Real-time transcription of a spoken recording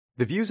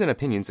The views and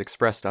opinions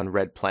expressed on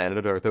Red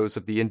Planet are those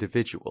of the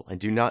individual and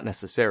do not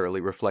necessarily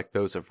reflect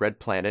those of Red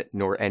Planet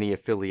nor any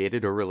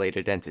affiliated or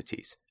related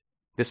entities.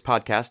 This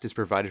podcast is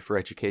provided for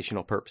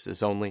educational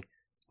purposes only.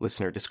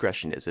 Listener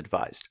discretion is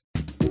advised.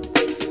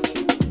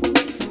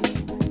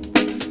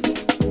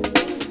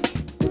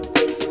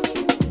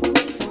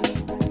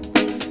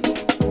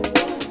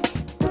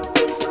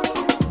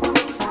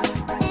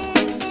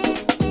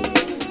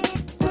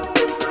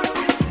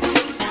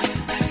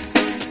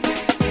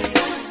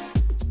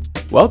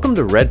 Welcome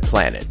to Red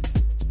Planet.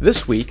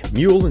 This week,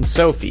 Mule and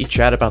Sophie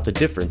chat about the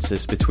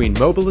differences between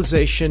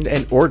mobilization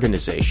and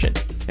organization,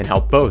 and how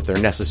both are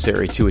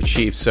necessary to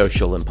achieve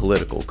social and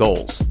political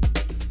goals.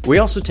 We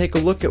also take a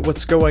look at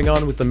what's going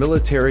on with the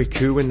military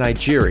coup in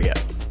Nigeria,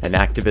 an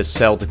activist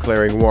cell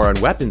declaring war on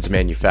weapons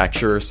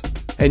manufacturers,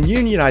 and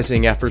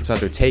unionizing efforts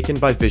undertaken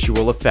by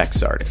visual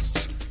effects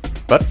artists.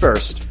 But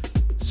first,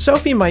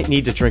 Sophie might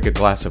need to drink a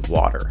glass of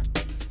water.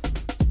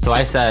 So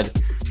I said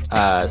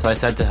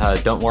to her,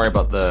 don't worry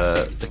about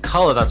the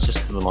color, that's just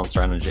because of the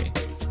Monster Energy.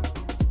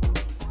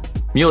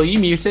 Mule, are you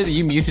muted? Are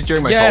you muted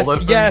during my cold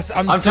open? Yes,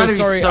 I'm so trying to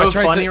sorry. be so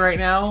funny right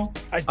now.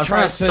 I'm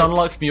trying to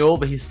stun-lock Mule,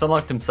 but he's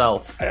stun-locked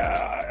himself.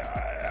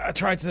 I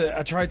tried to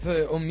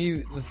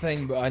unmute the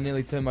thing, but I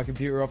nearly turned my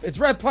computer off. It's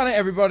Red Planet,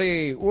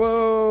 everybody!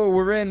 Whoa,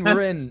 we're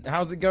in.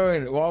 How's it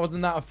going? Well,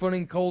 wasn't that a fun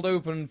and cold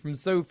open from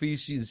Sophie?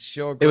 She's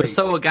sure great. It was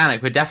so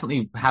organic. We're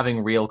definitely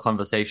having real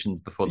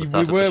conversations before the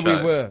start of the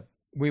show.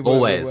 We were.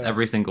 Always,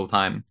 every single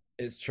time.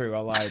 It's true, I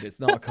lied. It's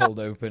not a cold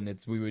open.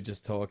 We were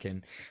just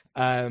talking.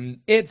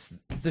 It's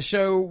the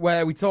show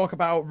where we talk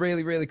about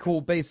really, really cool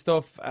bass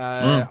stuff.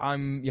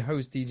 I'm your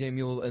host, DJ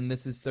Mule, and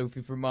this is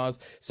Sophie from Mars.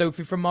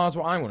 Sophie from Mars,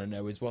 what I want to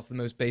know is what's the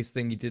most bass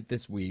thing you did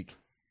this week?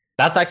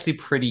 That's actually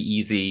pretty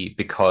easy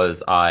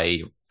because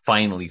I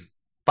finally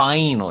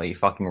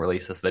fucking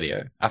released this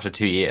video after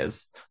 2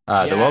 years.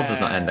 The world is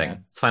not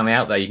ending. It's finally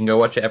out there. You can go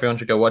watch it. Everyone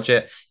should go watch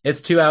it.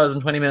 It's 2 hours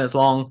and 20 minutes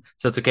long,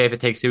 so it's okay if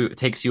it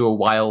takes you a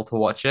while to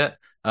watch it.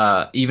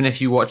 Even if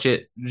you watch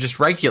it just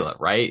regular,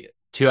 right?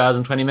 2 hours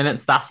and 20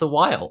 minutes, that's a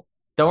while.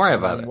 Don't worry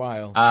about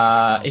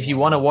it. If you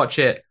want to watch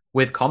it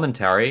with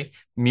commentary,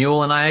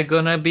 Mule and I are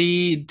going to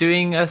be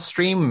doing a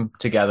stream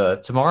together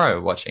tomorrow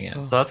watching it.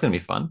 So that's going to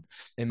be fun.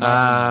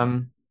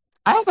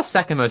 I have a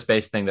second most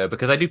bass thing though,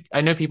 because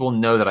I know people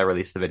know that I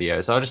released the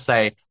video. So I'll just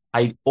say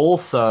I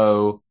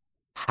also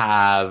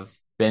have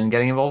been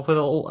getting involved with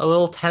a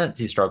little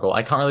tenancy struggle.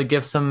 I can't really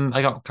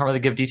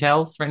give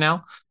details right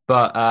now,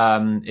 but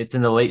it's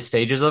in the late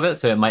stages of it,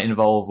 so it might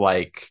involve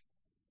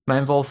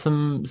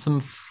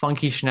some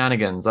funky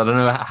shenanigans. I don't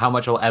know how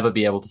much I'll ever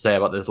be able to say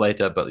about this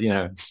later, but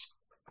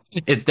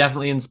it's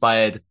definitely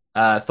inspired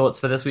thoughts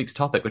for this week's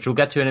topic, which we'll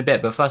get to in a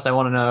bit. But first, I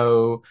want to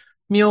know,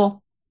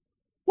 Mule,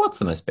 what's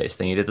the most bass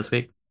thing you did this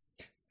week?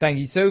 Thank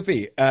you,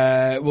 Sophie.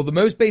 Well, the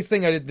most bass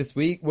thing I did this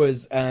week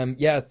was,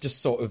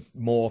 just sort of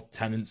more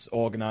tenants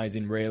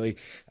organizing, really.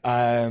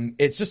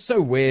 It's just so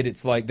weird.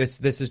 It's like this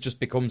has just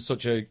become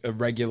such a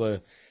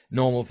regular,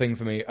 normal thing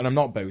for me. And I'm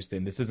not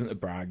boasting. This isn't a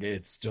brag.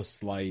 It's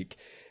just like,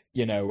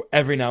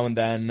 every now and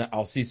then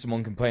I'll see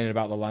someone complaining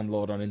about the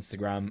landlord on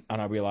Instagram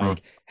and I'll be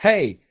like,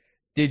 hey,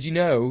 did you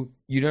know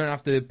you don't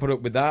have to put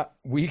up with that?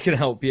 We can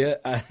help you.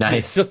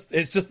 Nice.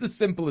 It's just as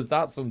simple as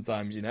that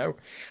sometimes, Hell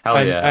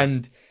yeah.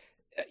 And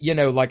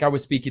I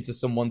was speaking to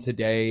someone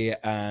today,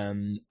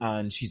 and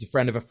she's a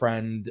friend of a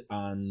friend,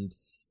 and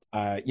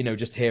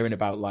just hearing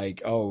about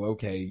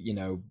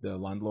the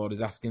landlord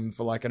is asking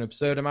for like an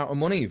absurd amount of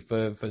money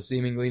for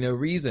seemingly no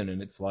reason,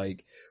 and it's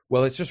like,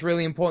 well, it's just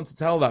really important to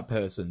tell that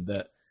person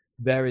that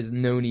there is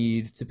no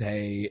need to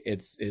pay.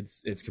 It's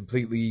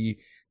completely,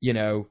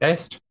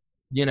 best.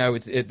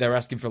 They're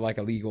asking for like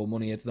illegal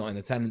money. It's not in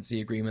the tenancy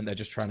agreement. They're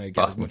just trying to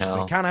get as much as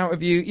they can out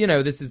of you.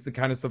 This is the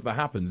kind of stuff that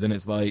happens. And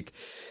it's like,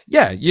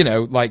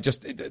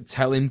 just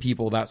telling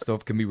people that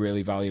stuff can be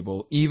really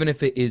valuable, even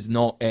if it is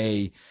not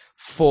a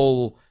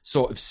full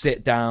sort of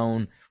sit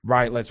down,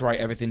 right, let's write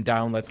everything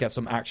down, let's get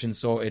some action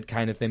sorted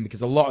kind of thing.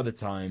 Because a lot of the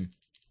time,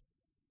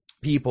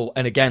 people,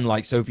 and again,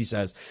 like Sophie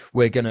says,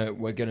 we're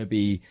gonna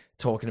be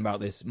talking about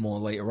this more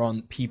later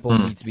on. People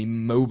need to be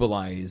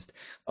mobilized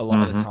a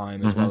lot of the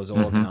time, as well as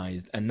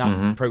organized, and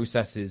that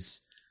process is,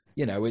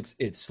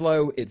 it's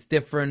slow, it's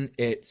different,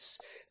 it's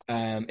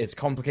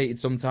complicated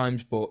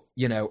sometimes, but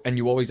and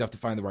you always have to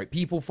find the right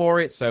people for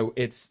it. So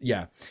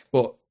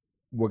but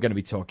we're going to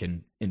be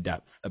talking in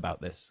depth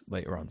about this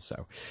later on.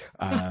 So,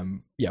 I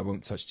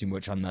won't touch too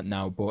much on that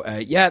now. But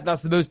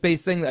that's the most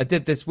bass thing that I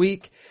did this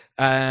week.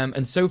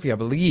 And Sophie, I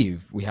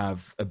believe we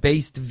have a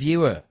based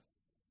viewer.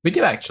 We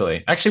do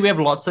actually. Actually, we have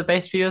lots of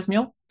bass viewers,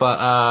 Mule.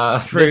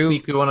 But this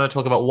week we want to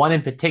talk about one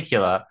in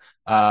particular,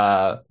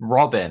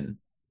 Robin.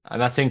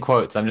 And that's in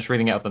quotes. I'm just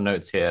reading out the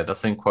notes here.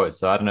 That's in quotes,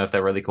 so I don't know if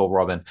they're really called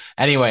Robin.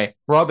 Anyway,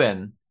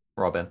 Robin.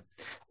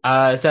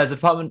 It says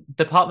a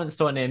department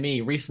store near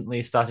me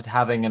recently started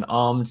having an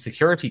armed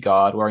security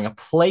guard wearing a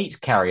plate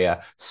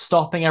carrier,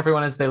 stopping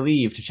everyone as they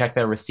leave to check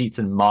their receipts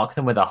and mark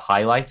them with a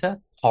highlighter.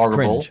 Horrible.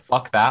 Cringe.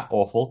 Fuck that.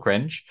 Awful.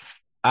 Cringe.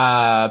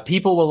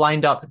 People were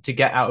lined up to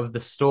get out of the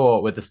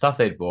store with the stuff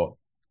they'd bought.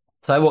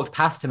 So I walked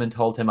past him and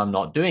told him I'm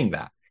not doing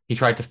that. He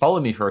tried to follow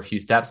me for a few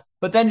steps,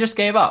 but then just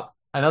gave up.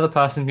 Another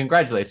person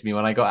congratulated me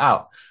when I got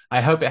out.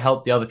 I hope it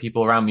helped the other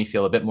people around me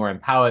feel a bit more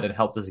empowered and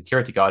helped the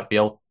security guard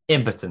feel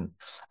impotent.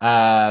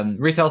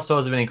 Retail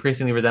stores have been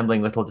increasingly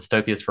resembling little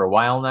dystopias for a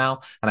while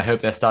now, and I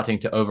hope they're starting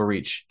to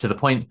overreach to the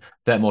point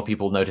that more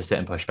people notice it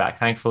and push back.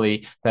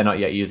 Thankfully, they're not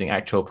yet using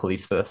actual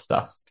police for this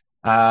stuff.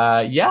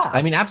 Yeah,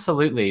 I mean,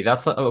 absolutely.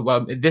 That's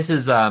this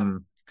is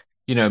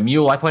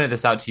Mule. I pointed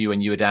this out to you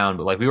when you were down,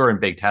 but like we were in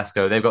big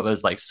Tesco. They've got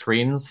those like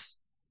screens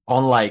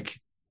on like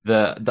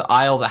the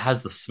aisle that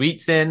has the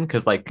sweets in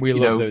because like we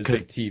love those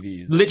big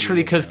TVs.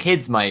 Literally, because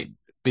kids might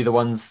be the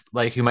ones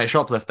like who might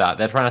shoplift that.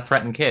 They're trying to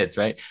threaten kids,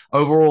 right?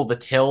 Overall, the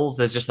tills,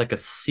 there's just like a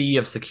sea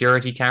of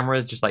security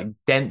cameras, just like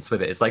dense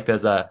with it. It's like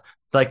there's a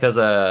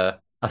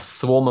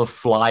swarm of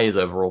flies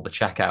over all the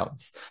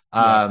checkouts.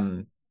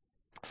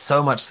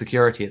 So much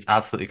security, it's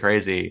absolutely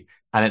crazy.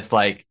 And it's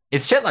like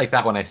it's shit like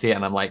that when I see it,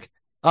 and I'm like,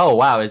 oh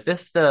wow,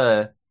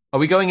 are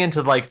we going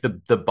into like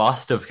the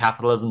bust of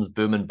capitalism's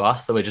boom and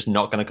bust that we're just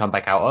not going to come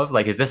back out of?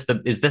 Like, is this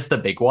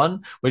the big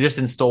one? We're just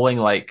installing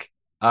like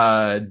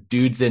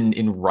dudes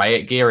in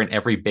riot gear in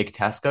every big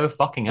Tesco.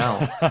 Fucking hell.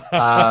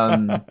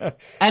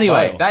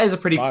 Anyway, that is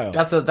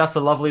that's a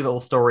lovely little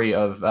story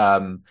of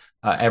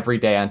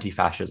everyday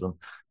anti-fascism.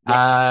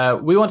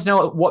 We want to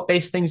know what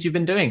base things you've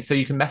been doing, so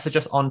you can message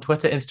us on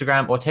Twitter,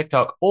 Instagram, or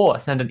TikTok, or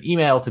send an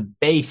email to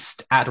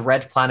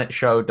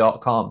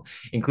based@redplanetshow.com.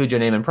 Include your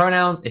name and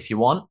pronouns if you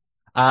want,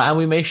 and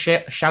we may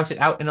shout it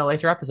out in a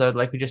later episode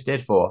like we just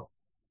did for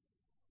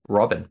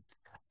Robin.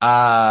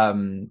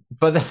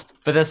 But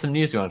there's some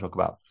news we want to talk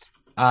about.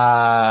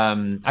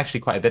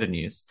 Actually quite a bit of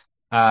news.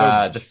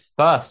 The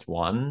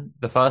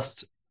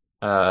first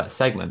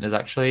segment is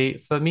actually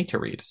for me to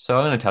read. So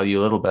I'm going to tell you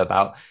a little bit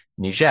about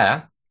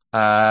Niger,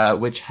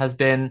 which has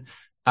been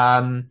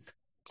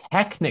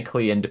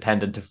technically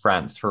independent of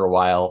France for a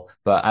while,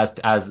 but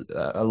as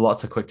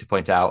lots are quick to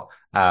point out,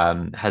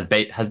 has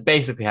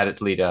basically had its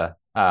leader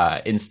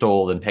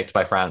installed and picked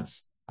by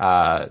France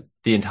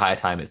the entire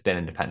time it's been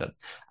independent.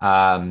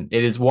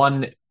 It is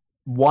one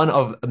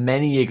of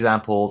many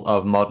examples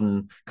of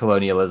modern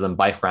colonialism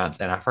by France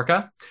in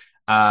Africa.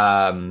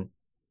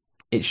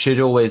 It should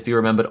always be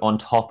remembered on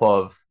top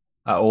of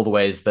all the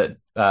ways that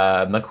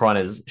Macron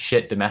is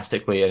shit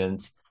domestically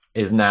and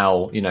is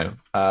now,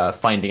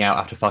 finding out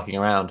after fucking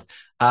around,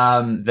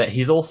 that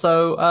he's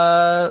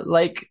also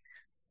like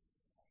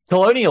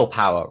colonial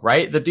power,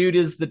 right? The dude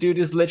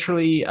is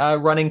literally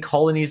running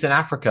colonies in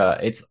Africa.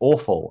 It's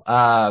awful.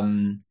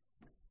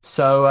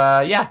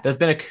 There's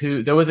been a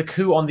coup. There was a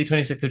coup on the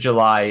 26th of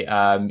July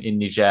in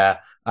Niger,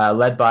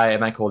 led by a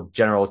man called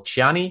General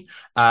Chiani,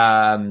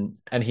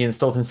 and he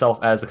installed himself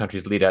as the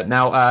country's leader.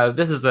 Now,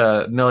 this is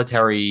a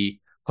military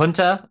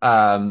junta.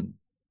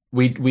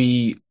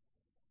 We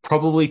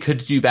probably could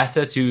do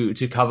better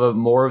to cover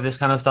more of this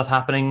kind of stuff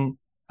happening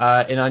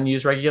in our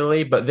news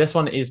regularly, but this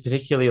one is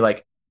particularly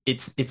like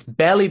it's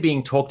barely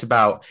being talked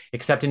about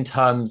except in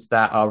terms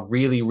that are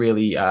really,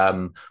 really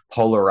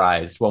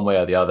polarized one way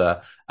or the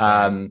other,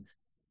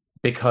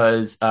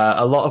 because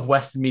a lot of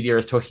Western media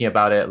is talking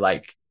about it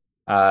like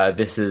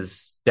this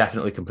is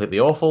definitely completely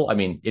awful. I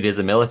mean, it is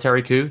a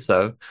military coup,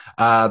 so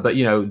but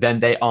then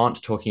they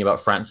aren't talking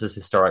about France's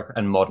historic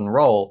and modern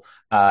role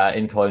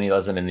in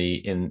colonialism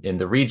in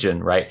the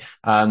region, right?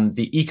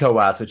 The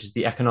ECOWAS, which is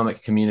the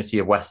Economic Community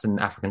of Western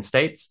African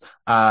States,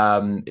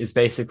 is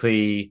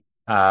basically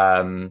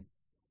a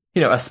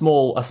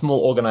small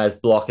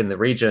organized bloc in the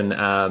region,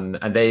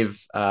 and they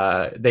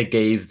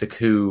gave the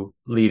coup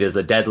leaders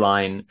a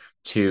deadline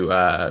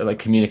to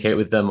communicate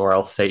with them or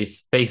else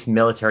face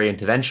military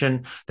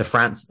intervention.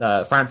 France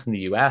and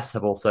the US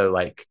have also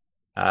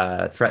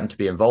threatened to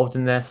be involved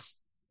in this.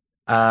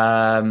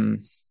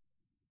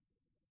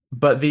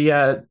 But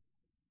the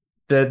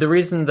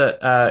reason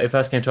that it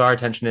first came to our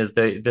attention is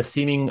the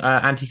seeming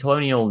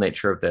anti-colonial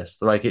nature of this.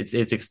 Like it's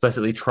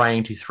explicitly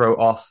trying to throw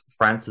off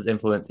France's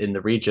influence in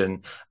the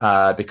region,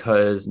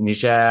 because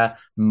Niger,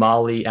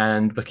 Mali,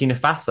 and Burkina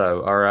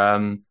Faso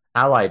are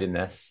allied in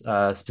this,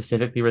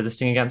 specifically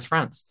resisting against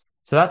France.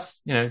 So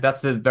that's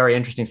the very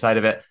interesting side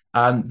of it.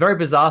 Very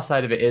bizarre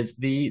side of it is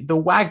the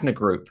Wagner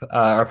Group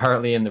are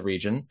apparently in the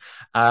region,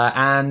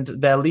 and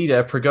their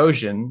leader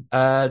Prigozhin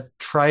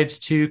tried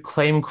to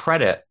claim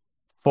credit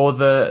for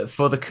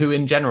the coup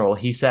in general.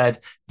 He said,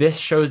 "This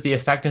shows the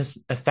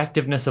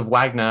effectiveness of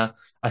Wagner.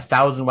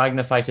 1,000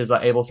 Wagner fighters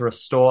are able to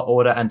restore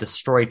order and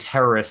destroy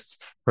terrorists,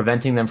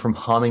 preventing them from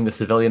harming the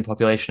civilian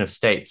population of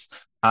states."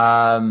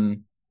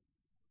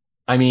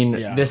 I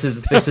mean, this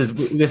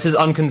is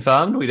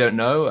unconfirmed. We don't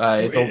know.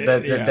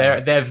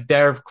 There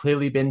have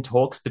clearly been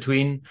talks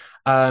between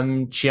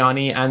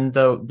Chiani and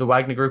the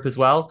Wagner Group as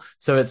well.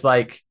 So it's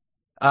like,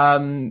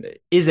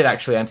 is it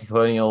actually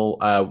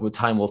anti-colonial?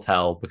 Time will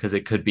tell, because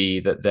it could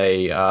be that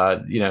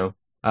they're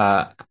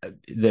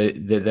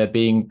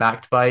being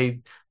backed by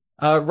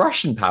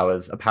Russian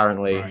powers,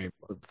 apparently, right,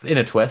 in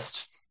a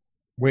twist,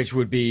 which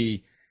would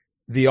be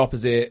the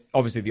opposite.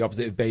 Obviously, the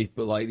opposite of based,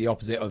 but like the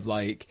opposite of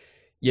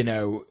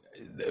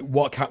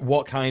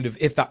what kind of,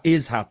 if that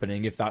is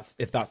happening, if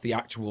that's the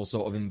actual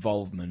sort of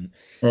involvement,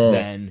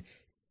 then,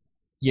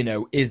 you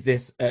know, is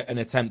this an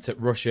attempt at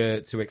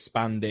Russia to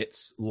expand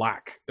its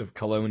lack of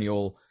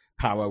colonial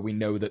power? We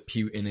know that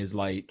Putin is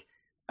like,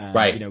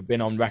 right, you know,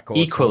 been on record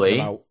equally talking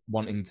about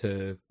wanting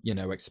to, you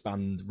know,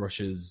 expand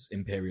Russia's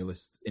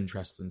imperialist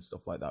interests and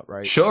stuff like that,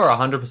 right? Sure,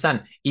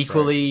 100%.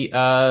 Equally,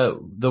 right.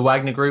 The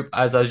Wagner Group,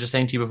 as I was just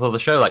saying to you before the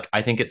show, like,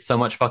 I think it's so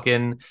much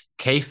fucking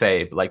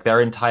kayfabe. Like,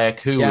 their entire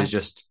coup is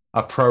just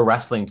a pro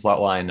wrestling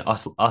plotline,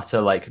 utter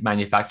like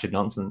manufactured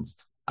nonsense.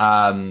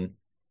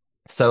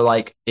 So,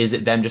 like, is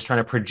it them just trying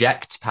to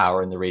project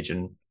power in the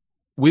region?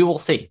 We will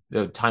see.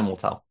 The time will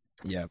tell.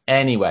 Yeah.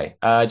 Anyway,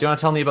 do you want to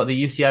tell me about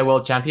the UCI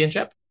World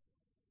Championship?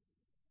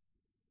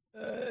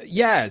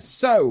 Yeah,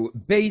 so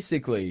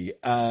basically,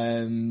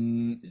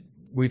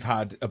 we've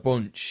had a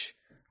bunch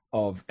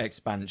of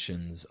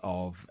expansions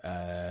of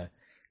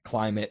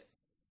climate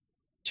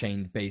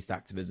change-based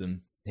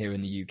activism here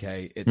in the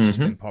UK. It's just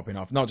been popping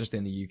off, not just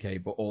in the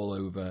UK, but all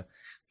over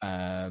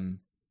the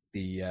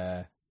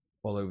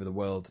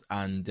world.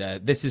 And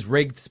This Is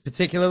Rigged,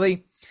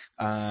 particularly,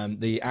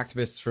 the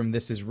activists from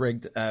This Is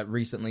Rigged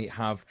recently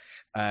have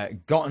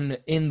gotten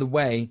in the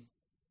way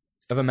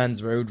of a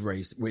men's road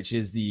race, which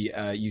is the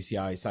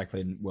UCI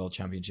Cycling World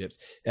Championships.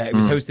 It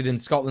was hosted in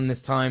Scotland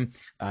this time.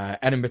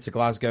 Edinburgh to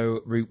Glasgow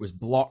route was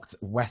blocked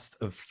west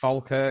of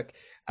Falkirk.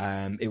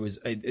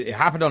 It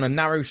happened on a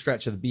narrow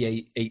stretch of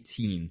the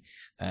B18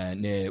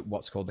 near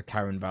what's called the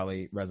Carron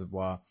Valley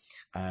Reservoir.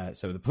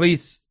 So the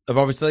police have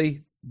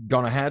obviously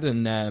gone ahead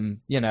and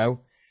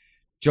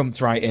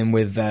jumped right in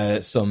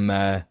with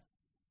some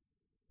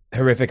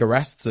horrific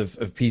arrests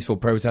of peaceful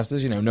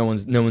protesters. You know, no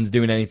one's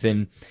doing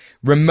anything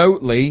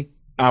remotely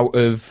out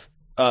of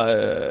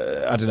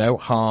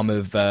harm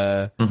of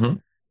no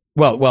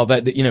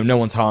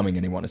one's harming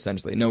anyone,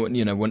 essentially.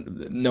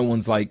 No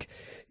one's like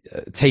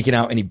taking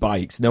out any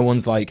bikes. No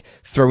one's like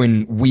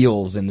throwing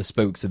wheels in the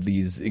spokes of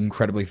these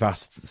incredibly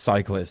fast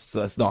cyclists.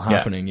 That's not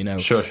happening. You know,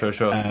 sure.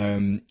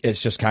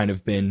 It's just kind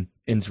of been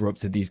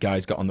interrupted. These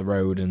guys got on the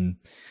road, and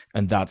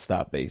that's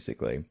that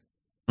basically.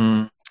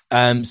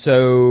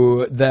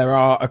 So there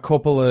are a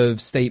couple of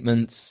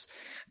statements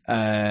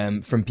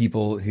from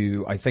people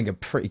who I think are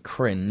pretty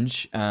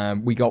cringe.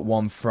 We got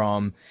one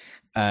from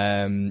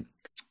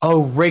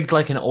rigged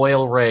like an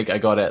oil rig. I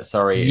got it.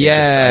 Sorry.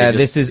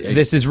 This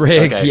is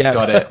rigged. Okay, yeah,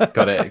 got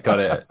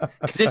it.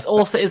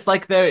 It's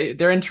like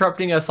they're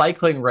interrupting a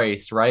cycling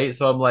race, right?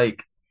 So I'm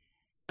like,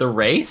 the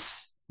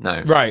race?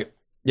 No. Right.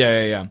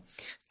 Yeah.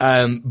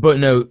 But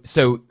no,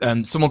 so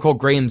someone called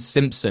Graham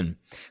Simpson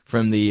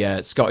from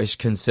the Scottish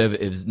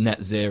Conservatives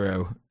Net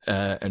Zero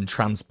and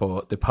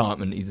Transport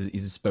Department, he's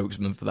a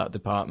spokesman for that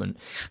department,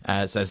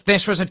 says,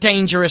 "This was a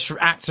dangerous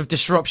act of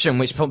disruption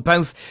which put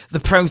both the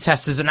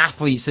protesters and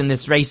athletes in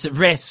this race at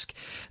risk.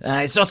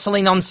 It's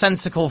utterly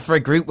nonsensical for a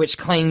group which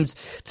claims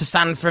to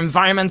stand for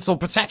environmental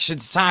protection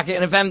to target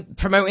an event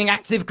promoting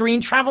active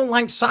green travel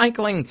like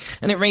cycling,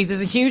 and it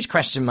raises a huge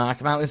question mark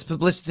about this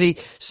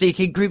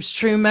publicity-seeking group's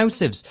true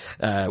motives."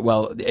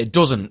 Well, it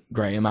doesn't,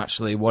 Graham.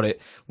 Actually, what it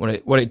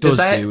does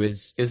do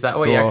is that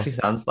what he actually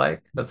sounds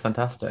like? That's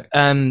fantastic.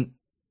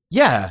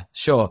 Yeah,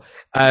 sure.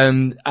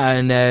 It's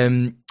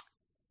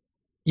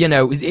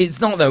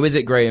not though, is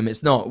it, Graham?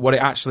 It's not. What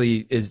it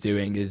actually is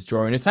doing is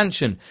drawing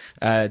attention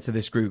to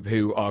this group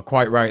who are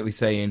quite rightly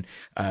saying,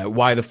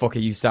 why the fuck are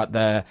you sat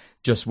there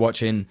just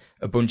watching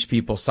a bunch of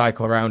people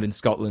cycle around in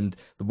Scotland?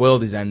 The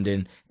world is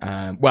ending.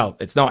 Well,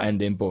 it's not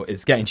ending, but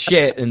it's getting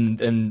shit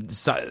and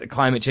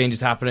climate change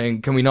is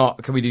happening. Can we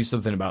do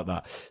something about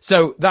that?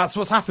 So that's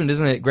what's happened,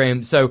 isn't it,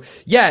 Graham? So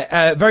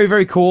yeah, very,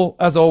 very cool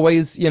as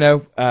always.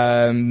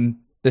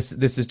 This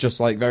is just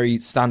like very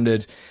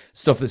standard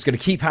stuff that's going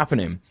to keep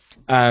happening.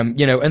 And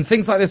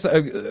things like this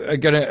are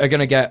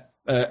gonna get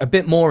a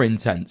bit more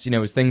intense,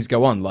 as things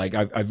go on. Like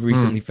I've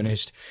recently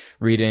finished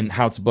reading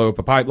How to Blow Up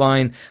a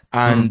Pipeline,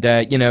 and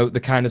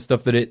the kind of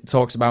stuff that it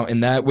talks about in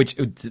there, which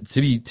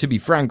to be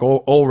frank,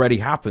 already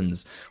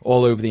happens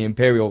all over the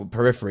imperial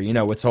periphery.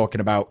 We're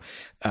talking about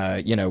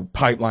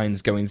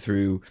pipelines going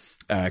through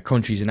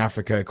countries in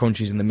Africa,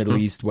 countries in the Middle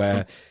East,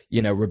 where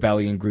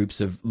rebellion groups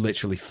have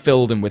literally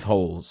filled them with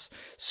holes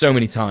so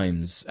many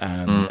times,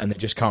 and they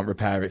just can't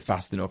repair it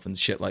fast enough and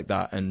shit like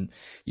that. And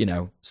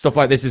stuff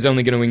like this is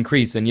only going to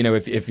increase. And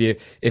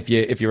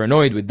if you're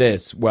annoyed with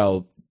this,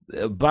 well,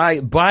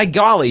 by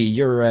golly,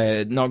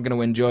 you're not going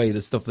to enjoy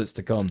the stuff that's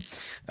to come.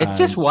 It's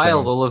just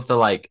wild, all of the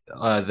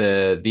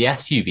the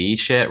SUV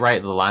shit,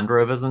 right? The Land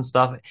Rovers and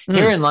stuff.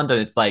 Here in London,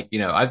 it's like,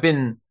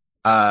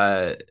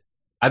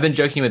 I've been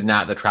joking with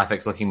Nat that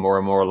traffic's looking more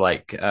and more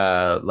like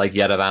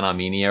Yerevan,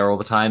 Armenia all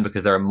the time,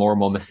 because there are more and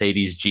more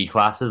Mercedes G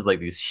classes, like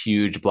these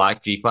huge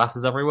black G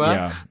classes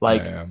everywhere.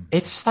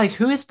 It's just like,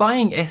 who is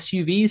buying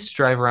SUVs to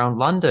drive around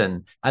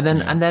London? And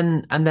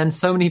then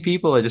so many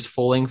people are just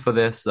falling for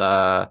this.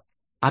 I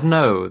don't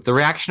know. The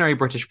reactionary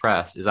British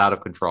press is out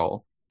of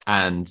control,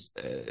 and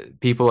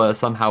people are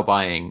somehow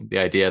buying the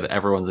idea that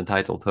everyone's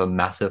entitled to a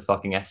massive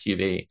fucking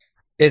SUV.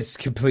 It's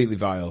completely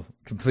vile,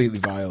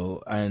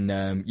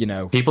 and you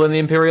know, people in the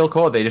Imperial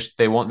Court,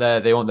 they want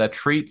their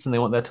treats and they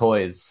want their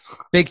toys.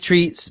 Big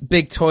treats,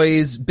 big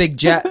toys, big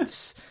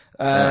jets,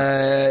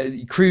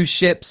 cruise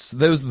ships.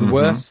 Those are the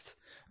worst.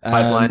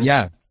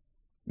 Pipelines.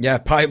 Yeah,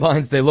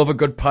 pipelines. They love a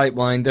good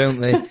pipeline, don't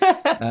they?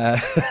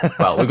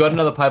 Well, we've got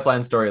another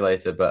pipeline story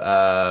later, but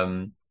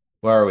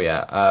where are we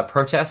at?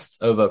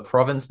 Protests over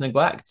province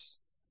neglect.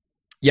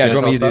 Yeah, do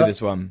you want me to do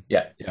this one?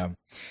 Yeah.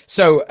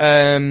 So,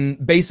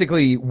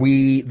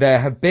 basically, there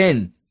have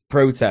been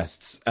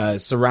protests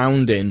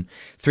surrounding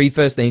 3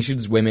 First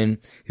Nations women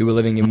who were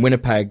living in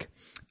Winnipeg,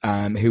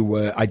 who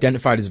were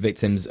identified as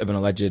victims of an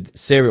alleged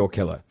serial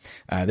killer.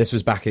 This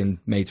was back in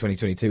May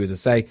 2022, as I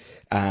say.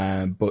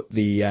 But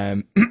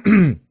the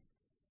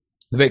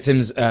the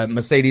victims,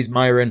 Mercedes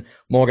Myron,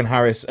 Morgan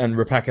Harris, and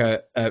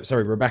Rebecca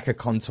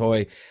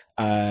Contoy,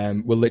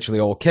 were literally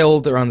all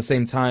killed around the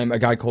same time. A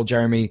guy called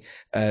Jeremy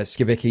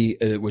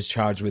Skibicki was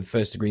charged with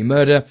first-degree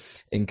murder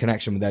in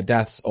connection with their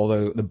deaths,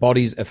 although the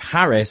bodies of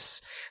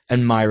Harris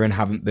and Myron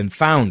haven't been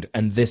found.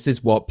 And this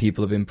is what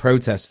people have been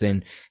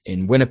protesting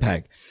in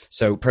Winnipeg.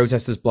 So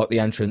protesters blocked the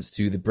entrance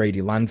to the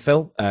Brady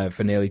landfill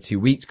for nearly 2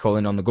 weeks,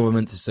 calling on the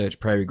government to search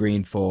Prairie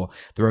Green for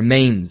the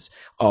remains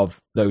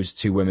of those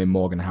 2 women,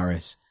 Morgan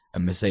Harris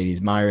and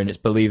Mercedes Myron. It's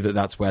believed that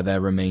that's where their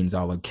remains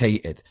are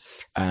located.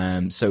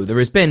 So there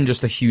has been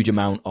just a huge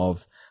amount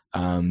of,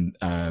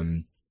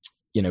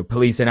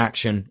 police in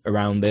action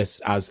around this,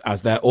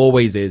 as there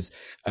always is,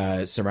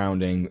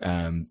 surrounding,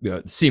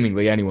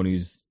 seemingly anyone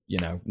who's,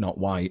 not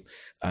white,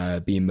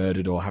 being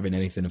murdered or having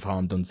anything of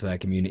harm done to their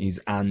communities.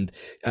 And,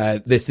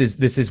 this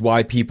is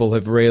why people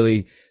have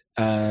really,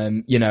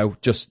 they're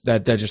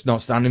just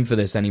not standing for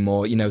this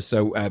anymore.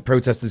 So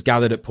protesters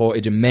gathered at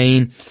Portage in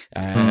Maine.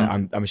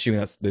 I'm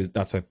assuming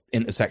that's a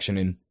intersection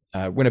in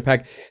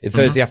Winnipeg.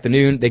 Thursday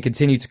afternoon, they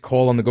continued to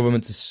call on the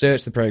government to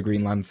search the Prairie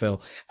Green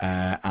landfill,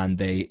 and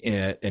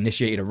they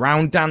initiated a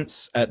round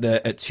dance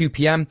at 2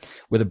 p.m.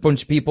 with a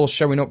bunch of people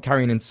showing up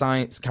carrying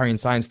signs,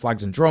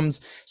 flags, and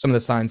drums. Some of the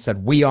signs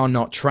said, "We are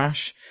not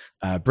trash,"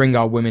 "Bring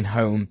our women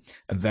home,"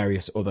 and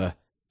various other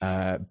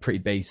pretty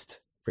based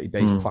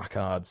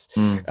placards.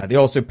 They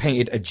also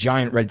painted a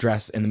giant red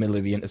dress in the middle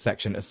of the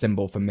intersection, a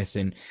symbol for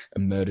missing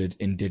and murdered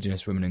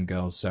Indigenous women and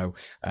girls. So,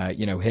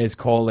 here's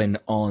calling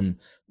on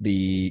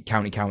the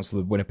County Council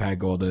of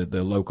Winnipeg or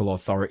the local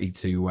authority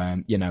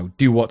to,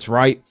 do what's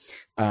right.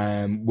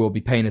 We'll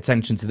be paying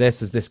attention to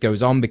this as this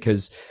goes on,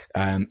 because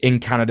in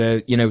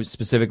Canada,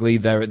 specifically,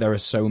 there are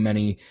so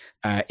many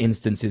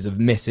instances of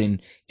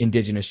missing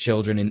Indigenous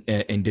children,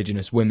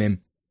 Indigenous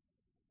women.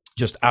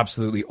 Just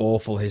absolutely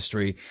awful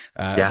history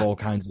of all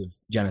kinds of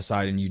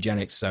genocide and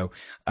eugenics. So,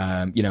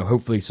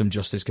 hopefully some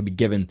justice can be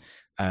given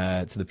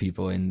to the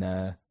people in,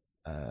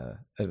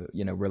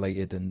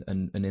 related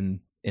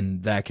and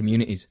in their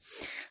communities.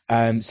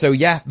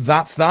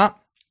 That's that.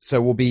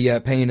 So we'll be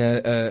paying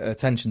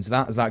attention to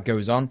that as that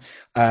goes on.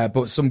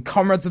 But some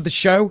comrades of the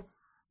show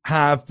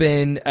have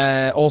been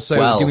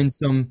also doing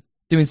some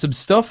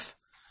stuff.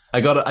 I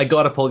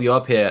gotta pull you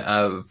up here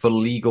for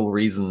legal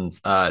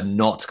reasons,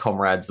 not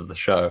comrades of the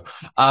show.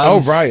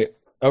 Right.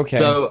 Okay.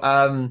 So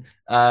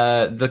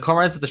the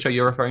comrades of the show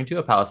you're referring to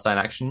are Palestine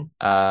Action,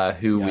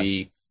 who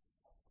we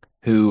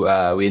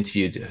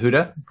interviewed,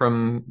 Huda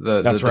from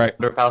the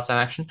founder of Palestine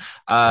Action.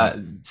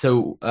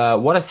 So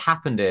what has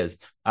happened is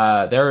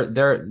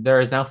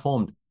there is now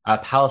formed a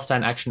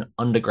Palestine Action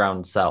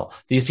underground cell.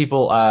 These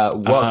people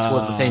work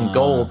towards the same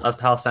goals as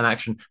Palestine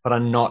Action, but are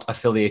not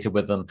affiliated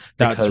with them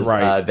because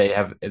they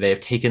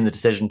have taken the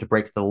decision to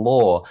break the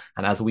law.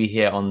 And as we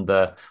here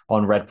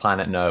on Red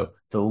Planet know,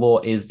 the law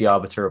is the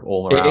arbiter of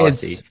all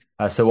morality.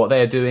 So what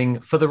they are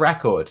doing, for the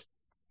record,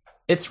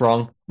 it's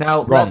wrong.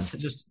 Now let's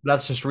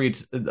just read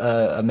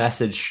a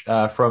message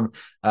from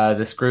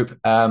this group.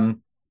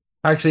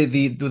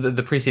 Actually,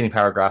 the preceding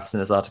paragraphs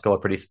in this article are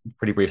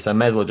pretty brief, so I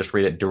may as well just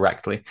read it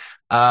directly.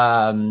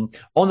 On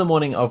the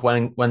morning of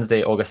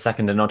Wednesday, August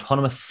 2nd, an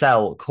autonomous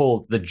cell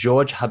called the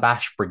George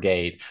Habash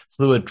Brigade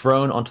flew a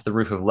drone onto the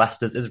roof of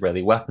Leicester's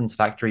Israeli weapons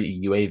factory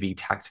UAV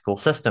Tactical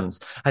Systems.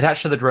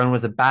 Attached to the drone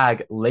was a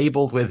bag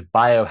labeled with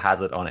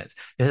biohazard on it.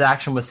 This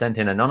action was sent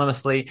in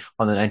anonymously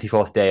on the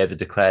 94th day of the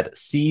declared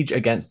siege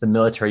against the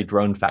military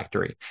drone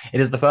factory.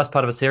 It is the first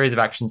part of a series of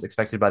actions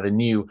expected by the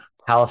new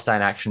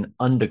Palestine Action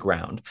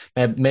Underground,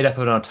 made up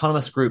of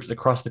autonomous groups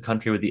across the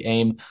country with the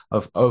aim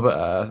of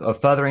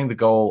furthering the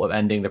goal of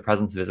ending the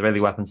presence of Israeli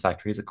weapons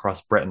factories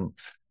across Britain.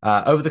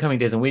 Over the coming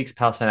days and weeks,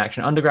 Palestine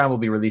Action Underground will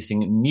be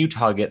releasing new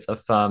targets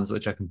of firms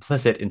which are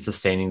complicit in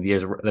sustaining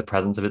the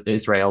presence of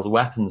Israel's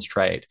weapons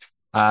trade.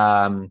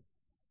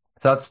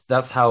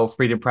 That's how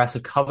Freedom Press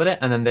have covered it.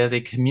 And then there's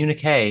a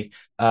communique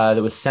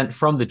that was sent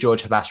from the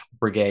George Habash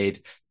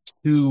Brigade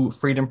to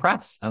Freedom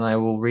Press, and I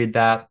will read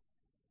that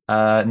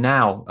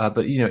now.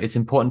 But it's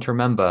important to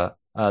remember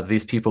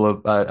these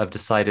people have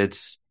decided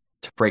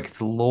to break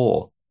the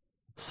law.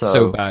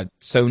 So bad,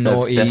 so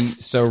naughty,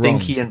 so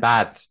stinky wrong. And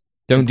bad.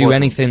 Don't do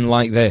anything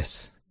like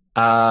this.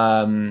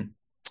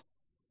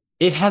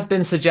 It has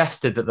been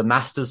suggested that the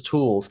Master's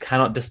tools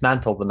cannot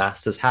dismantle the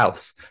Master's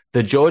house.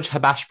 The George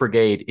Habash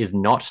Brigade is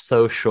not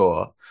so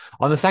sure.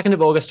 On the 2nd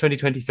of August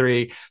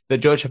 2023, the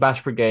George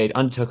Habash Brigade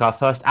undertook our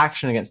first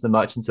action against the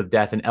Merchants of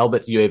Death in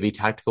Elbit's UAV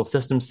tactical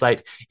systems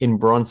site in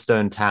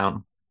Braunstone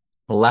Town,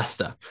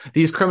 Leicester.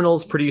 These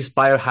criminals produce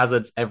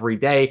biohazards every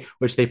day,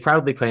 which they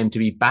proudly claim to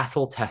be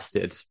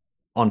battle-tested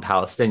on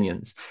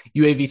Palestinians.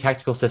 UAV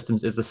Tactical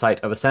Systems is the site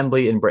of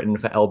assembly in Britain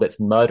for Elbit's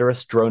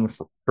murderous drone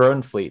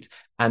fleet,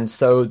 and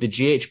so the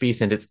GHB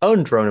sent its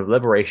own drone of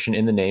liberation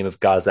in the name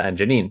of Gaza and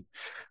Jenin.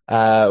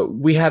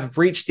 We have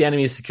breached the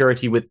enemy's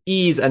security with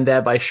ease and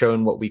thereby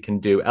shown what we can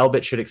do.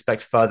 Elbit should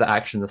expect further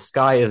action. The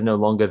sky is no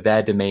longer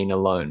their domain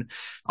alone.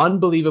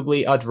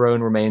 Unbelievably, our drone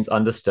remains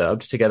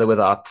undisturbed, together with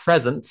our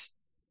present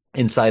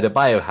inside a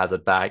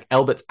biohazard bag.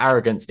 Elbit's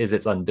arrogance is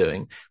its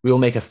undoing. We will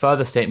make a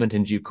further statement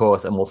in due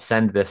course and will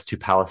send this to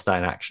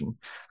Palestine Action.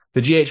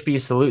 The GHB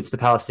salutes the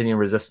Palestinian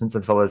resistance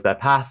and follows their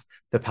path,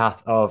 the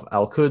path of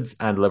Al-Quds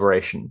and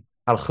liberation.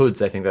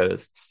 Al-Quds, I think that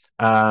is.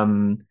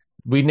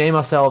 We name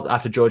ourselves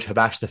after George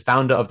Habash, the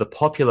founder of the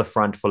Popular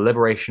Front for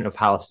Liberation of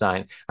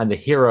Palestine and the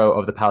hero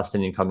of the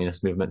Palestinian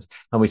Communist Movement.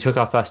 And we took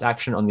our first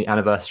action on the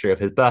anniversary of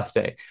his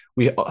birthday.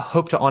 We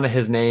hope to honor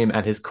his name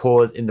and his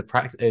cause in the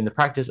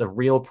practice of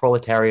real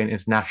proletarian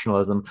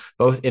internationalism,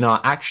 both in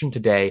our action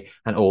today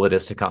and all that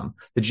is to come.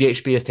 The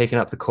GHB has taken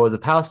up the cause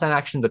of Palestine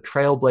Action, the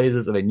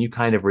trailblazers of a new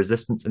kind of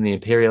resistance in the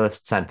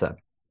imperialist center.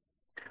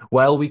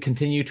 While we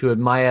continue to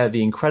admire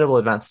the incredible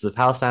advances of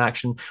Palestine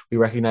Action, we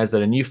recognize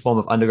that a new form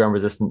of underground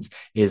resistance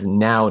is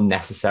now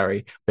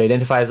necessary. We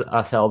identify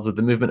ourselves with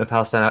the movement of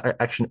Palestine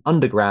Action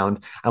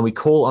underground, and we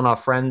call on our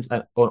friends,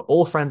 on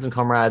all friends and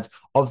comrades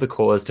of the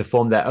cause to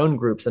form their own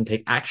groups and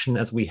take action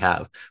as we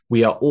have.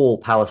 We are all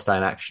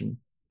Palestine Action.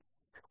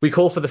 We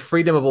call for the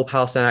freedom of all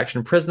Palestine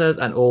Action prisoners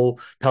and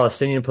all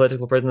Palestinian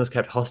political prisoners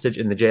kept hostage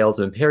in the jails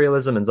of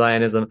imperialism and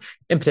Zionism.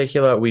 In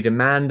particular, we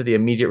demand the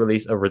immediate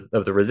release of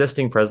the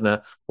resisting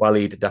prisoner,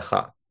 Walid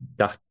Daqa,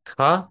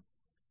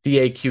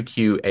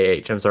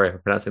 D-A-Q-Q-A-H. I'm sorry for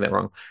pronouncing that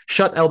wrong.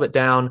 Shut Elbit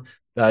down,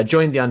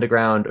 join the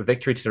underground,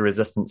 victory to the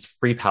resistance,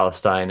 free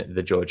Palestine,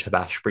 the George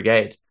Habash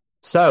Brigade.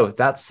 So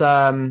that's,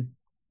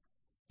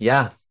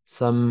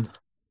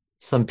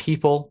 some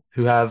people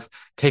who have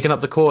taken up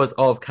the cause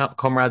of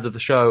comrades of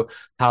the show,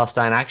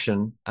 Palestine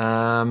Action.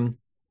 And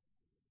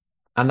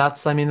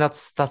that's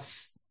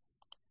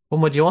what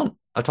more do you want?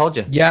 I told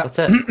you. Yeah. That's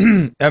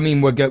it. I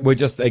mean, we're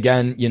just,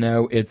 again,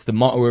 it's the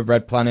motto of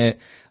Red Planet.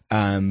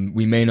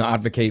 We may not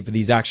advocate for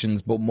these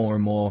actions, but more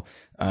and more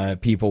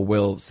people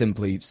will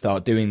simply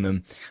start doing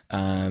them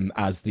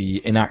as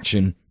the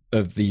inaction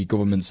of the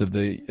governments of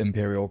the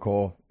imperial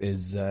core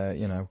is,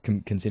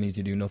 continue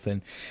to do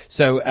nothing.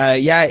 So,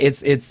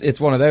 it's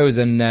one of those.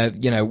 And,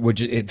 if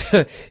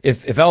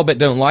Elbit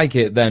don't like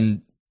it,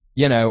 then,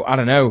 I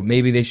don't know,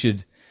 maybe they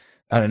should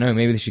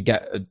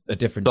get a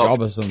different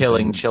job or something.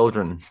 Killing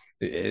children.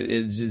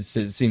 It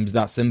seems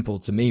that simple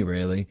to me,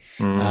 really.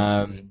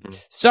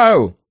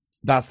 So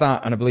that's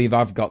that. And I believe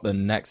I've got the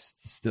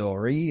next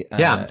story.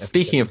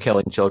 Speaking of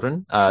killing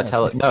children,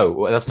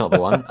 no, that's not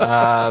the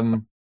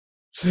one.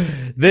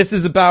 This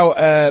is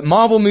about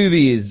Marvel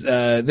movies.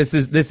 This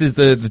is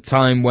the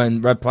time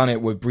when Red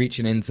Planet were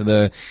breaching into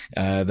the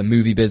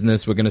movie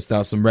business. We're going to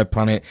start some Red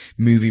Planet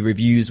movie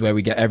reviews where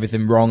we get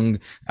everything wrong,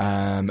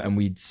 and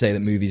we say that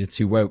movies are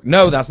too woke.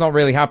 No, that's not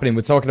really happening.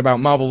 We're talking about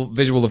Marvel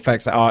visual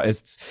effects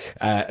artists.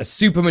 A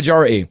super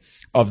majority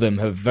of them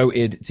have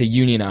voted to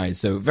unionize.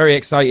 So very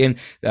exciting.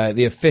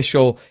 The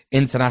official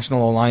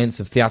International Alliance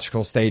of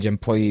Theatrical Stage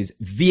Employees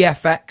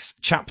VFX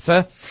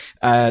chapter,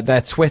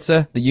 their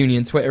Twitter, the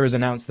union Twitter, has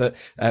announced that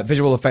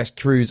visual effects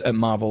crews at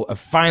Marvel have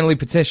finally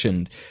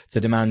petitioned to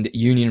demand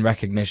union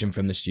recognition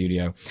from the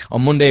studio.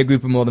 On Monday, a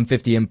group of more than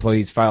 50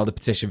 employees filed a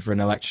petition for an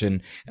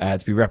election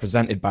to be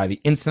represented by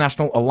the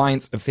International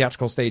Alliance of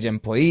Theatrical Stage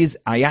Employees,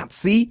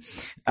 IATSE,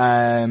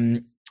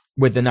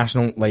 with the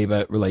National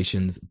Labour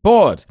Relations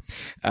Board.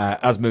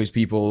 As most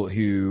people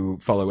who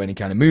follow any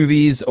kind of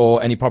movies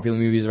or any popular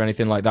movies or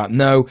anything like that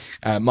know,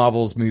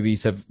 Marvel's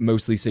movies have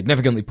mostly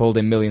significantly pulled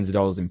in millions of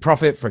dollars in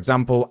profit. For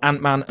example,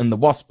 Ant-Man and the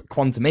Wasp: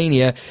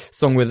 Quantumania,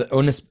 sung with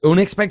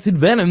unexpected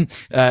venom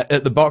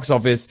at the box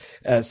office,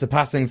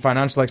 surpassing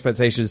financial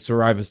expectations to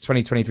arrive as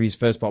 2023's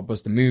first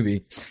blockbuster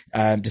movie.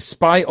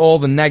 Despite all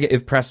the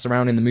negative press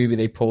surrounding the movie,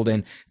 they pulled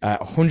in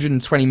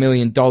 $120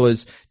 million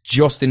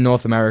just in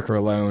North America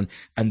alone,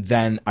 and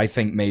then I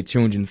think made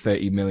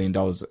 $230 million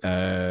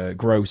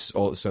gross.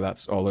 So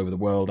that's all over the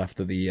world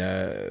after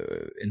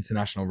the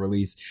international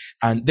release.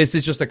 And this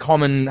is just a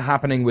common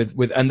happening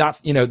with, and that's,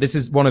 this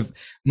is one of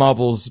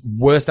Marvel's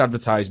worst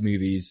advertised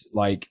movies,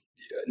 like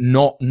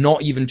not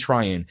even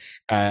trying,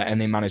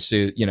 and they managed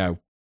to,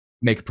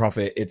 make a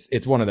profit.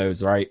 It's one of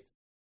those, right?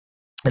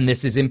 And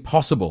this is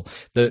impossible.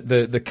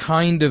 The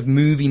kind of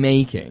movie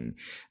making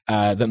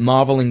that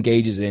Marvel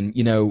engages in,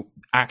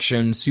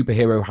 action,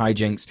 superhero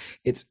hijinks,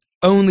 it's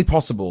only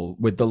possible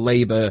with the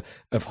labor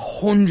of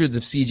hundreds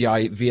of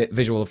CGI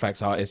visual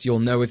effects artists. You'll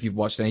know if you've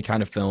watched any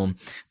kind of film,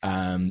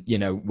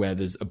 where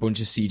there's a bunch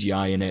of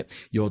CGI in it,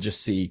 you'll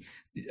just see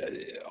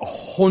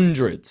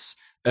hundreds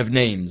of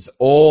names,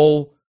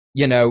 all,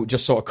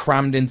 just sort of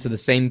crammed into the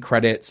same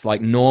credits.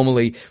 Like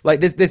normally, like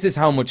this is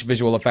how much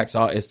visual effects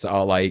artists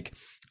are like,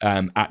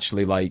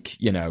 actually like,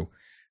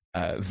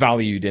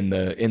 valued in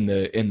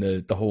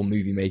the whole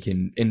movie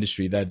making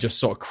industry. They're just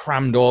sort of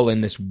crammed all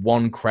in this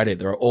one credit.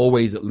 There are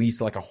always at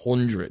least like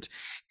 100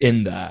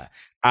 in there,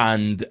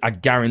 and I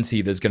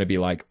guarantee there's going to be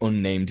like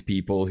unnamed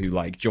people who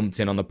like jumped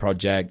in on the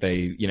project.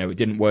 They, it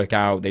didn't work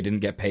out, they didn't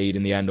get paid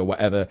in the end or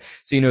whatever.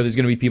 So there's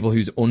going to be people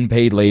whose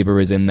unpaid labor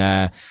is in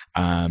there,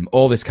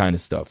 all this kind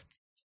of stuff.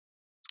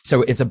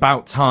 So it's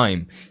about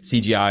time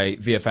CGI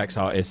VFX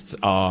artists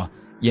are,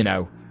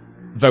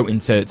 voting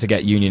to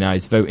get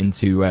unionized, voting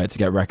to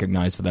get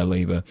recognized for their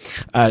labor.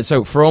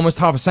 So for almost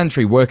half a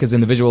century, workers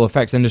in the visual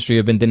effects industry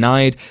have been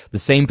denied the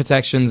same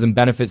protections and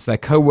benefits their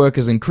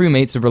co-workers and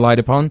crewmates have relied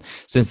upon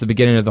since the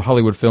beginning of the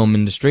Hollywood film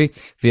industry.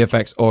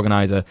 VFX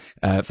organizer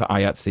for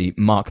IATSE,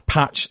 Mark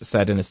Patch,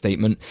 said in a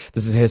statement,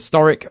 "This is a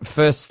historic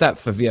first step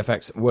for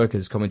VFX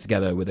workers coming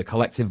together with a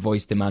collective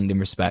voice demanding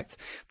respect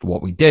for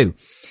what we do.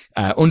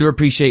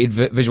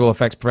 Underappreciated visual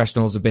effects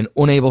professionals have been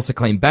unable to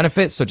claim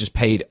benefits such as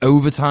paid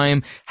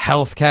overtime,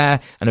 healthcare,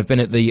 and have been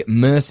at the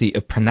mercy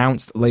of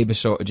pronounced labor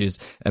shortages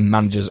and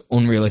managers'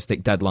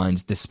 unrealistic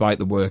deadlines despite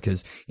the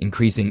workers'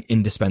 increasing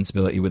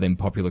indispensability within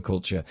popular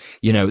culture."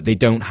 They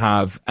don't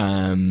have,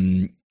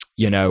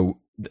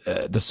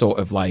 the sort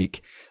of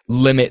like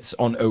limits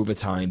on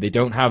overtime. They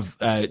don't have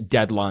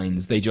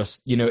deadlines. They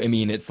just,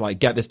 it's like,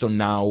 get this done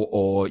now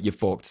or you're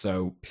fucked.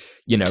 So,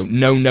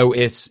 no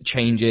notice,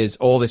 changes,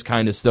 all this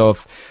kind of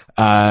stuff.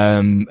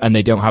 And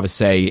they don't have a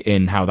say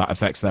in how that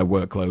affects their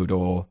workload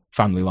or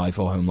family life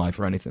or home life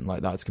or anything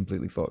like that. It's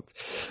completely fucked.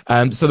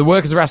 So the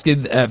workers are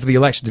asking for the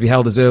election to be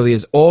held as early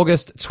as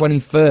August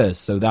 21st.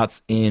 So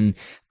that's in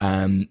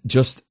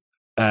just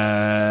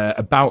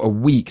about a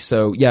week.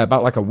 So yeah,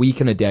 about like a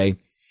week and a day.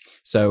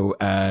 So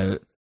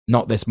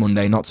not this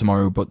Monday, not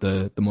tomorrow, but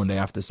the Monday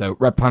after. So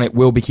Red Planet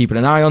will be keeping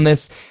an eye on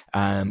this.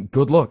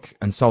 Good luck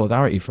and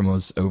solidarity from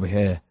us over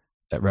here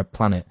at Red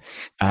Planet.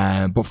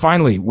 But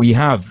finally, we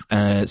have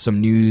some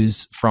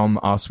news from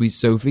our sweet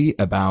Sophie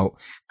about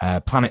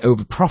Planet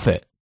Over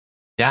Profit.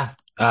 Yeah,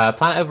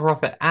 Planet Over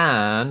Profit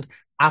and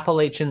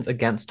Appalachians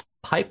Against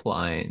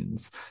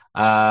Pipelines.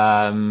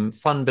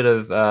 Fun bit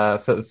of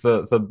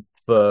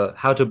for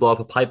how to blow up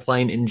a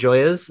pipeline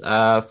enjoyers.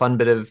 Fun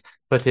bit of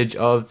footage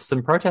of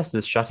some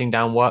protesters shutting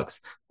down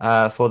works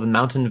for the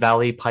Mountain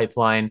Valley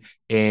Pipeline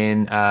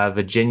in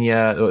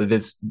Virginia.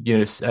 That's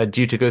due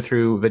to go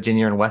through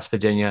Virginia and West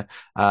Virginia.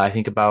 I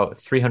think about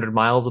 300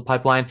 miles of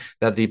pipeline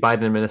that the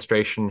Biden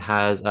administration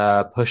has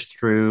pushed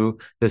through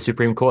the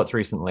Supreme Courts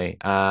recently.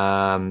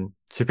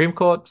 Supreme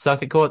Court,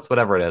 circuit courts,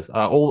 whatever it is,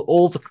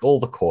 all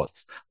the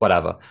courts,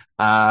 whatever.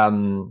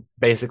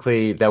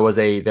 Basically, there was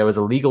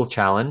a legal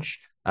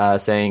challenge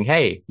saying,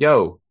 "Hey,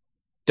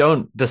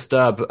 don't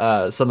disturb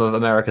some of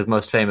America's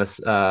most famous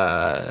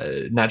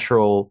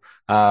natural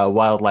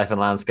wildlife and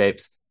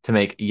landscapes to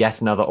make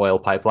yet another oil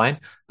pipeline,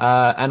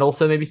 and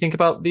also maybe think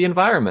about the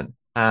environment."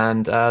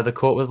 And the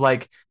court was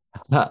like,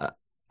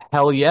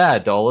 "Hell yeah,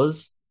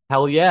 dollars.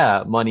 Hell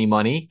yeah,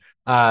 money.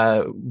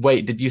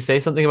 Wait, did you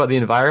say something about the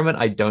environment?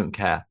 I don't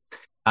care."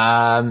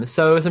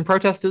 So some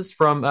protesters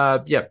from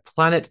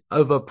Planet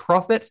Over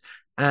Profit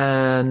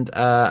and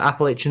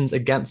Appalachians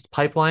Against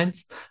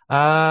Pipelines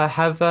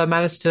have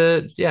managed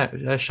to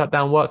shut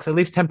down works, at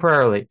least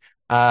temporarily.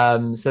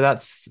 So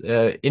that's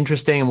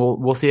interesting, and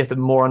we'll see if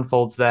more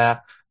unfolds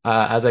there.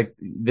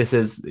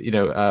 This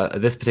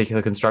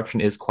particular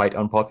construction is quite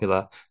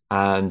unpopular,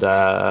 and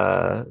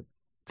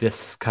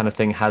this kind of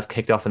thing has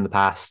kicked off in the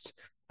past,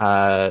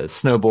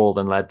 snowballed,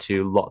 and led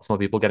to lots more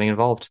people getting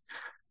involved.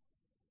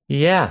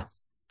 Yeah,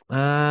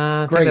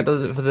 I think that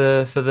does it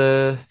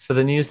for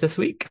the news this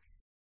week.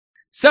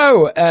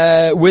 So,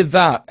 with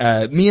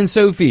that, me and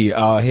Sophie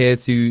are here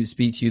to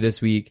speak to you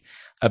this week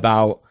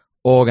about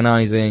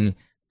organizing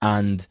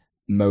and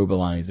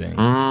mobilizing.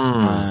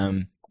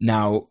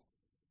 Now,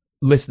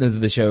 listeners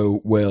of the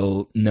show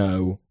will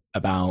know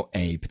about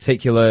a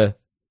particular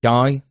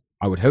guy.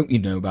 I would hope you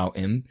know about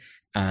him.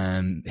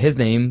 His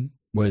name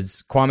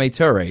was Kwame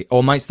Ture,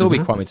 or might still be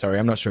Kwame Ture.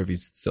 I'm not sure if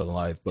he's still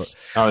alive, but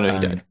oh no,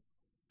 he did.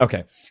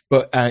 Okay,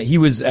 but he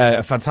was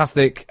a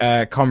fantastic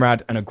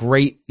comrade and a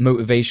great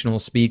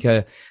motivational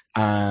speaker,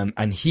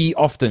 and he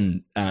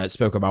often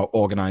spoke about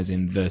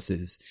organizing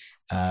versus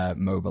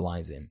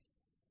mobilizing.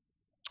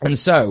 And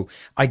so,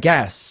 I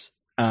guess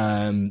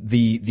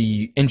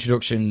the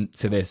introduction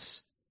to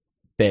this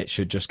bit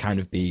should just kind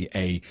of be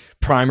a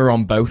primer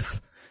on both,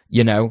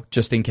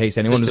 just in case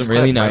anyone doesn't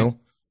really know. Right?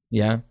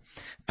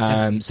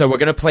 Yeah. So we're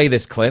going to play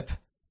this clip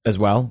as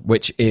well,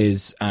 which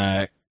is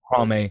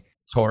Kwame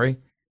Ture.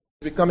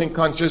 Becoming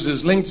conscious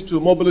is linked to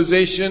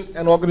mobilization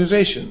and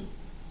organization,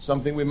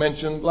 something we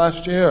mentioned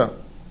last year.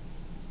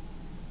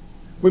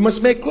 We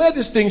must make clear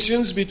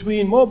distinctions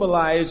between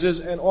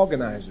mobilizers and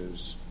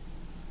organizers.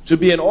 To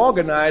be an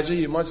organizer,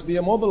 you must be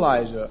a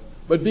mobilizer.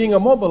 But being a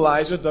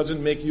mobilizer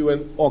doesn't make you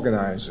an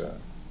organizer.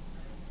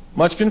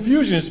 Much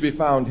confusion is to be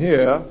found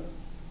here.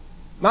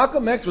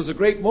 Malcolm X was a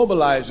great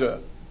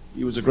mobilizer.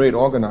 He was a great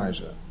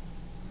organizer.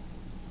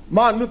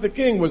 Martin Luther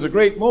King was a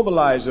great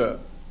mobilizer.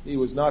 He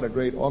was not a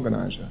great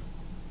organizer.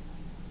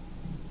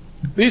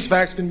 These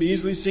facts can be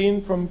easily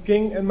seen from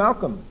King and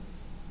Malcolm.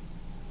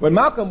 When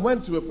Malcolm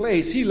went to a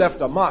place, he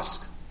left a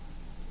mosque.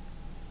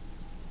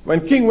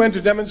 When King went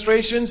to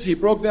demonstrations, he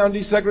broke down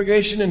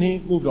desegregation and he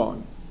moved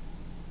on.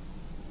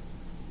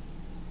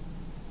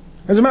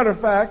 As a matter of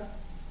fact,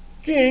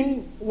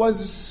 King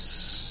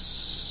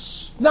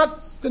was not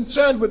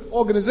concerned with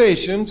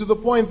organization to the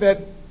point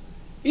that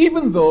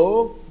even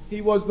though he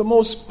was the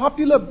most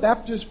popular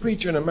Baptist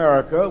preacher in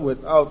America,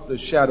 without the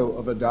shadow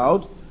of a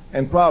doubt,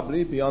 and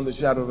probably, beyond the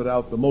shadow of a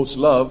doubt, the most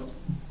loved,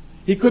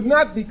 he could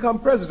not become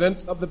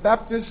president of the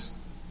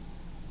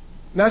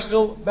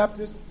National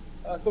Baptist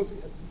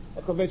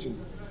Convention.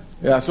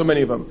 Yeah, so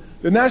many of them.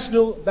 The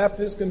National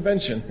Baptist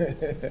Convention.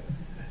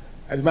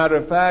 As a matter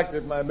of fact,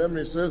 if my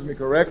memory serves me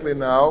correctly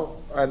now,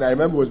 and I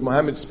remember it was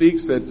Muhammad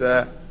Speaks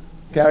that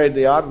carried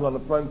the article on the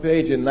front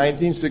page in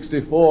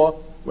 1964,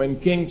 when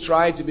King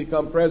tried to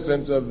become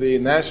president of the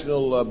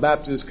National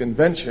Baptist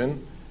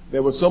Convention,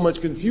 there was so much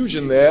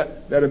confusion there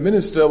that a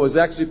minister was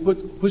actually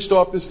pushed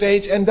off the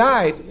stage and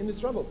died in the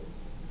struggle.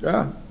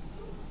 Yeah.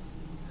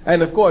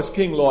 And of course,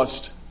 King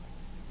lost.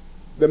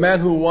 The man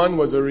who won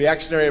was a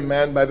reactionary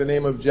man by the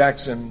name of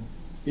Jackson.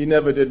 He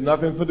never did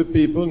nothing for the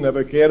people,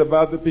 never cared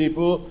about the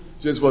people,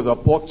 just was a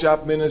pork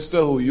chop minister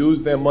who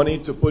used their money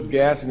to put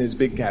gas in his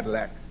big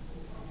Cadillac.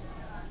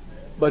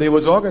 But he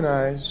was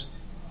organized.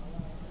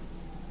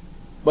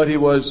 We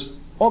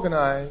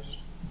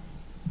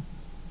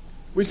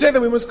say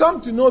that we must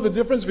come to know the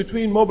difference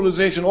between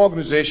mobilization and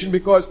organization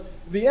because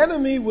the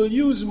enemy will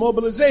use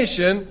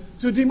mobilization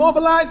to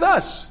demobilize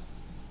us.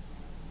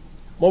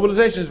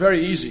 Mobilization is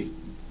very easy.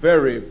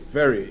 Very,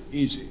 very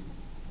easy.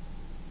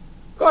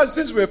 Because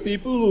since we're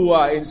people who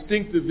are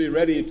instinctively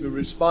ready to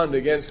respond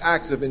against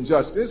acts of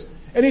injustice,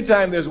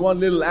 anytime there's one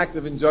little act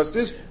of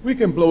injustice, we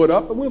can blow it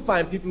up and we'll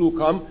find people who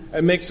come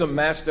and make some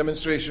mass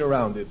demonstration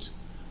around it.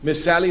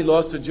 Miss Sally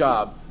lost her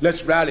job.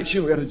 Let's rally. She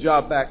will get her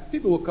job back.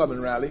 People will come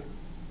and rally.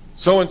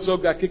 So-and-so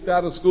got kicked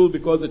out of school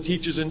because the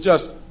teacher's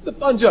unjust. The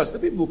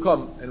people will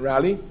come and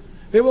rally.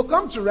 They will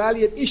come to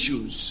rally at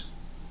issues.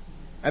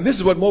 And this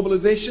is what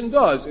mobilization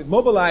does. It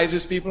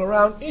mobilizes people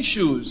around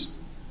issues.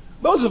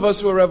 Those of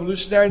us who are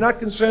revolutionary are not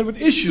concerned with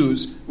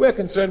issues. We're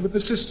concerned with the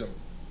system.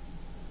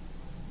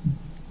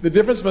 The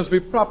difference must be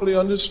properly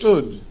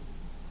understood.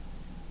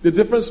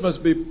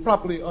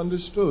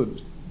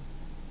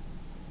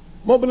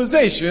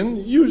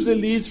 Mobilization usually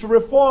leads to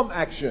reform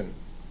action,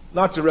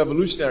 not to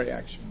revolutionary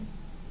action.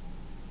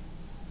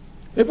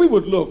 If we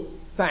would look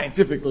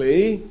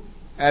scientifically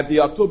at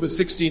the October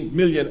 16th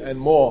million and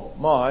more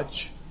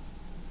march,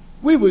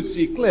 we would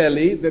see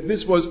clearly that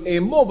this was a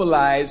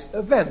mobilized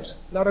event,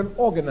 not an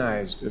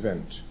organized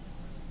event.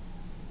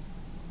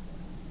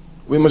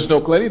 We must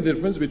know clearly the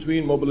difference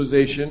between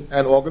mobilization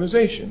and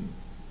organization.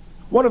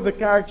 One of the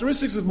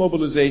characteristics of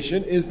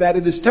mobilization is that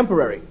it is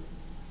temporary.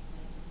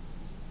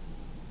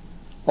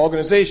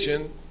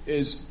 Organization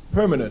is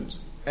permanent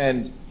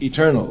and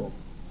eternal.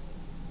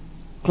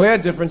 Clear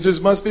differences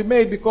must be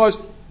made because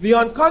the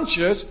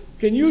unconscious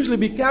can usually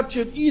be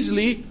captured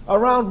easily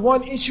around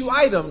one-issue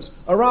items,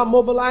 around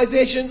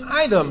mobilization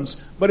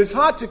items, but it's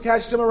hard to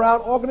catch them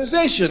around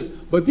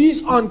organization. But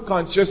these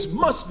unconscious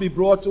must be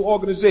brought to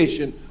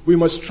organization. We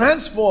must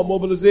transform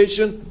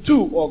mobilization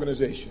to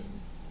organization.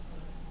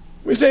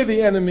 We say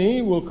the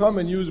enemy will come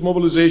and use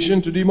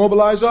mobilization to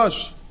demobilize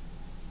us.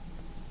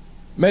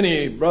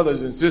 Many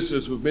brothers and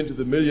sisters who've been to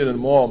the million and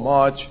more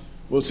march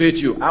will say to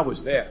you, I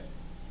was there.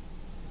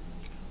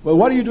 Well,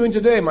 what are you doing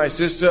today, my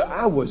sister?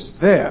 I was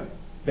there.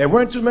 There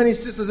weren't too many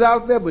sisters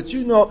out there, but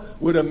you know,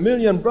 with a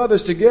million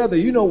brothers together,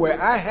 you know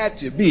where I had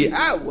to be.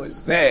 I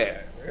was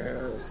there.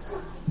 Yes.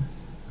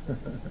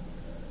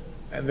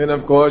 And then,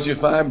 of course, you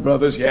find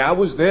brothers, yeah, I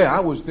was there.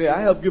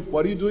 I helped you.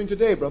 What are you doing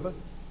today, brother?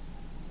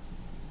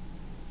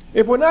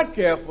 If we're not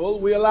careful,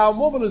 we allow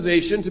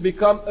mobilization to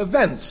become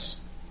events.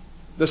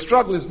 The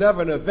struggle is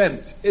never an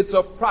event. It's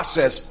a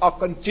process, a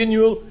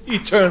continual,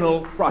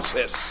 eternal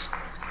process.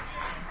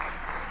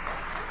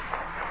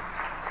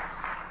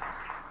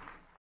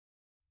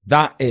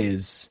 That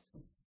is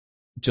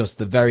just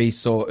the very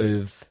sort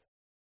of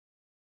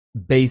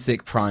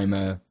basic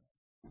primer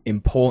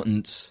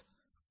importance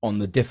on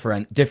the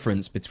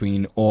difference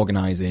between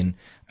organizing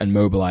and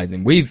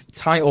mobilizing. We've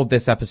titled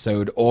this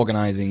episode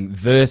Organizing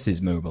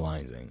versus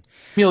Mobilizing.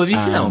 Mule, have you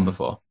seen that one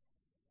before?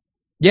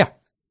 Yeah.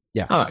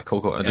 All right,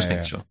 cool. I'll just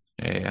make sure.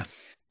 Yeah. It's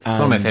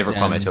one of my favorite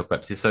Kwame Ture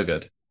clips. He's so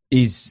good.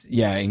 He's,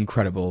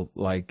 incredible.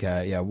 Like,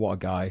 what a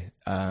guy.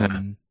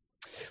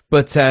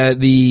 But so,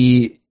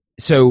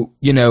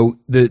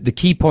 the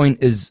key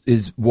point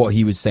is what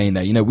he was saying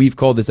there. We've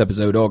called this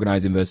episode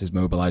Organizing versus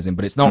Mobilizing,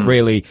 but it's not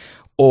really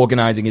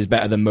organizing is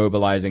better than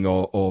mobilizing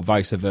or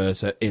vice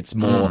versa. It's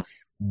more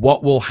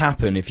what will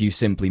happen if you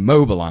simply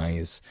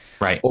mobilize,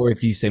 right, or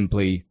if you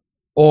simply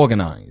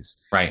organize,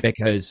 right?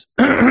 Because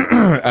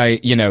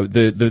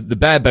the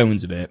bare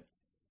bones of it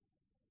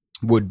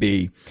would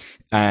be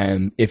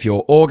if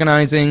you're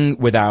organizing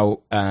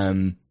without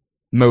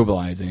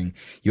mobilizing,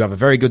 you have a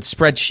very good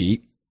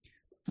spreadsheet,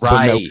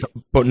 right,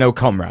 but no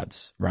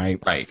comrades,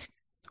 right?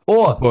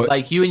 Or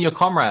like you and your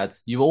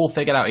comrades, you all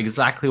figured out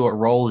exactly what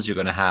roles you're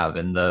going to have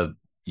in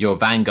your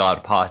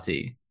vanguard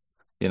party.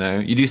 You know,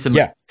 you do some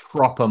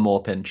proper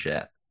morpin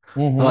shit,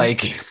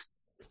 like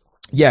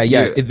and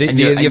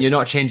you're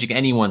not changing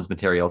anyone's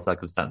material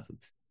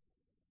circumstances,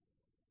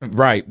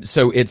 right?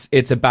 So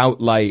it's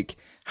about like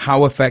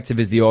how effective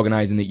is the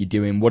organizing that you're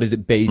doing? What is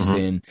it based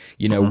in?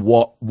 You know,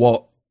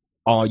 what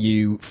are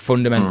you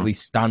fundamentally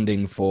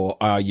standing for?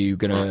 Are you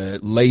going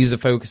to laser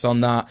focus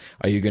on that?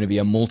 Are you going to be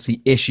a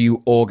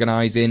multi-issue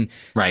organization?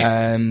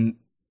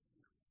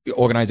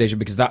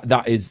 Because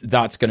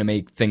that's going to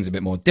make things a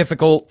bit more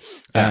difficult,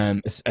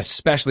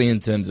 especially in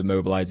terms of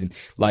mobilizing.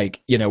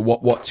 Like, you know,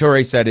 what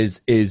Toure said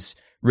is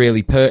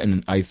really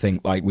pertinent. I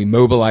think, like, we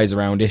mobilize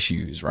around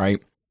issues,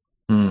 right?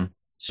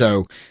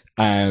 So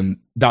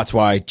that's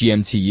why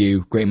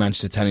GMTU, Great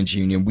Manchester Tenants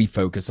Union, we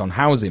focus on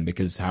housing,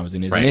 because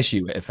housing is an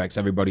issue. It affects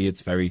everybody.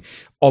 It's very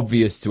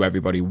obvious to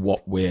everybody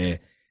what we're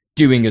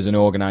doing as an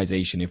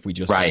organization. If we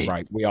just say,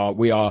 right, we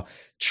are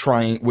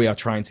trying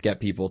to get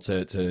people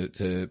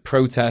to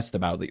protest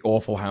about the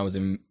awful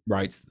housing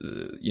rights,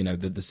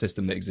 the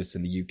system that exists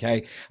in the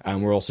UK,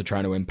 and we're also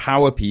trying to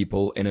empower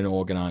people in an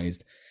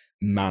organized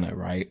manner,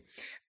 right?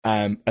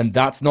 And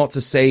that's not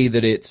to say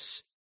that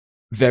it's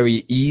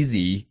very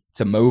easy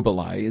to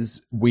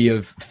mobilize. We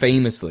have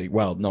famously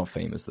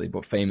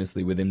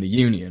within the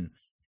union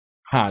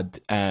had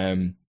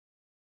a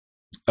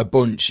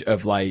bunch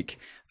of like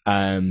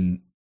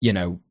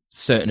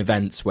certain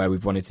events where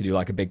we've wanted to do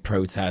like a big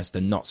protest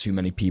and not too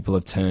many people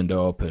have turned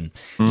up, and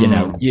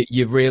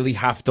you really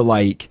have to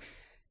like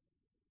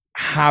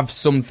have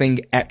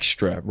something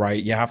extra,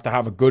 right? You have to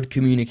have a good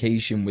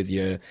communication with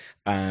your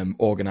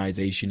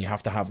organization. You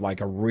have to have like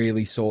a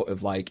really sort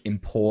of like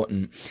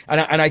important,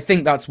 and I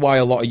think that's why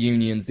a lot of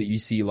unions that you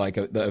see like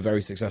that are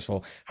very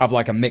successful have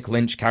like a Mick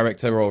Lynch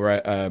character, or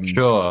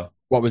sure.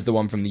 What was the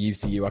one from the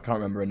UCU? I can't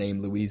remember her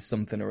name, Louise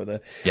something or other.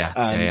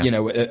 You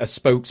know, a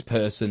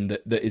spokesperson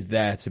that is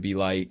there to be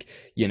like,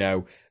 you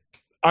know,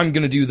 I'm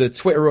going to do the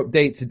Twitter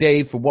update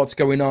today for what's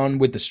going on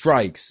with the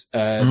strikes.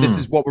 This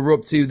is what we're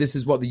up to. This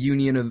is what the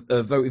union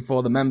have voted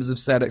for. The members have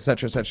said, et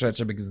cetera, et cetera, et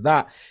cetera, because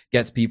that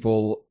gets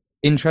people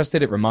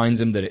interested. It reminds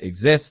them that it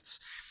exists.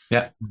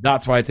 Yeah.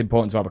 That's why it's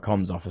important to have a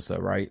comms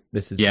officer, right?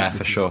 This is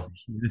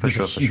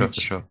for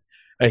sure.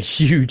 A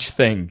huge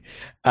thing.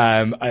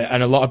 And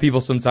a lot of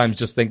people sometimes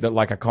just think that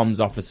like a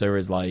comms officer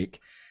is like,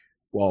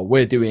 well,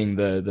 we're doing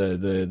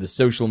the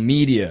social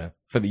media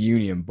for the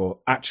union, but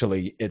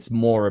actually it's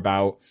more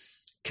about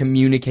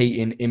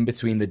communicating in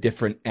between the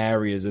different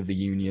areas of the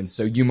union.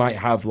 So you might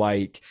have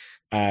like,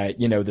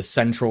 the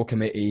central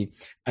committee,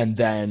 and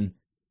then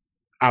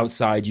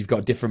outside you've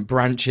got different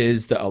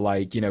branches that are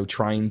like,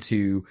 trying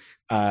to,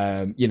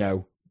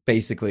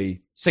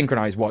 basically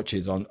synchronize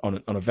watches on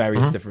a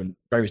various different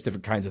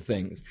kinds of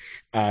things.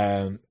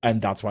 And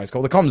that's why it's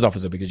called a comms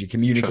officer, because you're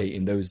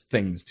communicating those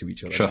things to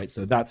each other, right?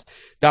 So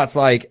that's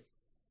like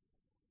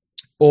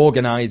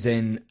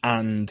organizing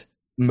and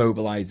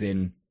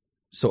mobilizing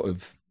sort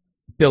of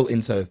built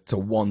into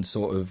one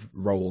sort of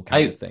role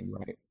kind of thing,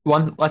 right?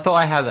 One I thought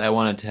I had that I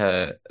wanted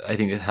to, I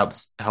think it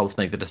helps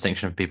make the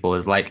distinction for people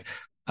is like,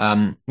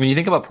 when you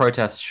think about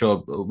protests, sure.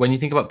 When you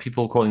think about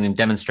people calling them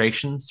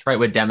demonstrations, right?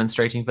 We're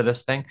demonstrating for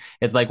this thing.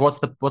 It's like, what's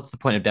the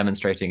point of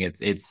demonstrating?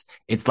 It's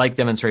like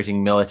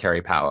demonstrating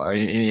military power.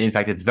 In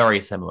fact, it's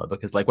very similar,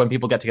 because like when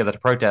people get together to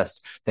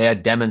protest, they are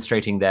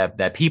demonstrating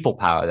their people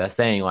power. They're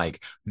saying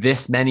like,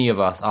 this many of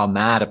us are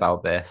mad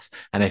about this,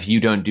 and if you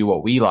don't do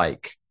what we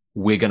like,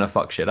 we're gonna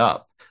fuck shit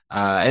up.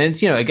 And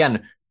it's,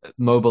 again,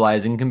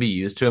 mobilizing can be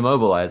used to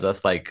immobilize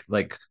us, like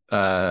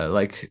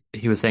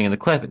he was saying in the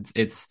clip.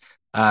 It's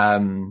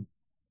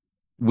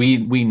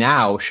we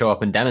now show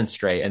up and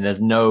demonstrate, and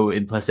there's no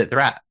implicit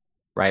threat,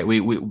 right?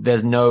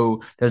 There's no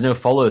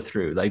follow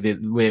through. Like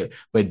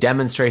we're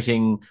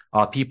demonstrating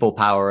our people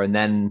power, and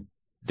then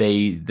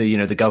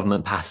the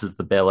government passes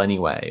the bill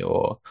anyway,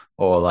 or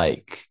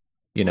like,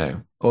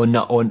 or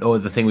not, or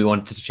the thing we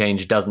wanted to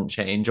change doesn't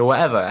change, or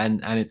whatever.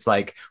 And it's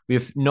like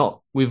we've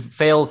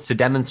failed to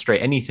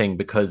demonstrate anything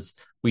because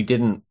we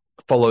didn't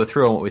follow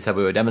through on what we said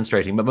we were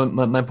demonstrating. But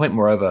my point,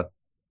 moreover,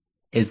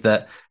 is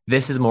that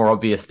this is more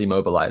obviously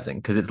mobilizing,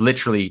 because it's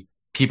literally,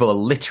 people are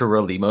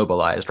literally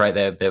mobilized,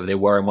 right? They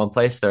were in one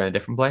place, they're in a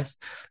different place.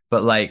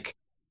 But like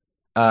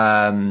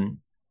a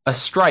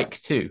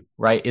strike too,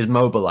 right, is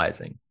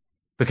mobilizing,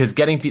 because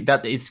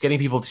it's getting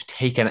people to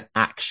take an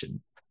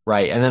action,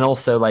 right? And then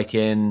also like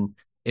in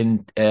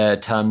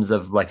terms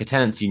of like a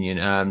tenants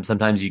union,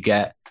 sometimes you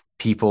get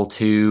people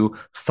to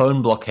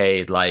phone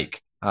blockade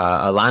like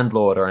a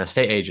landlord or an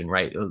estate agent,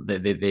 right?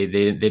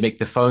 They make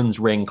the phones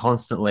ring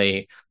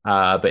constantly,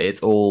 but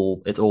it's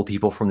all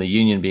people from the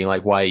union being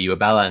like, "Why are you a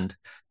bellend?"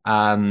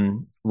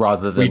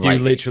 Rather than We do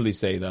like, literally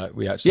say that.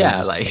 We actually yeah,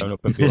 just like, phone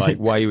up and be like,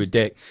 "Why are you a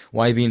dick?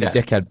 Why are you being a yeah,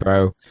 dickhead,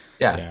 bro?"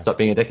 yeah, Yeah. stop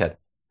being a dickhead.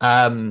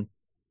 And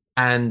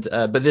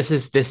but this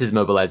is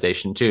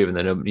mobilization too, even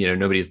though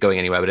nobody's going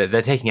anywhere, but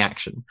they're taking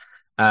action.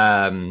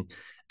 And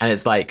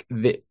it's like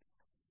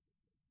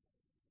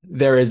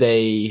there is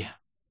a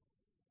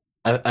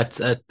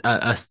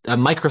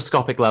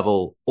microscopic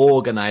level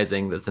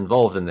organizing that's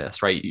involved in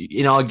this, right?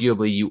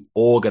 Inarguably, you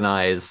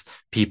organize,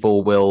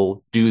 people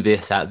will do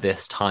this at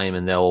this time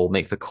and they'll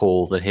make the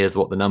calls, and here's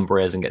what the number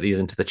is, and get these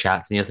into the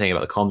chats. And you're saying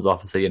about the comms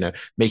officer,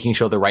 making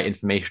sure the right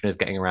information is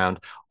getting around,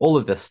 all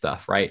of this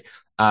stuff, right?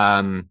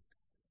 And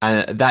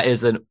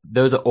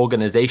those are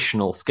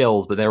organizational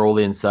skills, but they're all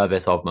in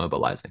service of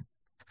mobilizing.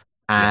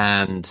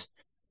 And yes,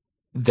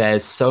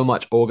 there's so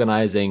much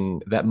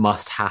organizing that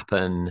must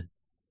happen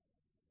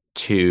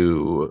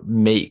to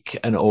make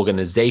an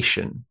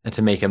organization and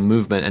to make a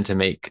movement and to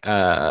make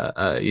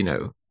a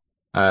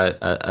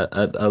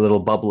little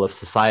bubble of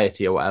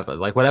society or whatever,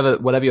 like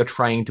whatever you're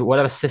trying to,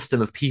 whatever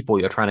system of people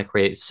you're trying to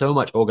create, so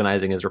much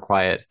organizing is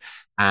required.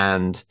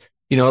 And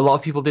a lot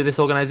of people do this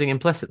organizing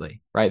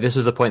implicitly, right? This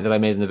was a point that I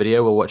made in the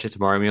video. We'll watch it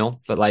tomorrow,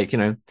 Mule. But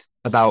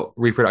about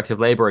reproductive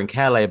labor and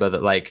care labor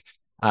that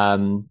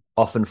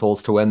often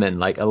falls to women.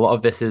 Like a lot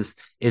of this is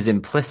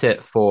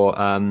implicit for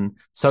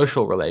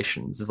social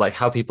relations. Is like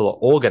how people are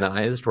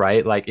organized,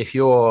 right? Like if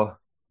you're,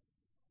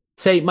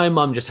 say, my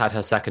mum just had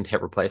her second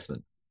hip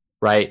replacement,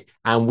 right?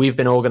 And we've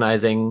been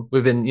arranging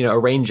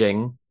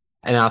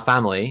in our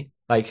family,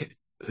 like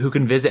who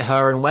can visit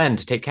her and when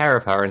to take care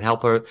of her and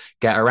help her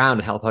get around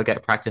and help her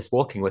get practice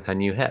walking with her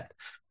new hip,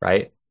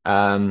 right?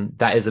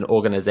 That is an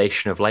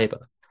organization of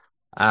labor.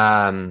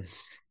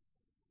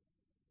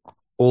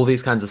 All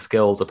these kinds of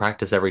skills are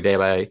practiced every day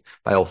by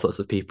all sorts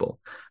of people.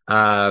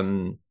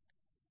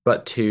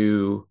 But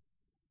to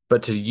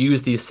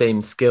use these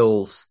same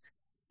skills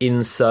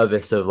in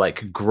service of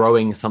like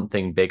growing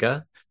something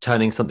bigger,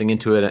 turning something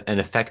into an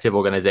effective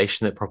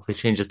organization that properly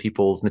changes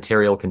people's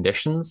material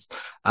conditions,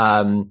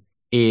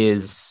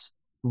 is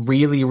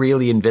really,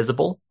 really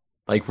invisible.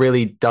 Like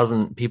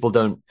people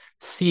don't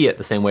see it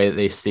the same way that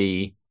they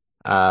see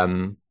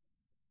a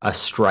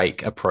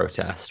strike, a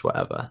protest,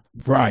 whatever.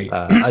 Right.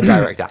 A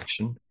direct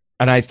action.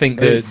 And I think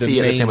they see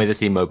it the same way they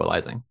see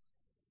mobilizing.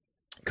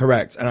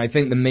 Correct. And I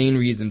think the main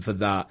reason for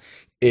that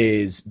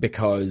is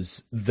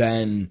because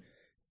then,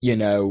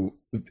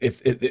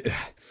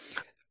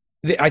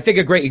 I think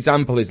a great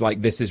example is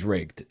like This Is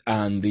Rigged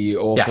and the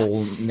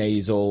awful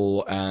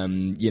nasal,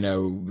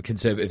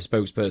 conservative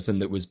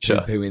spokesperson that was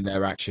poo-pooing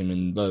their action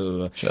and blah, blah,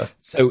 blah. Sure.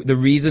 So the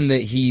reason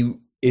that he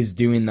is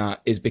doing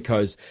that is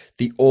because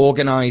the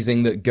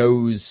organizing that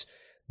goes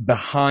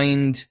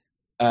behind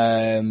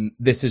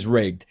This Is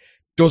Rigged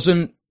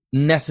doesn't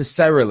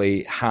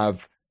necessarily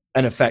have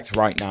an effect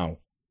right now,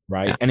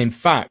 right? Yeah. And in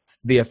fact,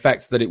 the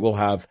effects that it will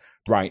have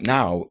right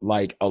now,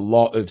 like a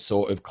lot of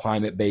sort of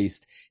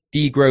climate-based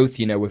degrowth,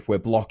 if we're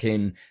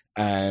blocking,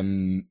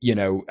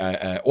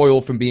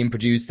 oil from being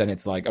produced, then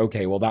it's like,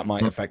 okay, well, that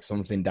might affect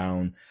something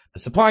down the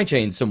supply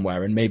chain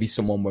somewhere, and maybe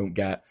someone won't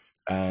get,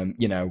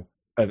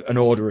 an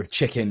order of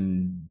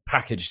chicken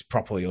packaged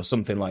properly or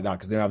something like that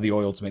because they don't have the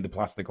oil to make the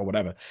plastic or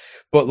whatever.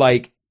 But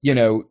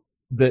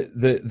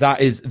that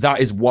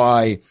is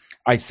why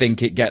I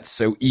think it gets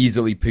so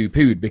easily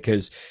poo-pooed,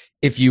 because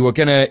if you're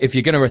gonna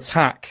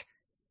attack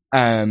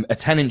a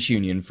tenants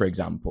union, for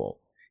example,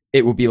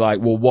 it would be like,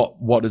 well,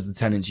 what does the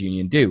tenants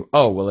union do?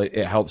 Oh, well,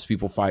 it helps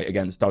people fight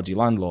against dodgy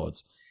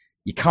landlords.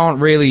 You can't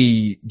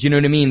really, do you know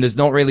what I mean? There's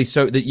not really,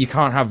 so that you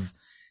can't have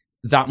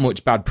that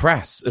much bad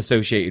press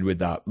associated with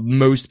that.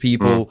 Most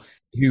people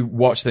who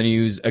watch the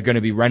news are going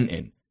to be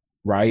renting,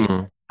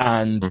 right?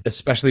 And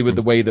especially with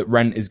the way that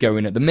rent is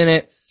going at the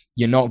minute,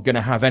 you're not going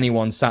to have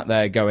anyone sat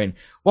there going,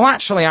 well,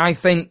 actually, I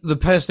think the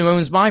person who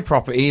owns my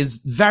property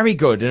is very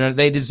good and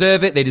they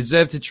deserve it. They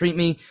deserve to treat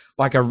me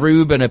like a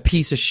rube and a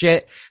piece of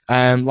shit,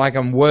 like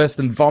I'm worse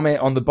than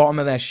vomit on the bottom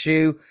of their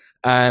shoe.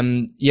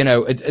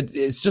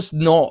 It's just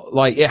not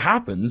like, it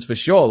happens for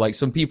sure. Like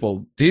some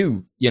people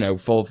do,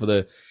 fall for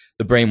the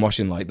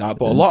brainwashing like that.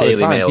 But a lot of the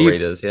time, Daily Mail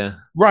readers, yeah.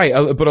 Right.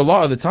 But a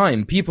lot of the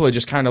time, people are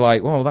just kind of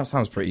like, well, that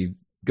sounds pretty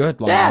good.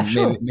 Like, yeah,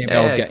 sure. Maybe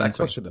I'll get in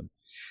touch with them.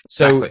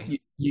 So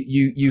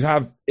you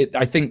have it.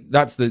 I think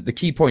that's the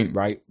key point,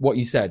 right? What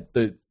you said,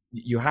 that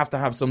you have to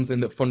have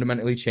something that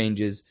fundamentally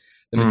changes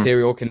the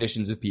material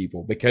conditions of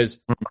people, because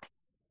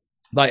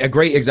like a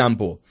great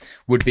example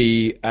would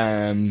be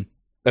of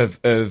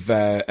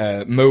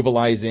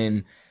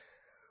mobilizing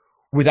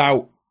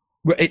without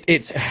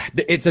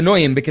it's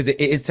annoying because it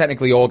is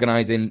technically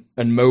organizing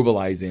and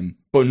mobilizing,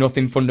 but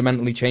nothing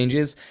fundamentally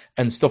changes,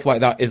 and stuff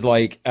like that is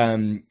like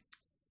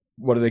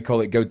what do they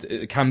call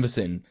it?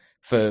 Canvassing.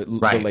 for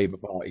Right. the Labour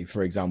Party,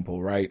 for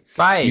example, right?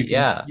 Right,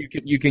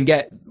 You can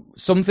get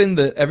something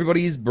that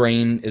everybody's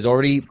brain is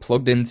already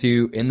plugged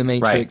into in the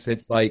matrix. Right.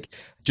 It's like,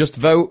 just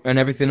vote and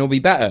everything will be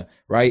better,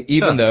 right?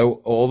 Even Sure. though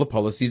all the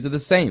policies are the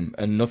same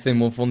and nothing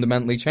will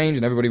fundamentally change,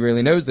 and everybody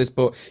really knows this,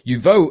 but you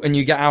vote and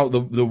you get out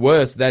the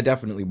worst. They're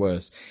definitely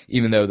worse,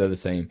 even though they're the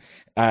same.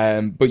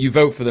 But you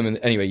vote for them, and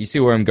anyway, you see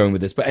where I'm going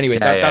with this. But anyway,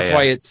 that's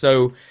why it's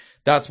so.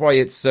 That's why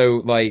it's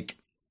so like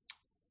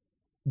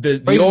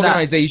the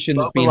organization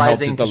that's being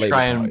helped is the Labour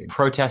try Party. and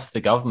protest the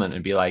government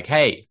and be like,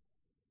 hey,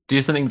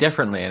 do something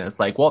differently. And it's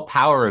like, what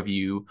power have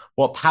you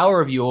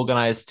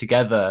organized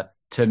together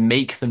to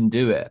make them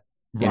do it?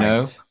 You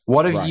know,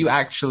 what have you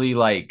actually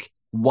like?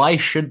 Why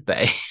should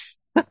they?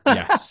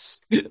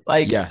 Yes.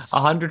 Like, yes.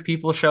 100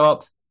 people show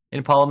up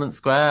in Parliament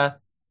Square,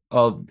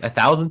 or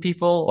 1,000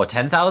 people, or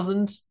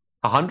 10,000,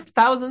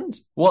 100,000.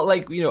 What,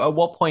 like, you know, at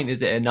what point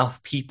is it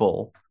enough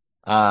people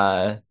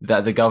that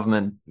the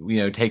government, you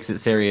know, takes it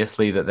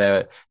seriously,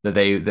 that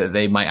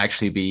they might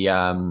actually be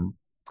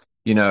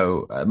you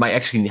know, might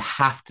actually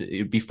have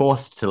to be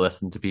forced to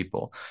listen to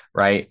people,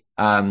 right?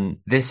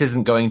 This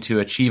isn't going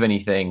to achieve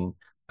anything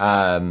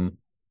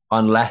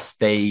unless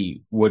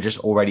they were just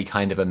already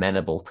kind of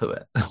amenable to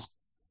it.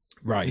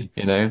 Right.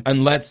 You know?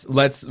 And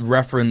let's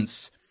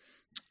reference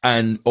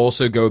and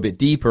also go a bit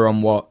deeper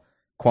on what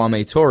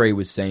Kwame Ture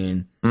was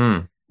saying.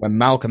 When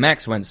Malcolm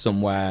X went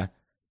somewhere,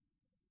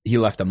 he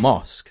left a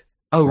mosque.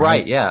 Oh,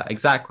 right. Yeah,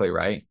 exactly.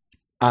 Right.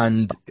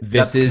 And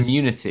this is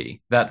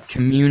community. That's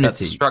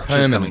structures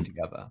permanent. coming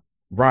together.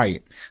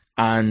 Right.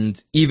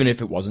 And even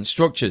if it wasn't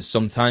structures,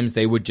 sometimes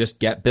they would just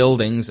get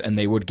buildings and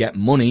they would get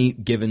money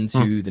given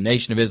to the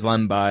Nation of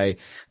Islam by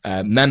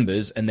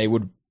members, and they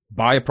would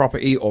buy a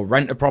property or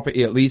rent a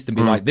property at least and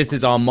be like, this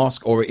is our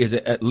mosque, or is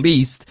it at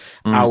least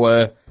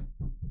our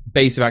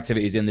base of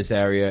activities in this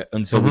area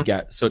until we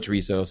get such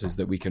resources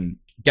that we can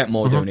get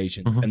more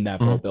donations and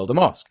therefore build a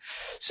mosque.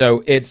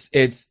 So it's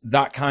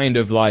that kind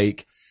of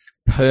like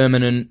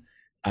permanent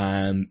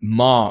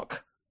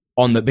mark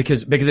on the,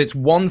 because it's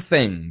one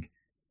thing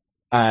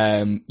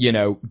you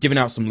know, giving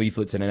out some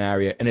leaflets in an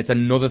area, and it's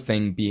another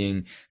thing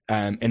being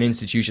an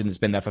institution that's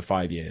been there for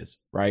 5 years,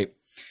 right?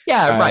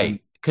 Yeah,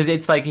 right. Because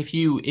it's like, if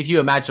you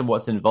imagine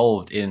what's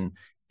involved in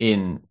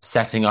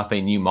setting up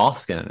a new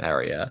mosque in an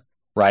area,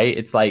 right?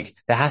 It's like,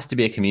 there has to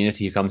be a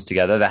community who comes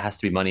together. There has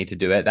to be money to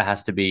do it. There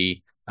has to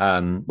be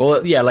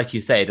well, yeah, like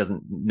you say, it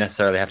doesn't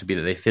necessarily have to be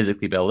that they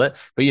physically build it,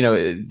 but, you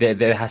know,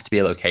 there has to be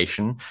a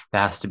location.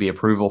 There has to be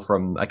approval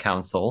from a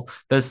council.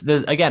 There's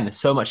again,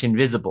 so much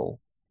invisible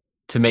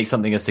to make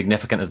something as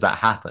significant as that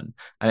happen.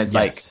 And it's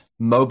like,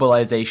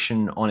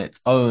 mobilization on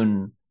its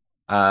own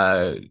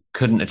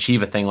couldn't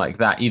achieve a thing like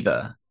that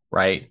either,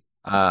 right?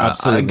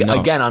 Absolutely not.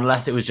 Again,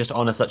 unless it was just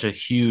on such a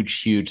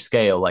huge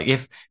scale. Like,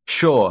 if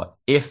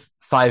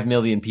 5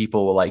 million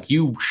people were like,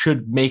 you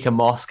should make a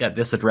mosque at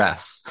this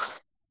address,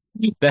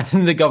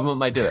 then the government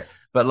might do it.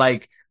 But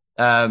like,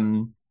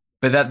 but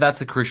that's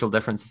a crucial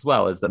difference as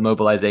well, is that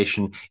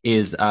mobilization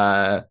is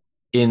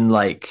in,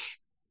 like,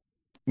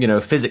 you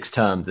know, physics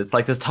terms, it's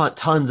like there's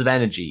tons of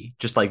energy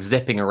just like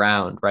zipping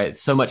around, right?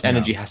 So much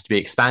energy has to be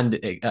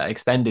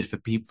expended for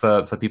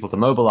people to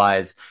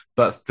mobilize,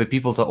 but for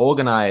people to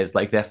organize,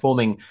 like, they're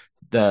forming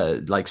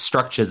the like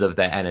structures of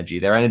their energy.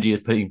 Their energy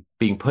is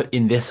being put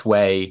in this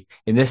way,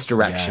 in this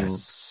direction,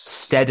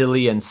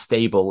 steadily and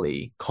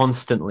stably,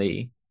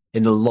 constantly,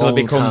 in the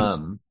long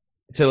term,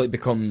 till it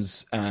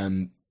becomes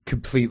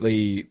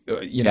completely,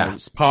 you know,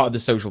 it's part of the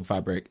social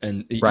fabric.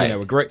 And you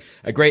know,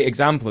 a great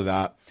example of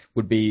that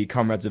would be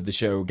comrades of the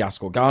show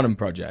Gaskell Garden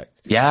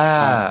Project.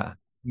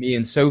 Me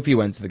and Sophie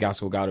went to the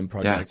Gaskell Garden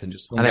Project and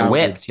just hung out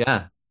whipped,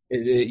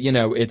 you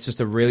know, it's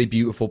just a really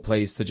beautiful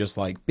place to just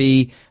like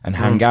be and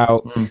hang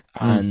out.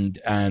 And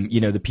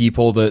you know, the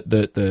people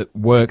that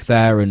work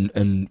there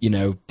and you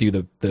know, do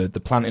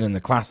the planting and the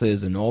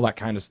classes and all that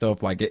kind of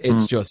stuff, like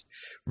it's just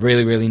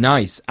really, really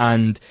nice.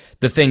 And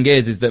the thing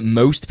is that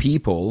most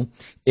people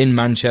in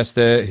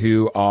Manchester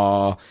who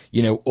are,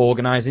 you know,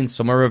 organizing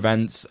summer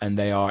events, and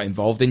they are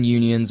involved in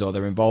unions, or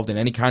they're involved in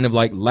any kind of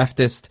like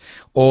leftist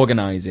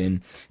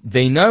organizing,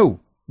 they know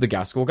the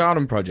Gaskell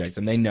Garden Project,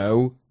 and they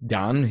know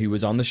Dan, who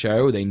was on the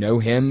show. They know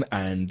him,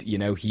 and you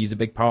know, he's a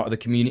big part of the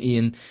community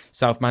in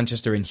South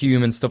Manchester, in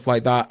Hume and stuff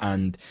like that.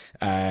 And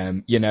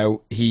you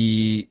know,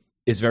 he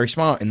is very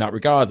smart in that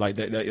regard. Like,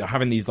 they're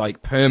having these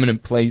like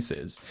permanent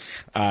places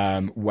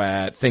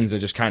where things are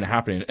just kind of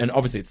happening. And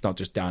obviously, it's not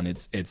just Dan;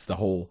 it's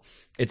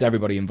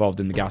everybody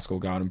involved in the Gaskell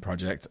Garden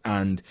Project.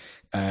 And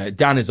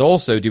Dan is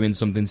also doing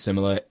something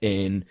similar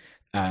in.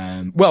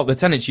 Well, the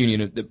tenants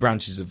union, the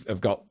branches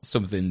have got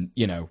something,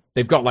 you know,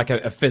 they've got like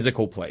a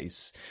physical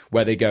place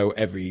where they go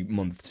every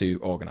month to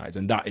organize.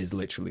 And that is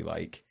literally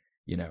like,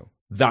 you know,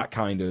 that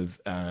kind of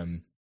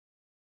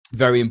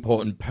very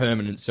important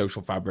permanent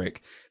social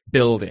fabric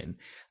building.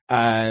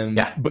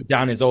 But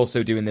Dan is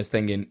also doing this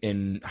thing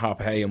in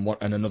Harpay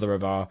and another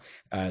of our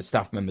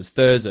staff members,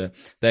 Thurza.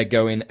 They're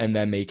going and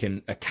they're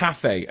making a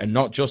cafe, and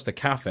not just a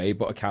cafe,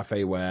 but a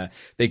cafe where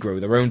they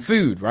grow their own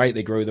food, right?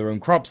 They grow their own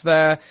crops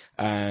there.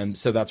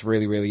 So that's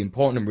really, really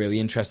important and really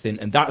interesting.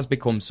 And that has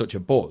become such a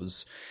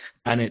buzz.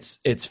 And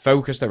it's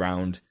focused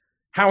around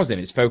housing.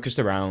 It's focused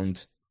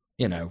around,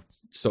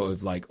 sort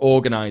of like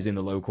organizing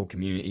the local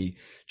community,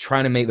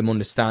 trying to make them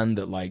understand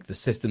that like the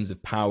systems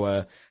of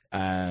power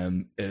are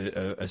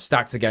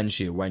stacked against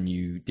you when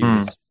you do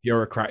this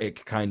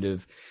bureaucratic kind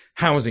of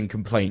housing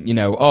complaint.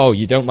 Oh,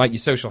 you don't like your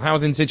social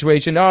housing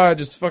situation? Oh,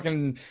 just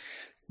fucking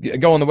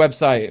go on the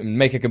website and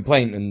make a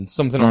complaint and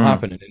something will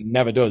happen. And it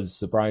never does,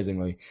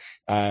 surprisingly.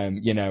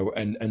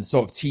 And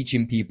sort of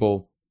teaching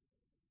people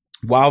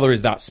while there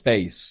is that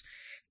space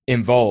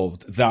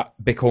involved, that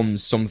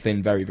becomes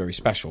something very, very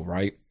special,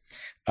 right?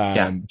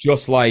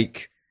 Just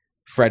like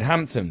Fred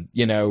Hampton,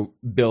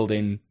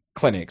 building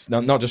clinics,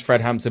 not just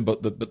Fred Hampton,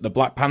 but the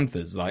Black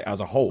Panthers, like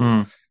as a whole.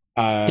 Trying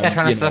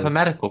to set up a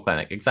medical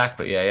clinic.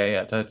 Exactly.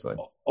 Yeah, totally.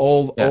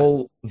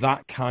 All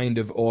that kind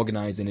of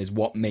organizing is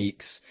what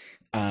makes,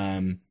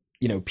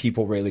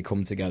 people really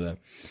come together.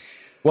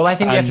 Well, I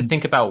think we have to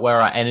think about where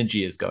our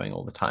energy is going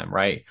all the time,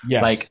 right?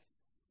 Yes. Like,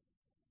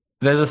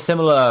 there's a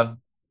similar,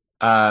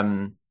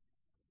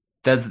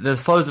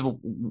 there's flows of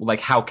like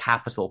how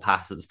capital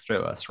passes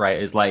through us,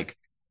 right? Is like,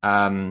 we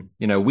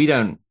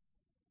don't,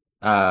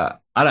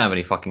 I don't have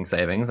any fucking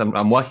savings.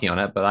 I'm working on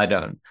it, but I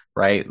don't,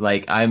 right?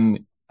 Like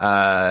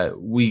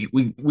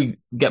we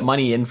get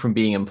money in from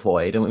being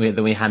employed, and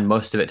then we hand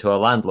most of it to our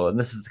landlord. And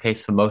this is the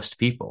case for most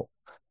people,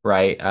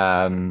 right?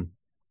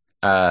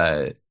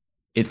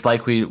 It's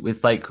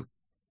like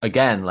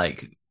again,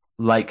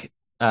 like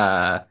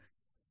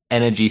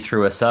energy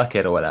through a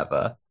circuit or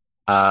whatever.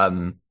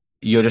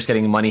 You're just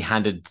getting money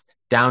handed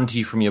down to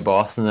you from your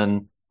boss, and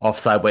then off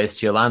sideways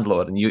to your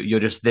landlord, and you're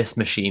just this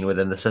machine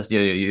within the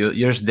system.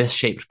 You're just this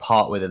shaped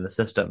part within the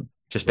system,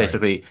 just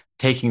basically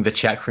taking the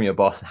check from your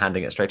boss and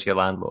handing it straight to your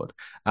landlord.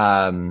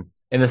 In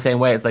the same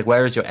way, it's like,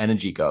 where is your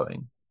energy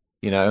going?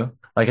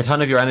 Like a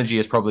ton of your energy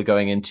is probably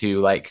going into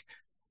like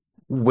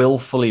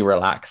willfully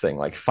relaxing,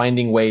 like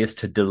finding ways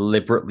to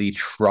deliberately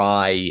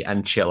try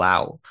and chill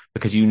out,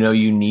 because you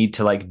need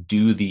to like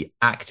do the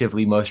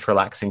actively most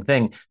relaxing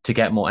thing to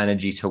get more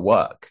energy to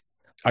work.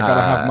 I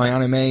gotta have my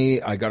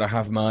anime. I gotta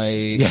have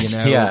my,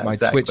 my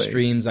exactly. Twitch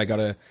streams. I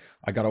gotta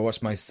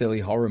watch my silly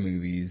horror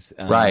movies.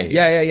 Right.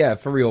 Yeah,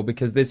 for real.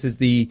 Because this is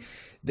this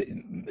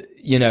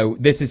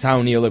is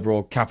how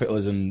neoliberal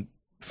capitalism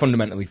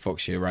fundamentally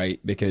fucks you, right?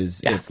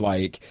 Because it's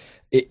like,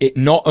 it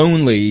not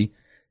only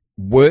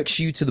works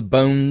you to the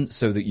bone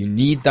so that you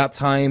need that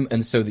time,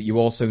 and so that you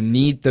also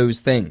need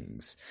those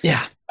things.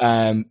 Yeah.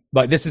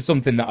 Like this is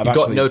something that You've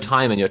got no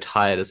time and you're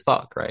tired as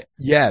fuck, right?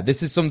 Yeah,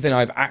 this is something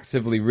I've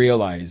actively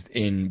realized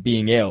in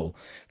being ill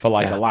for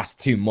like the last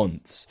 2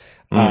 months.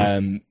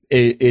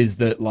 Is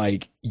that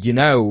like,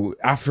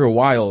 after a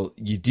while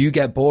you do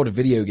get bored of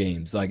video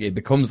games. Like it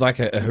becomes like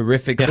a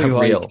horrifically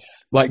real.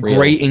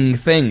 Grating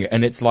thing.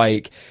 And it's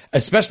like,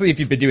 especially if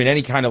you've been doing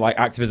any kind of like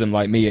activism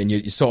like me, and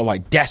you're sort of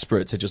like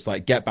desperate to just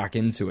like get back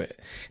into it.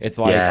 It's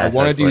like, I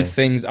want to do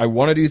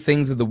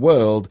things with the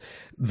world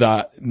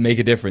that make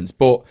a difference.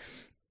 But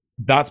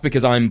that's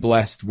because I'm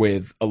blessed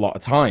with a lot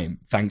of time,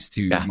 thanks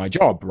to my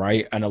job,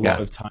 right? And a lot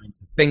of time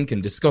to think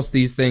and discuss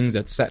these things,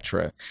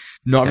 etc.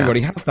 Not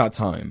everybody has that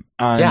time.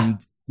 And,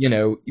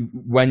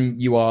 when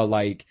you are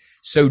like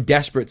so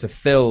desperate to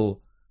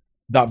fill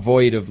that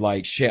void of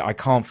like, shit, I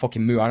can't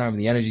fucking move. I don't have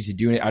the energy to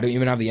do it. I don't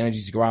even have the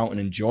energy to go out and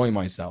enjoy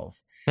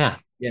myself. Yeah.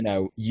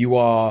 You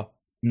are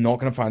not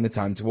going to find the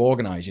time to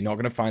organize. You're not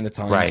going to find the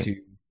time to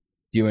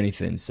do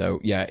anything. So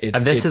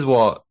this is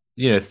what,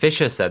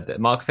 Fisher said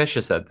that Mark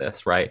Fisher said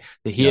this, right?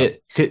 That he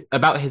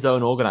about his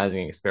own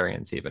organizing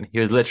experience. Even he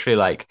was literally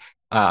like,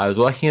 I was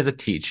working as a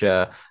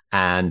teacher,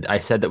 and I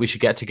said that we should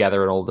get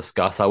together and all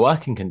discuss our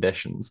working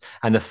conditions.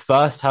 And the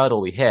first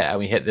hurdle we hit, and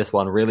we hit this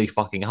one really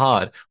fucking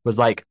hard, was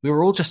like, we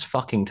were all just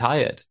fucking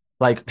tired.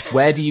 Like,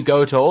 where do you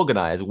go to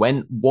organize?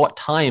 When, what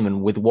time,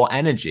 and with what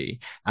energy?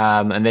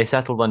 And they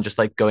settled on just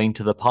like going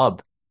to the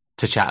pub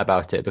to chat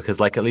about it, because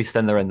like at least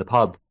then they're in the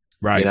pub,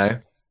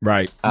 right?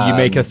 Right. You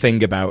make a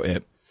thing about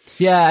it.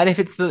 Yeah, and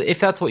if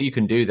that's what you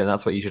can do, then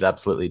that's what you should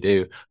absolutely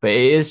do. But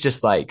it is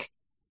just like,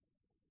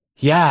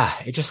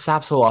 it just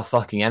saps all our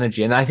fucking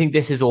energy. And I think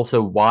this is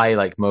also why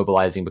like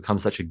mobilizing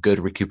becomes such a good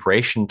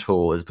recuperation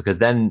tool, is because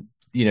then,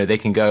 they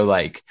can go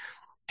like,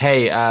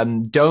 hey,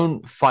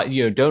 don't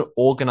fight, don't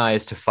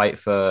organize to fight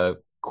for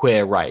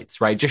queer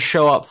rights, right? Just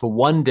show up for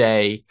one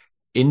day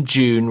in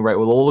June, right?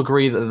 We'll all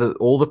agree that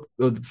all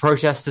the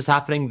protest is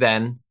happening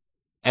then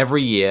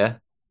every year.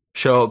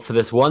 Show up for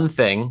this one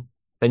thing.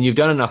 Then you've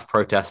done enough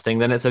protesting,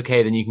 then it's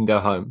okay, then you can go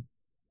home.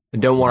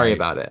 And don't worry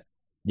about it.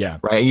 Yeah.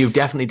 Right. And you've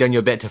definitely done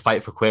your bit to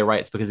fight for queer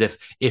rights, because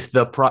if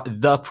the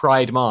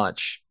Pride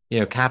March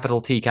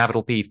capital T,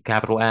 capital P,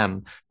 capital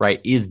M, right,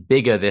 is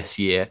bigger this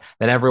year,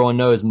 then everyone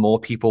knows more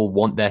people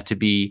want there to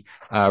be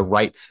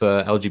rights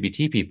for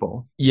LGBT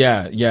people.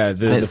 Yeah.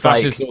 The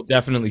fascists will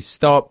definitely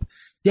stop.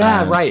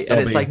 Yeah, right. And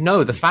it's like,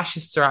 no, the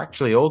fascists are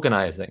actually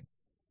organizing,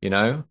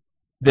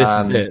 This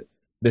is it.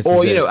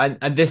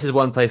 And this is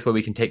one place where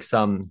we can take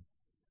some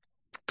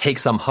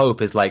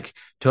hope, is like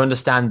to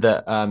understand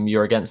that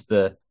you're against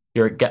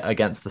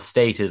the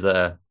state is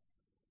a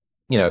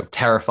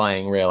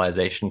terrifying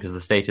realization, because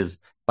the state is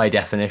by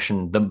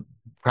definition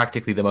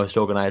practically the most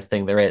organized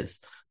thing there is.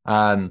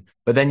 But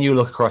then you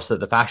look across at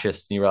the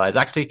fascists and you realize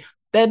actually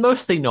they're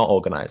mostly not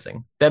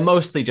organizing. They're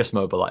mostly just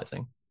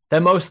mobilizing. They're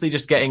mostly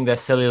just getting their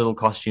silly little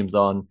costumes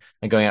on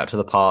and going out to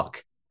the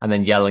park and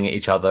then yelling at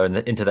each other and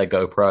into their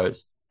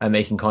GoPros and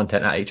making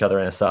content at each other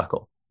in a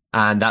circle.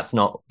 And that's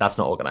not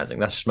organizing.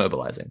 That's just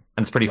mobilizing.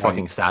 And it's pretty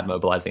fucking sad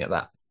mobilizing at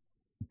that.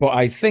 But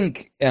I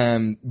think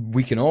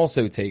we can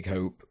also take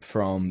hope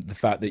from the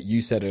fact that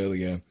you said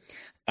earlier,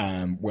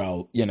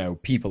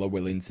 people are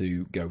willing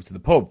to go to the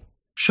pub.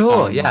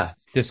 Sure, yeah.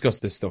 Discuss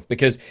this stuff.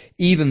 Because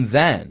even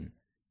then,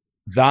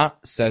 that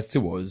says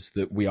to us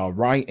that we are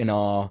right in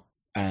our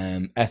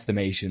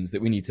estimations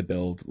that we need to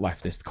build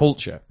leftist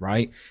culture,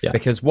 right? Yeah.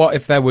 Because what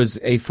if there was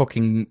a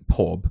fucking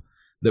pub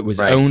that was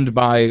owned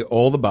by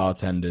all the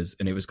bartenders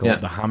and it was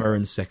called the Hammer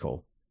and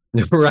Sickle?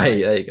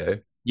 Right, there you go.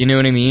 You know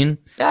what I mean?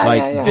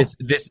 Yeah.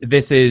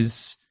 This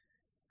is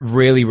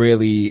really,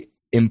 really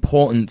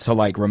important to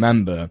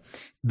remember.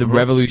 The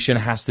revolution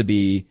has to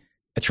be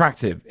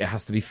attractive. It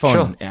has to be fun.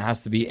 Sure. It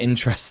has to be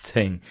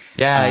interesting.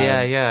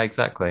 Yeah,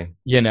 exactly.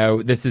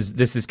 This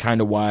is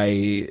kind of why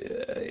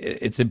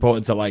it's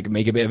important to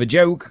make a bit of a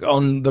joke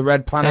on the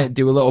Red Planet,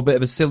 do a little bit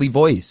of a silly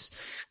voice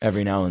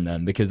every now and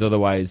then, because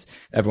otherwise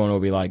everyone will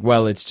be like,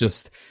 well, it's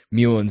just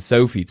Mule and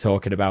Sophie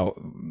talking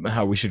about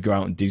how we should go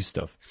out and do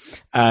stuff.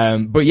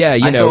 But yeah,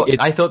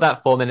 I thought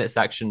that 4-minute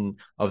section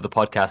of the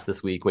podcast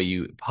this week where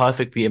you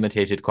perfectly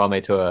imitated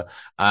Kwame Tua,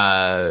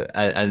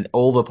 and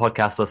all the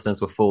podcast listeners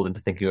were fooled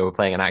into thinking we were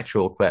playing an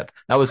actual clip.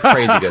 That was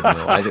crazy good,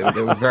 Mule. I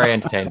was very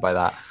entertained by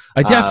that.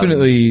 And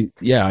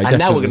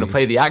now we're going to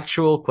play the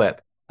actual clip.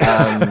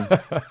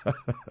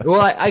 Well,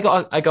 I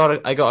got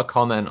a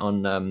comment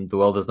on The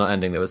World Is Not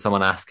Ending. There was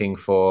someone asking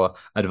for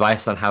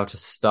advice on how to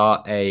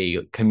start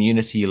a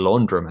community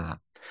laundromat,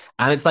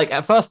 and it's like,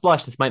 at first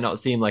blush, this might not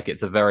seem like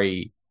it's a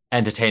very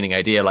entertaining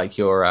idea, like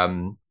your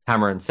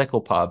Hammer and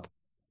Sickle pub,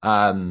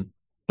 but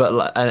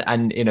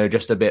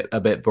just a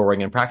bit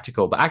boring and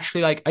practical. But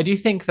actually, I do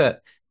think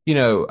that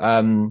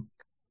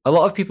a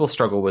lot of people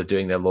struggle with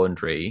doing their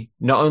laundry,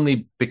 not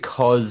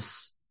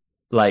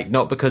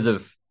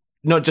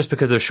just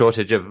because of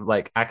shortage of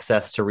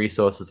access to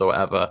resources or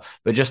whatever,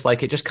 but just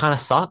it just kind of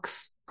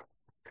sucks.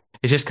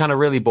 It's just kind of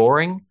really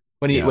boring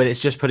when it's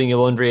just putting your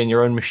laundry in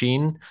your own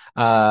machine.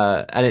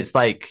 And it's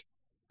like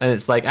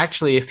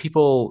actually, if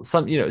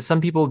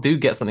some people do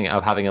get something out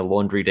of having a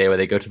laundry day where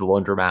they go to the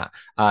laundromat,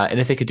 and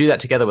if they could do that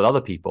together with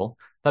other people,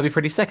 that'd be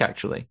pretty sick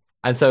actually.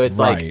 And so it's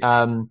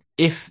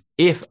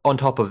if on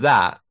top of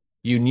that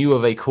you knew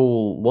of a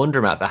cool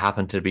laundromat that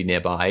happened to be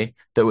nearby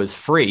that was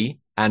free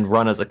and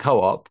run as a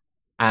co-op,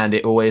 and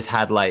it always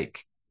had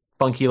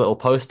funky little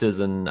posters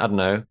and I don't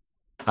know,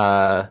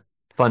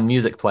 fun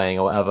music playing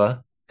or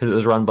whatever, because it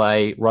was run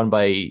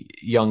by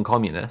young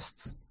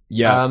communists.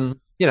 Yeah,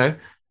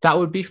 that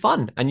would be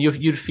fun, and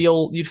you'd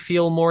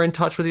feel more in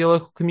touch with your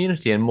local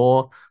community and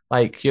more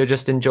like you're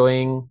just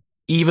enjoying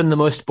even the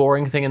most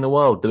boring thing in the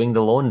world, doing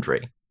the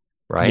laundry,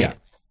 right? Yeah.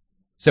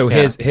 So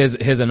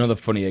here's another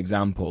funny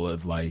example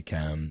of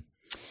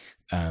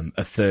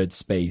a third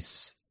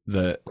space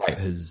that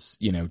has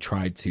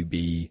tried to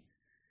be.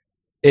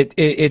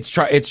 It's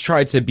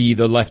tried to be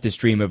the leftist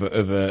dream of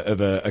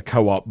a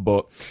co-op,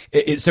 but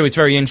so it's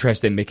very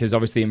interesting because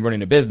obviously in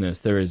running a business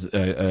there is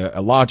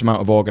a large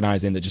amount of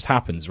organizing that just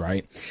happens,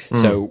 right?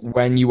 So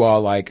when you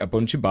are a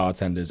bunch of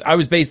bartenders, I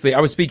was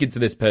speaking to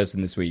this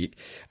person this week,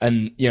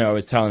 and I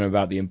was telling him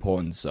about the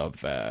importance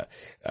of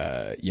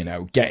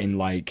getting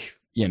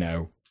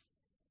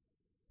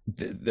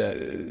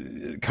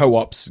the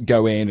co-ops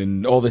going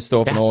and all this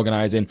stuff and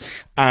organizing,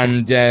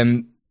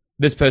 and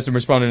this person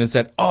responded and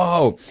said,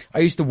 "Oh, I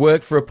used to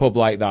work for a pub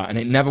like that and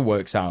it never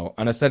works out."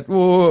 And I said,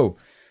 "Whoa,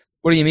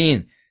 what do you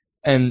mean?"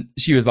 And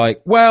she was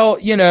like, "Well,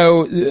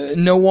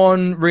 no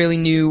one really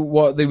knew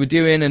what they were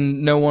doing,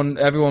 and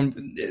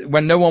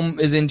when no one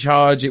is in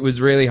charge, it was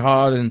really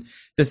hard, and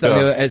this, that, and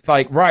the other." It's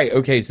like, right,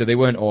 okay, so they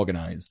weren't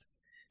organized.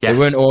 Yeah. They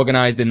weren't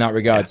organized in that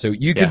regard. Yeah. So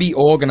you could be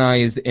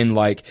organized in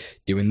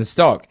doing the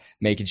stock,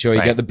 making sure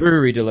you get the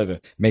brewery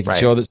delivered, making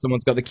sure that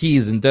someone's got the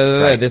keys and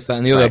this, that,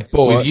 and the other.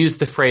 But we've used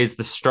the phrase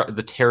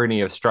the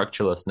tyranny of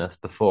structurelessness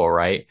before,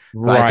 right?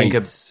 But I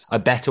think a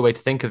better way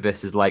to think of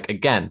this is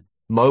again,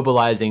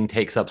 mobilizing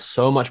takes up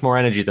so much more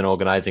energy than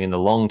organizing in the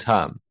long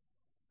term,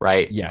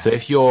 right? Yes. So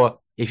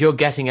if you're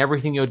getting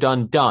everything you're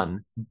done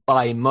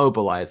by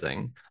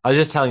mobilizing, I was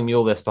just telling you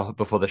all this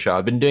before the show.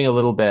 I've been doing a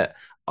little bit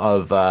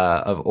of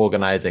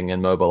organizing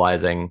and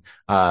mobilizing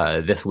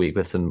this week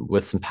with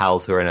some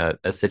pals who are in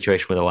a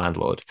situation with a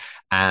landlord.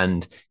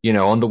 And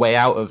on the way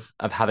out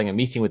of having a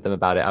meeting with them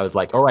about it, I was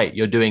like, all right,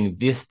 you're doing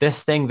this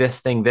thing, this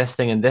thing, this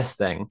thing, and this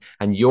thing,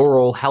 and you're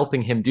all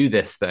helping him do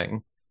this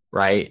thing,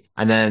 right?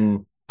 And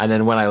then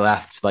when I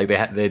left, like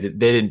they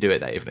didn't do it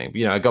that evening.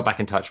 I got back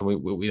in touch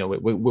and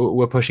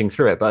we're pushing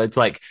through it, but it's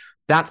like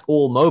that's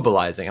all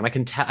mobilizing, and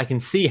I can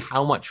see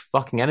how much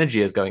fucking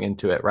energy is going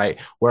into it, right?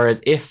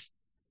 Whereas if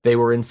they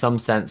were in some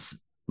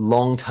sense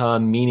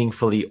long-term,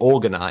 meaningfully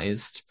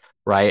organized,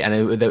 right,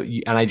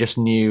 and I just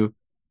knew,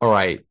 all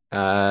right,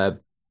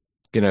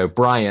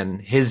 Brian,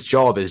 his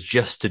job is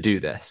just to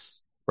do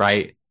this,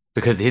 right?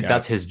 Because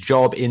that's his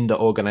job in the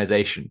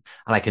organization,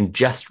 and I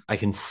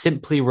can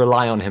simply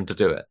rely on him to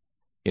do it.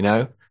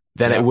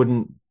 Then it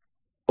wouldn't,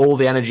 all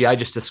the energy I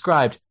just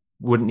described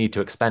wouldn't need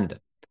to expend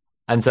it.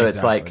 And so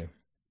It's like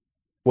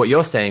what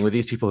you're saying with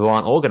these people who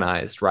aren't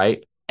organized,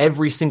 right?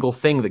 Every single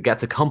thing that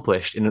gets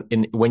accomplished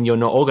in when you're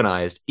not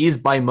organized is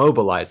by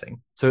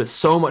mobilizing. So it's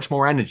so much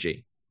more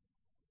energy.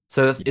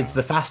 So it's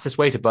the fastest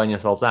way to burn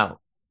yourselves out.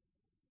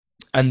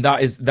 And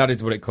that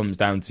is what it comes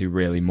down to,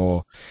 really,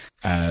 more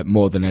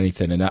than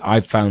anything. And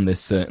I've found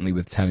this certainly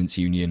with tenants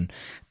union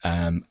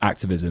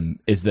activism,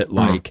 is that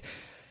like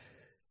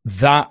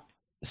that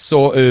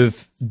sort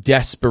of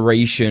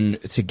desperation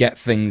to get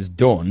things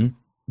done.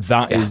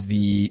 That is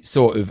the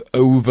sort of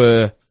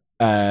what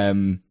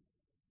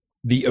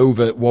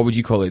would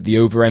you call it? The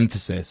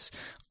overemphasis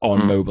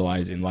on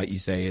mobilizing, like you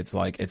say. It's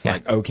like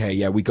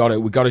okay, we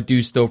gotta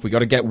do stuff, we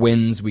gotta get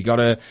wins, we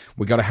gotta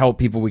help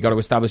people, we gotta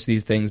establish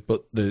these things.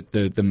 But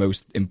the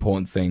most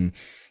important thing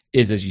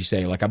is, as you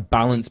say, like a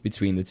balance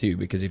between the two.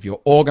 Because if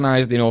you're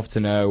organized enough to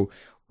know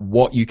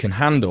what you can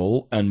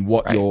handle and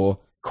what you're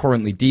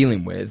currently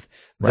dealing with,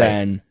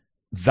 then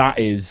that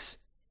is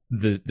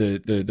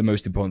the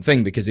most important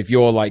thing. Because if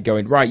you're like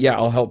going, right, yeah,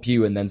 I'll help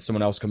you, and then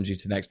someone else comes to you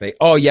to the next day,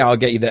 oh yeah, I'll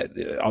get you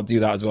that, I'll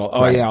do that as well,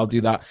 oh yeah, I'll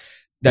do that,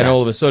 then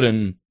all of a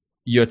sudden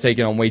you're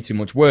taking on way too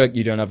much work,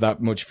 you don't have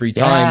that much free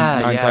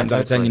time, nine times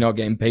out of 10 you're not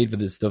getting paid for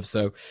this stuff.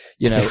 So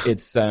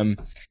it's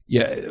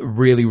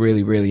really,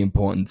 really, really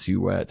important to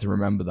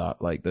remember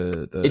that. Like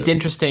it's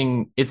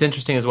interesting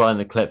as well in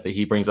the clip that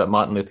he brings up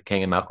Martin Luther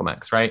King and Malcolm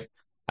X, right?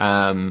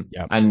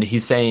 And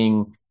he's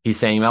saying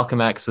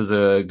Malcolm X was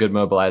a good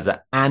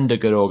mobilizer and a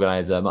good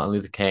organizer. Martin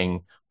Luther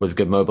King was a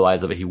good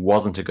mobilizer, but he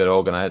wasn't a good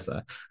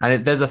organizer.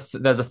 And there's a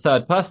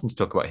third person to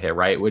talk about here,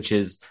 right? Which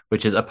is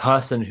a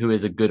person who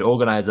is a good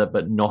organizer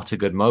but not a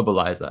good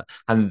mobilizer.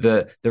 And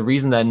the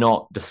reason they're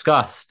not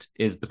discussed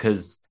is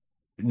because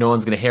no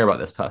one's going to hear about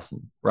this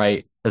person,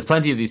 right? There's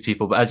plenty of these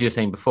people, but as you were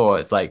saying before,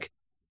 it's like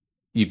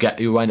you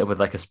wind up with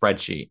like a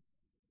spreadsheet.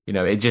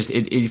 There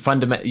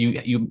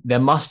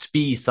must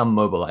be some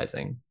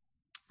mobilizing.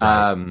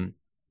 Right.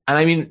 And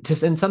I mean,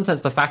 just in some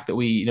sense, the fact that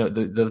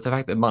the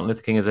fact that Martin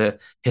Luther King is a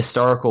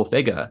historical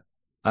figure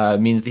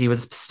means that he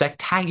was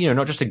spectacular,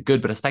 not just a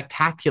good, but a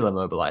spectacular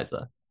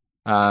mobilizer.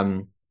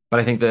 But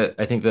I think that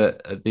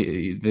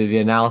the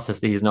analysis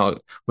that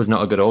was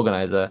not a good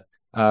organizer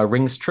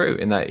rings true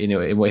in that,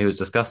 in what he was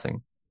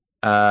discussing.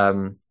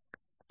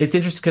 It's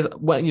interesting because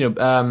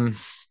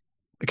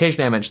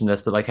occasionally I mention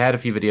this, but like I had a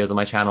few videos on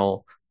my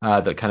channel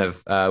that kind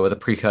of were the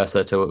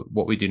precursor to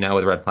what we do now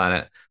with Red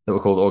Planet that were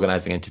called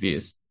organizing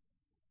interviews.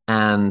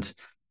 And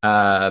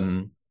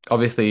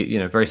obviously,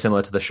 very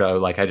similar to the show,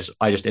 like I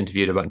just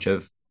interviewed a bunch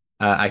of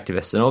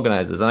activists and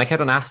organizers, and I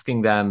kept on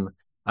asking them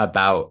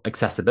about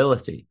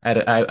accessibility.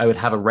 I would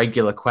have a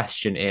regular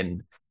question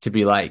in to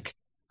be like,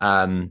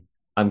 I'm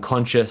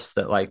conscious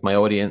that like my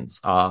audience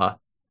are,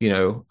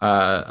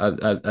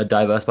 a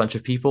diverse bunch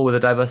of people with a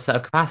diverse set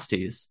of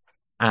capacities,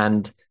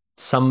 and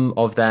some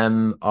of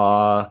them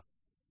are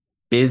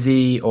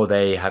busy, or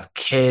they have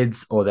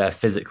kids, or they're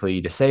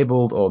physically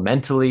disabled, or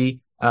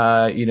mentally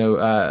can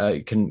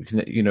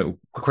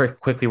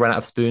quickly run out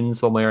of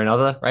spoons one way or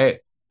another, right?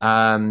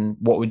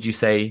 What would you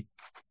say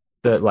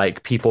that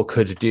like people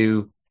could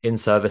do in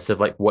service of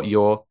like what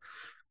you're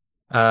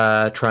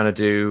trying to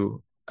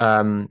do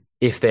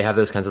if they have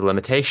those kinds of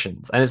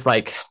limitations? And it's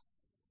like,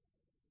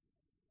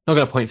 I'm not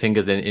going to point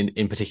fingers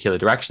in particular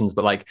directions,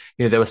 but like,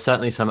 there were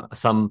certainly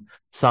some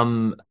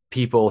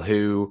people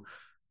who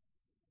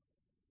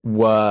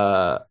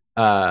were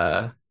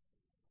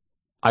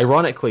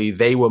ironically,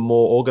 they were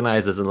more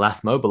organizers and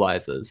less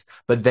mobilizers,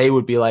 but they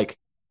would be like,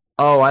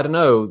 oh, I don't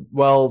know,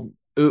 well,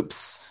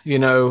 oops,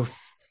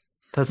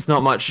 that's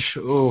not much.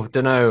 Oh,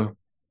 don't know.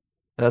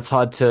 That's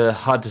hard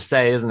to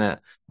say, isn't it?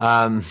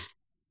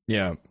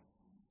 Yeah.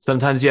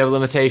 Sometimes you have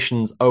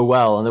limitations. Oh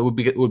well, and it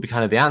would be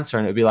kind of the answer,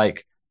 and it would be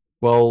like,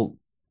 well,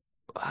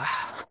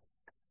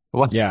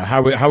 what? Yeah. How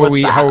are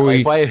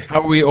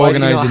we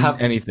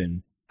organizing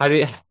anything? How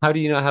do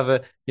you not have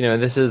a,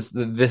 and this is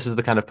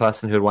the kind of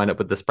person who would wind up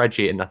with the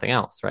spreadsheet and nothing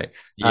else, right?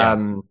 Yeah.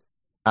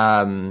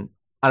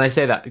 And I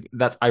say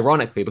that's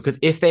ironically because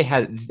if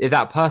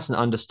that person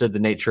understood the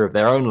nature of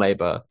their own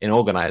labor in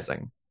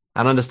organizing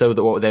and understood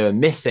that what they were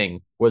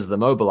missing was the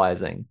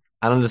mobilizing,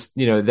 and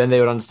then they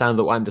would understand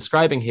that what I'm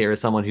describing here is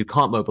someone who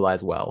can't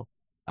mobilize well,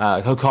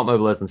 who can't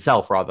mobilize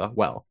themselves rather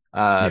well,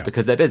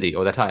 because they're busy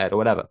or they're tired or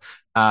whatever.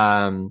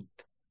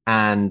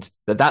 And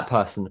that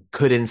person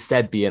could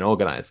instead be an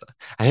organizer.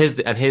 And here's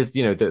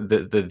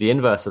the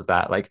inverse of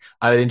that. Like,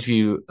 I would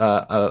interview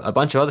a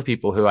bunch of other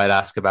people who I'd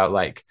ask about,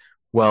 like,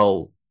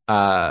 well,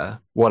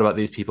 what about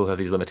these people who have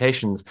these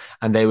limitations?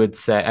 And they would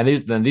say, and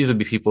these would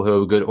be people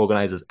who are good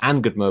organizers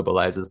and good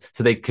mobilizers,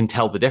 so they can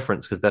tell the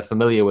difference because they're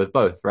familiar with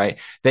both, right?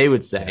 They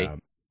would say,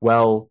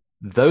 well,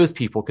 those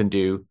people can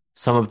do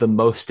some of the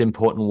most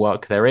important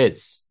work there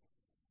is.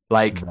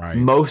 Like,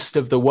 most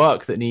of the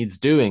work that needs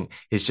doing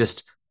is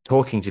just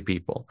talking to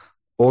people,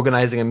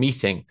 organizing a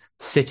meeting,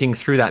 sitting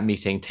through that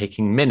meeting,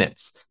 taking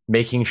minutes,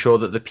 making sure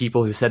that the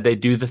people who said they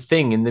do the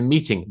thing in the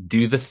meeting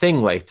do the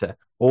thing later,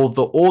 all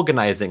the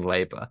organizing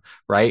labor,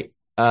 right?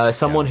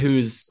 Someone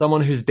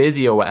who's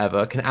busy or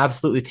whatever can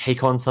absolutely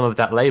take on some of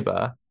that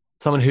labor.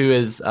 Someone who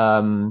is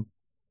housebound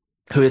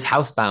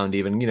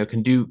even,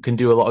 can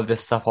do a lot of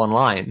this stuff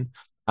online,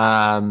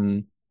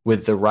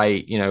 with the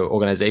right,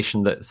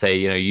 organization that, say,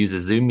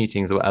 uses Zoom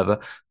meetings or whatever.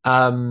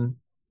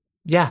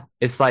 Yeah,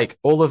 it's like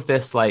all of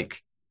this,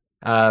 like,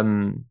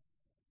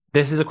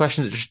 this is a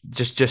question that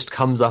just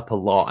comes up a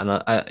lot. And,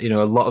 a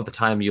lot of the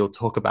time you'll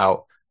talk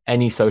about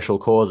any social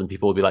cause and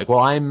people will be like, well,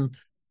 I'm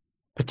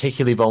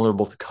particularly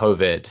vulnerable to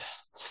COVID,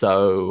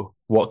 so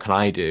what can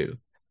I do?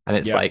 And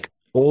it's like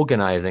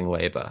organizing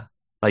labor.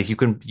 Like, you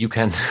can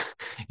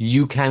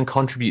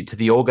contribute to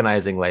the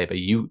organizing labor.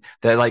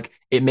 They're like,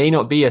 it may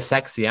not be a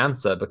sexy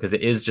answer because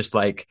it is just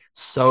like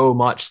so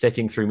much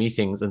sitting through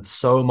meetings and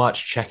so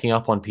much checking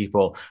up on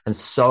people and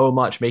so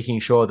much making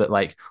sure that,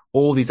 like,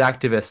 all these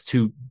activists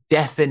who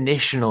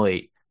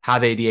definitionally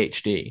have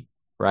ADHD,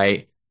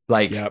 right?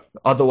 Like,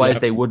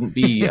 otherwise they wouldn't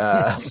be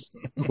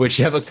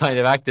whichever kind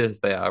of activist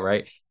they are,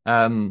 right?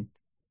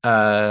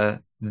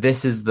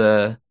 This is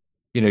the,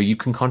 you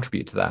can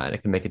contribute to that and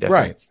it can make a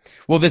difference. Right.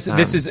 Well, this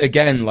is,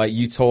 again, like,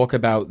 you talk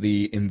about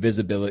the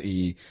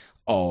invisibility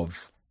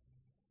of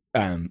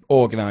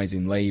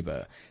organizing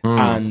labor,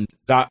 and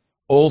that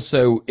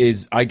also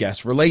is, I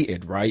guess,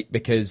 related, right?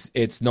 Because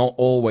it's not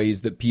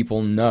always that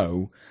people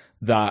know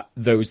that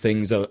those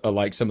things are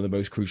like some of the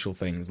most crucial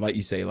things. Like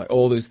you say, like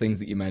all those things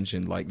that you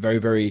mentioned, like very,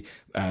 very,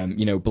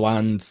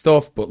 bland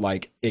stuff, but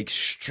like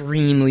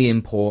extremely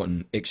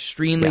important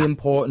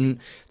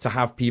to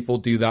have people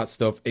do that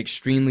stuff.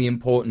 Extremely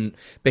important,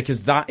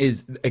 because that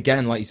is,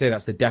 again, like you say,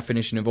 that's the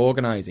definition of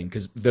organizing.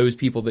 Because those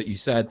people that you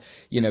said,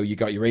 you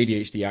got your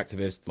ADHD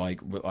activist, like,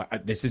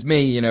 this is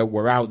me,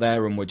 we're out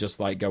there and we're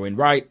just like going,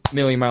 right,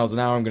 1,000,000 miles an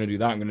hour. I'm going to do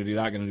that. I'm going to do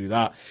that. I'm going to do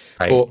that.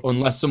 Right. But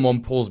unless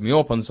someone pulls me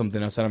up on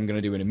something I said I'm going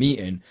to do in a meeting,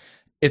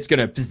 it's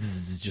gonna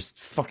just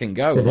fucking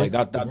go. Like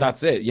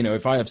that's it.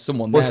 If I have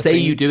someone there, say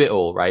you do it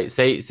all right.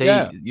 Say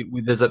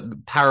there's a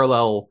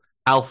parallel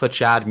alpha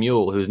Chad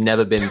mule who's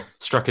never been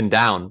strucken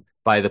down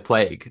by the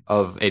plague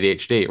of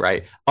ADHD,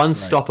 right?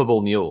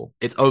 Unstoppable mule.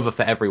 It's over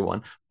for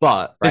everyone.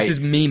 But this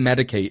is me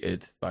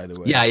medicated, by the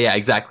way. Yeah,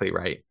 exactly,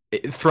 right.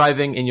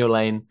 Thriving in your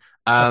lane.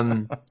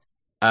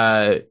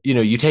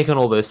 You take on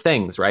all those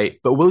things, right?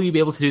 But will you be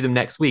able to do them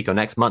next week or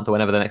next month or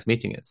whenever the next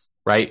meeting is,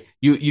 right?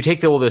 You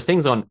take all those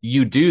things on,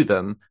 you do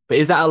them, but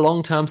is that a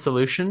long-term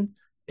solution?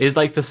 Is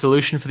like the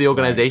solution for the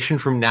organization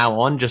from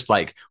now on just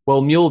like,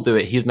 well, Mule do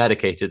it, he's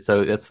medicated,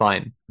 so that's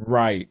fine.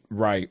 Right.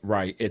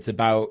 It's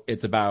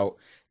about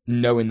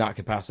knowing that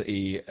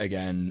capacity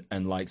again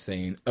and like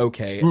saying,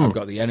 okay, I've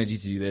got the energy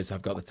to do this,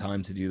 I've got the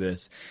time to do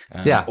this.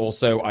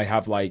 Also, I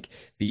have like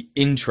the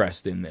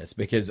interest in this,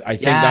 because I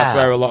think that's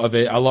where a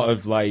lot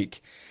of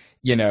like,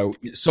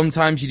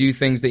 sometimes you do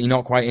things that you're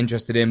not quite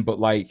interested in, but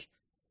like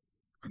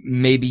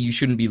maybe you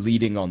shouldn't be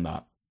leading on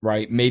that,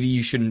 right? Maybe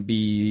you shouldn't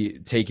be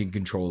taking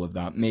control of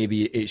that.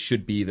 Maybe it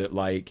should be that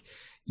like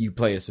you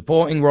play a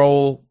supporting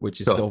role,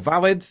 which is still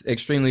valid,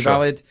 extremely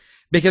valid.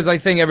 Because I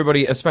think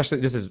everybody,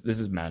 especially this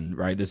is men,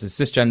 right? This is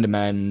cisgender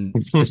men,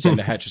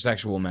 cisgender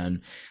heterosexual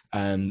men.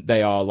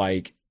 They are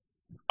like,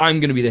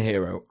 I'm going to be the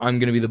hero. I'm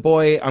going to be the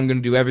boy. I'm going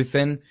to do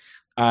everything.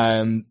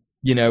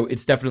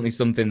 It's definitely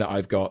something that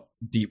I've got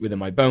deep within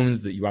my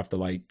bones that you have to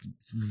like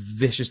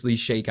viciously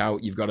shake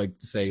out. You've got to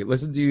say,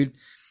 listen, dude,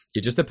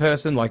 you're just a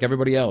person like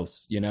everybody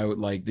else,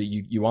 like that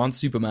you aren't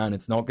Superman.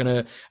 It's not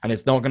gonna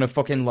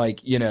fucking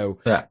like,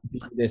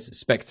 be this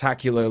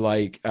spectacular,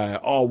 like,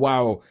 oh,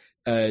 wow.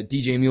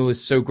 DJ Mule is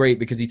so great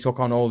because he took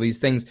on all these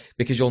things,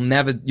 because you'll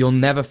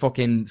never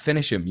fucking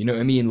finish him. You know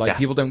what I mean? Like,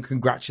 people don't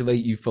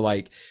congratulate you for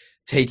like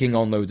taking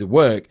on loads of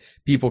work.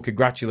 People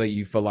congratulate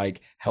you for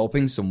like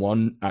helping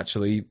someone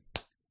actually,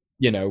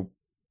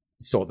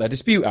 sort their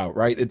dispute out,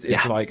 right?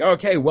 It's like,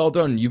 okay, well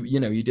done.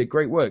 You did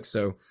great work.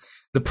 So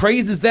the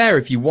praise is there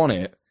if you want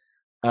it.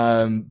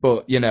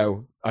 But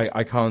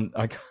I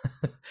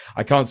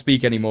can't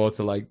speak anymore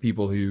to like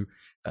people who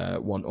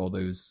want all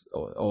those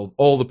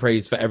all the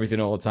praise for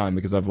everything all the time,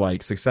 because I've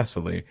like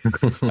successfully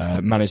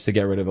managed to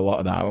get rid of a lot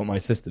of that out of my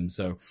system.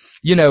 So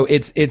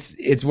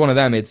it's one of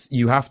them.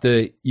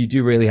 You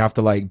do really have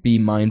to like be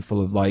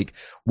mindful of like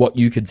what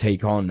you could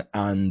take on,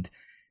 and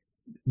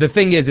the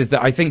thing is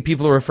that I think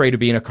people are afraid of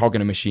being a cog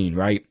in a machine,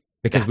 right?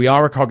 Because we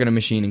are a cog in a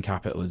machine in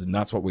capitalism.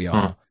 That's what we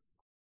are.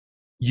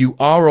 You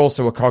are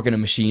also a cog in a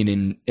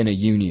machine in a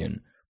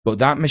union. But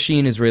that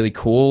machine is really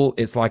cool.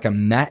 It's like a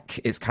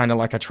mech. It's kind of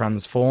like a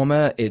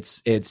transformer.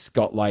 It's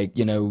got like,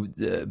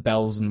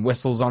 bells and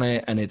whistles on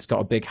it, and it's got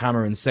a big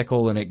hammer and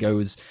sickle, and it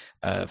goes,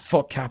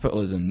 fuck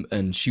capitalism,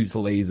 and shoots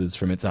lasers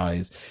from its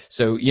eyes.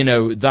 So,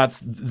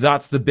 that's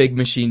the big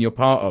machine you're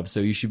part of.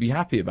 So you should be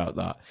happy about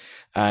that.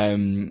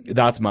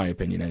 That's my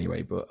opinion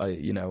anyway, but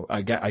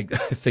I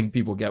think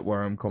people get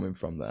where I'm coming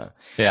from there.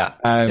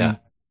 Yeah.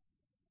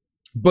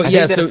 But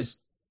yeah, so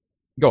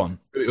go on.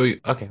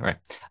 Okay. Right.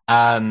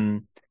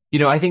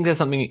 I think there's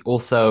something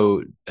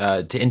also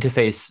to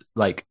interface,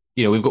 like,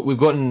 we've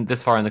gotten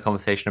this far in the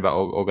conversation about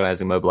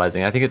organizing,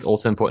 mobilizing. I think it's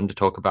also important to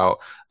talk about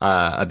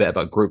a bit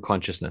about group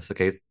consciousness.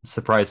 Okay,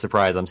 surprise,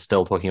 surprise. I'm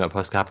still talking about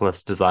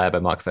Post-Capitalist Desire by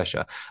Mark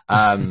Fisher.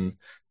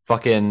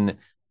 Fucking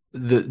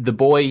the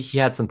boy, he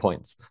had some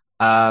points.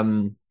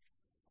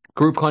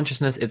 Group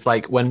consciousness. It's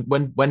like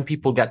when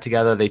people get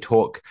together, they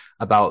talk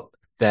about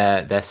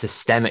their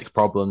systemic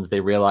problems. They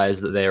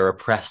realize that they are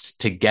oppressed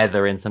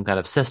together in some kind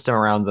of system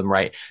around them,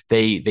 right?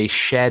 They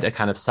shed a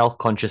kind of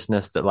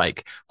self-consciousness that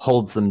like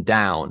holds them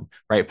down,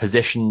 right?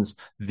 Positions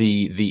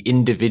the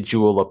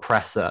individual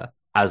oppressor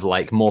as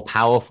like more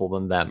powerful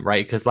than them,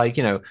 right? Because like,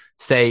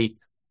 say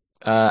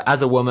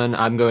as a woman,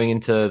 I'm going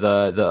into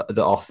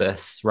the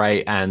office,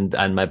 right?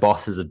 And my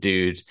boss is a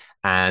dude,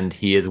 and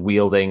he is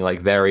wielding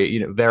like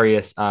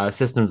various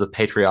systems of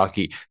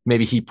patriarchy.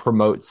 Maybe he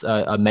promotes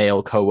a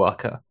male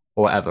coworker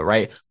or whatever,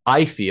 right?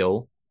 I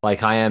feel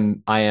like I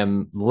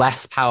am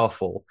less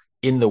powerful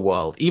in the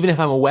world, even if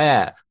I'm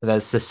aware that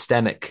there's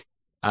systemic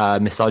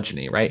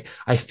misogyny, right?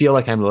 I feel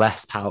like I'm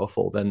less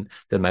powerful than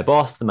my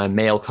boss, than my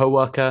male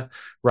coworker,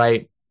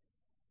 right?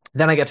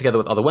 Then I get together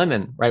with other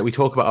women, right? We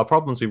talk about our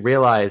problems. We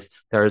realize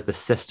there is the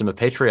system of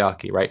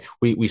patriarchy, right?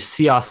 We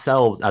see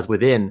ourselves as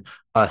within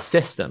a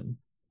system,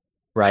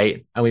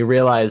 right? And we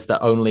realize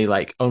that only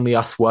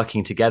us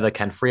working together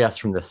can free us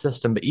from the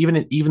system. But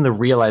even the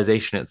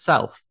realization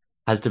itself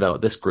has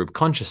developed this group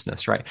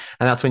consciousness, right?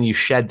 And that's when you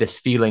shed this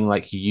feeling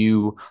like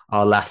you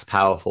are less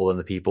powerful than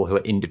the people who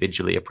are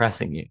individually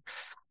oppressing you.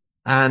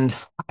 And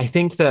I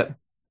think that,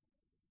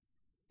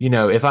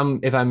 if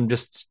I'm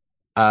just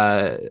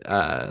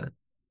doing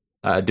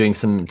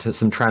some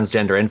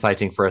transgender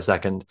infighting for a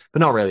second,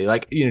 but not really,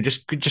 like,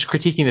 just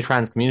critiquing the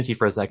trans community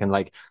for a second,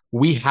 like,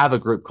 we have a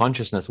group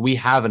consciousness. We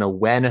have an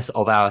awareness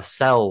of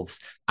ourselves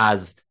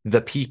as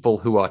the people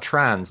who are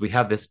trans. We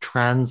have this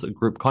trans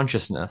group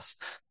consciousness.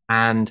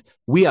 And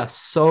we are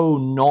so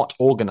not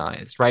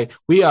organized, right?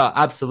 We are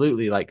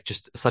absolutely like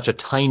just such a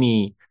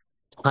tiny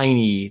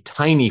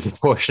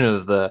proportion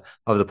of the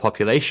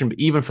population. But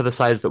even for the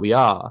size that we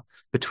are,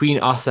 between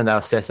us and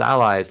our cis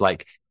allies,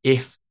 like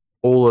if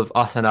all of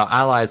us and our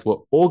allies were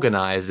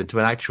organized into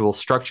an actual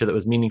structure that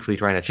was meaningfully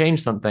trying to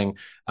change something,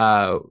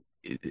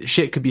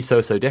 shit could be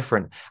so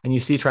different. And you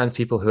see trans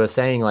people who are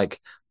saying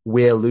like,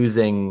 we're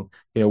losing,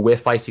 we're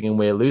fighting and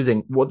we're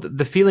losing. What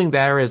the feeling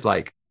there is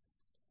like,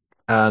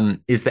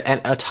 is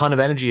that a ton of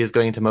energy is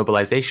going into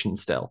mobilization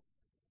still,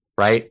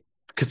 right?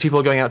 Because people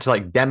are going out to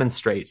like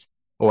demonstrate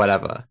or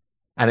whatever.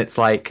 And it's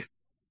like,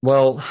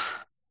 well,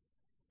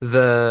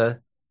 the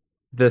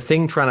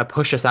thing trying to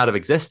push us out of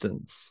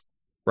existence,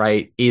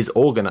 right, is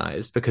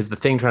organized, because the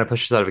thing trying to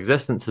push us out of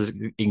existence is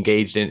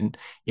engaged in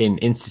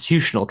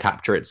institutional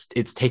capture.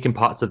 It's taken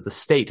parts of the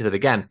state that,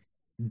 again,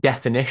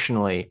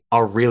 definitionally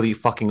are really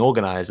fucking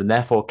organized, and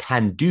therefore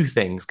can do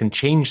things, can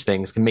change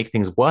things, can make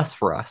things worse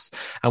for us.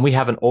 And we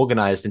haven't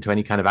organized into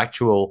any kind of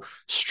actual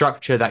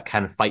structure that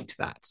can fight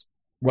that.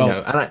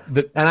 Well,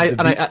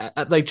 I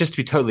like, just to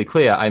be totally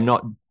clear, I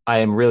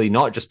am really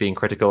not just being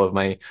critical of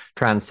my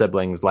trans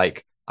siblings.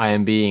 Like, I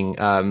am being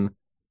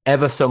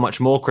ever so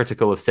much more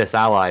critical of cis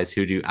allies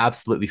who do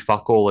absolutely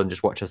fuck all and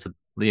just watch us,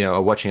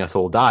 are watching us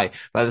all die.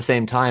 But at the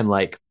same time,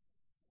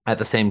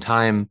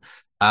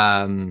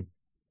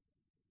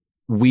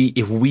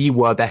 if we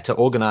were better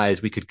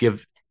organized, we could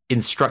give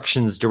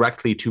instructions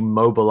directly to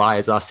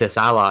mobilize our cis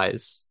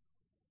allies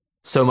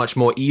so much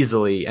more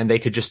easily, and they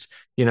could just,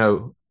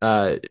 do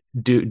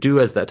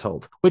as they're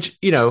told. Which,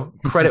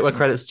 credit where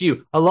credit's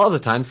due. A lot of the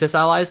time, cis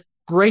allies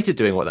great at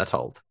doing what they're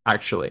told,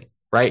 actually,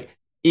 right?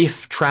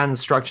 If trans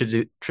structures,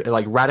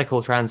 like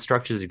radical trans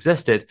structures,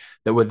 existed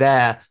that were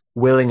there,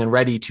 willing and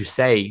ready to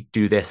say,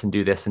 do this and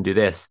do this and do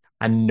this,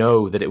 and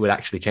know that it would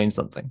actually change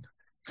something.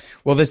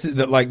 Well, this is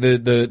like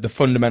the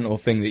fundamental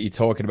thing that you're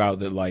talking about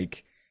that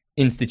like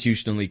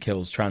institutionally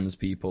kills trans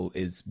people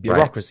is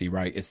bureaucracy,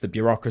 right? It's the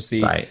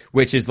bureaucracy,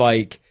 which is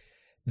like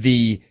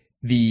the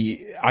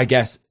I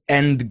guess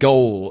end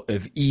goal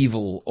of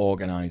evil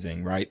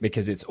organizing, right?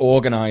 Because it's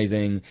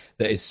organizing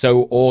that is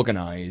so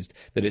organized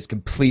that it's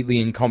completely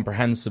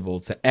incomprehensible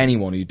to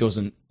anyone who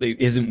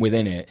isn't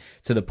within it,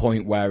 to the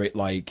point where it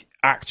like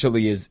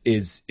actually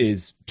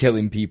is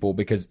killing people,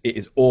 because it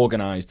is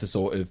organized to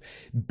sort of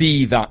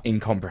be that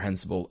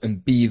incomprehensible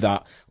and be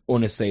that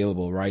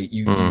unassailable, right?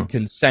 You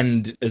can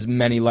send as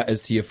many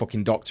letters to your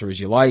fucking doctor as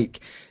you like.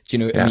 Do you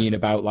know what I mean?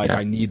 About like,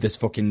 I need this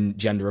fucking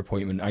gender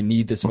appointment. I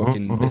need this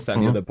fucking this, that,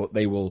 and the other, but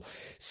they will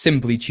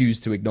simply choose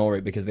to ignore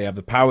it because they have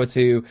the power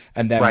to.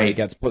 And then when it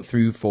gets put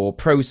through for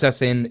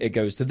processing, it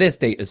goes to this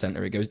data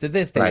center, it goes to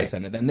this data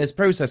center, then this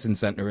processing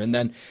center, and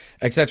then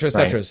et cetera, et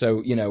cetera.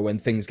 So, you know, when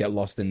things get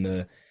lost in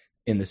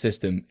the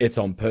system, it's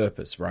on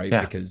purpose, right?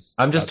 Yeah. Because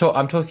I'm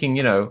talking,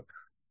 you know,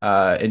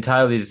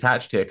 entirely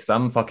detached here because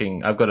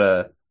I've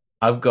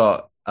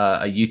got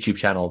a YouTube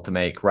channel to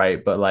make,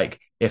 right? But like,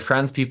 if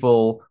trans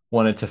people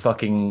wanted to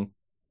fucking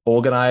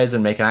organize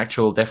and make an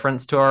actual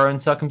difference to our own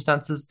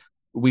circumstances,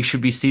 we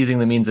should be seizing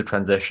the means of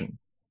transition.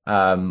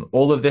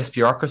 All of this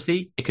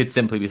bureaucracy, it could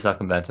simply be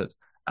circumvented.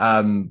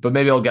 But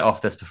maybe I'll get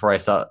off this before I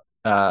start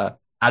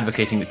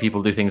advocating that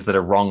people do things that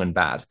are wrong and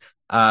bad.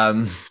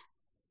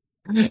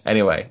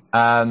 Anyway,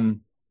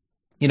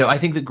 you know, I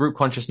think that group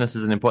consciousness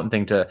is an important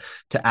thing to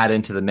add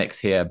into the mix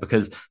here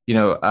because, you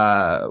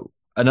know,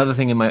 another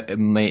thing in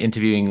my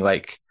interviewing,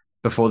 like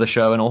before the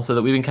show, and also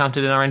that we've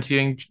encountered in our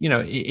interviewing, you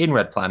know, in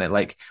Red Planet,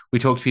 like we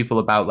talk to people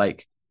about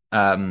like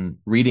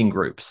reading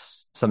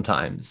groups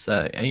sometimes,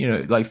 you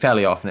know, like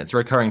fairly often. It's a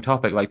recurring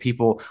topic. Like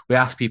we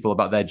ask people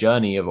about their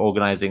journey of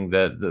organizing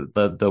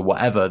the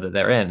whatever that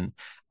they're in,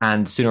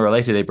 and sooner or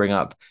later they bring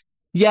up,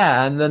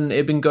 yeah, and then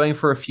it'd been going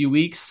for a few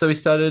weeks, so we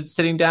started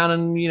sitting down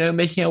and, you know,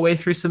 making our way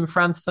through some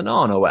Frantz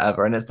Fanon or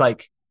whatever, and it's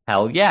like,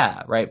 hell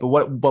yeah, right? But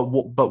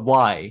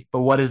why? But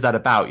what is that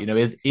about? You know,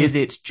 is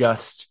it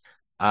just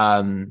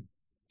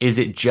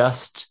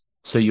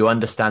so you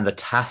understand the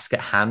task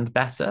at hand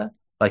better?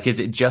 Like, is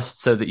it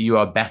just so that you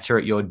are better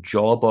at your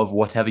job of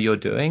whatever you're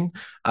doing?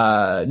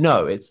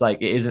 No, it's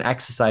like, it is an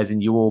exercise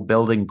in you all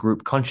building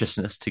group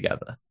consciousness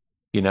together,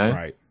 you know?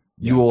 Right.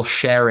 You all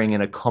sharing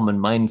in a common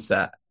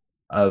mindset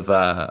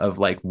of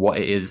like what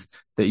it is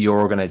that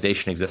your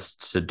organization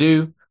exists to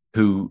do,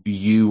 who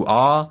you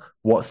are,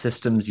 what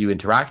systems you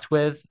interact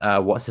with,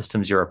 what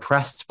systems you're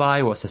oppressed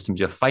by, what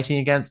systems you're fighting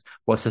against,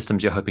 what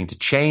systems you're hoping to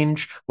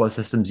change, what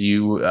systems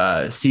you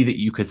see that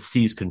you could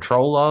seize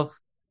control of,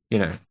 you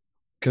know.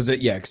 Because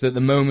at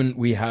the moment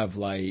we have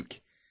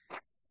like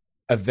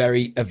a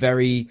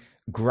very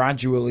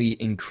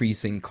gradually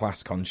increasing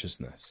class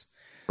consciousness,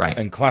 right?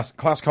 And class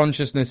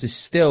consciousness is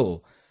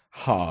still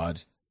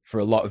hard for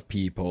a lot of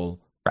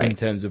people in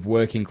terms of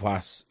working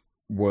class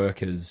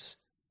workers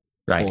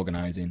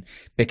organizing,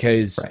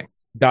 because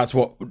that's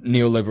what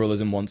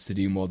neoliberalism wants to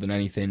do more than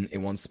anything. It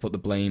wants to put the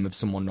blame of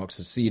someone not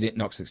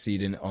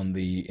succeeding on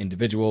the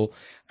individual,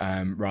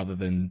 rather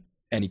than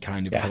any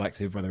kind of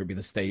collective, whether it be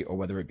the state or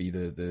whether it be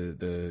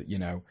the you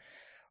know,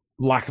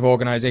 lack of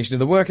organization of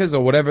the workers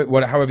or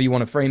however you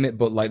want to frame it.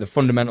 But like the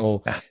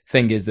fundamental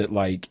thing is that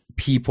like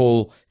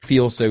people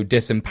feel so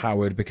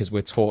disempowered because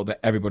we're taught that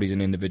everybody's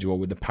an individual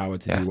with the power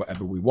to do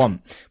whatever we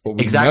want. But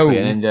we know, and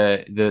in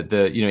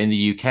the you know, in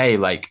the UK,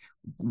 like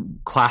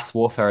class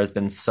warfare has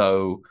been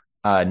so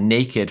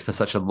naked for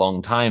such a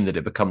long time that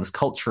it becomes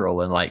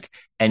cultural, and like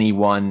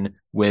anyone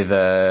with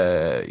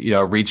a, you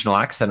know, regional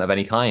accent of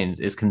any kind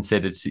is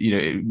considered, you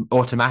know,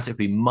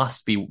 automatically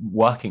must be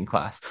working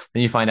class.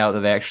 Then you find out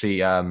that they actually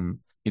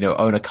you know,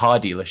 own a car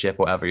dealership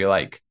or whatever. You're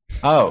like,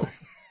 oh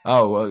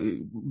well,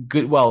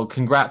 good, well,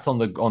 congrats on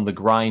the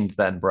grind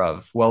then,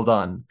 bruv, well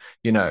done,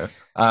 you know.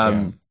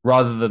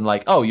 Rather than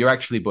like, oh, you're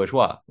actually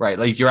bourgeois, right?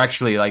 Like you're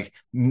actually like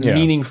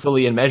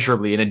meaningfully and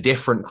measurably in a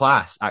different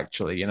class,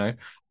 actually, you know.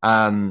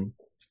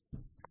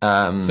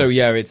 So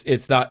yeah,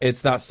 it's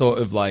that sort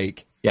of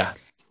like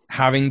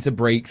having to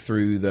break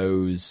through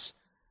those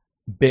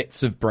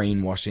bits of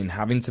brainwashing,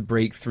 having to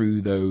break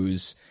through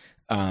those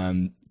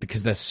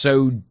because they're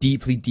so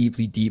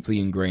deeply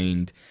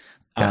ingrained,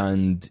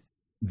 and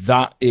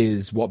that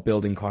is what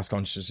building class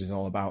consciousness is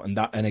all about.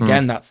 And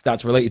again,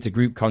 that's related to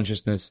group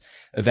consciousness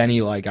of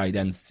any like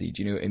identity.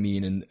 Do you know what I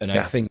mean? And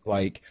I think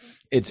like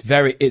it's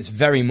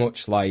very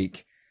much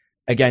like,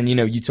 again, you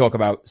know, you talk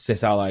about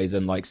cis allies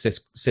and like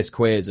cis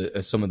queers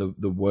are some of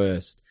the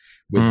worst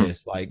with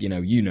this. Like, you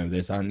know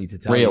this, I don't need to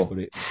tell you, but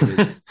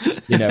it's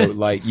you know,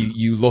 like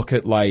you look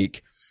at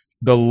like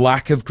the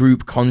lack of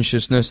group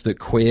consciousness that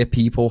queer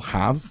people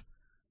have,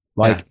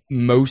 like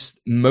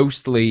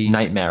mostly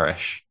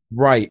nightmarish.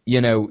 Right,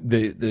 you know,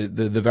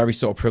 the very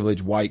sort of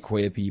privileged white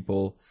queer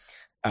people,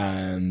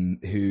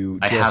 who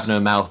I have no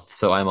mouth,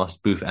 so I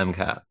must boof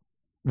MCAT.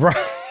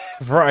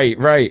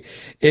 Right.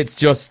 It's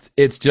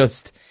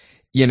just,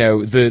 you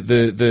know,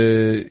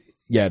 the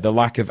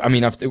lack of. I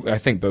mean, I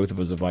think both of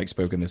us have like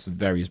spoken this at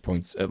various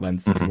points at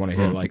length. If you want to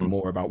hear like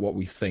more about what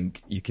we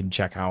think, you can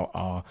check out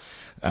our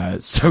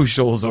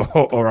socials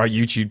or our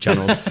YouTube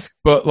channels.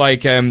 But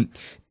like,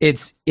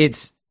 it's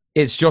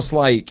just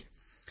like,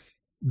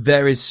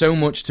 there is so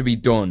much to be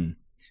done,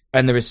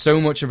 and there is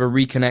so much of a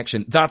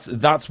reconnection.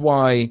 That's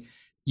why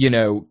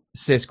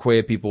cis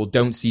queer people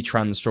don't see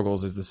trans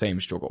struggles as the same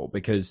struggle,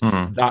 because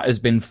that has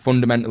been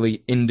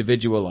fundamentally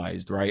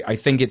individualized, right? I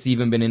think it's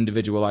even been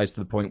individualized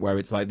to the point where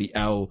it's like the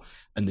L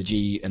and the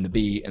G and the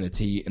B and the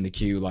T and the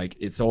Q, like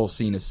it's all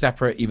seen as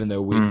separate, even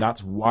though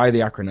that's why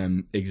the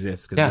acronym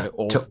exists, because we're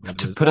all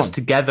to put us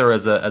together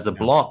as a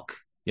block,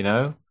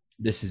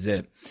 This is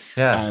it.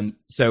 Yeah.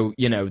 So,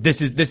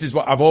 this is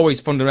what I've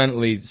always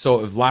fundamentally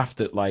sort of laughed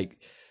at, like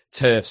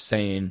TERFs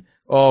saying,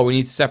 oh, we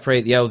need to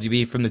separate the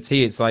LGB from the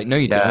T. It's like, no,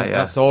 you don't. Yeah.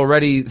 That's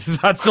already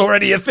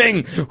a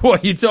thing.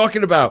 What are you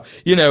talking about?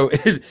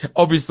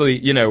 Obviously,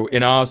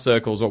 in our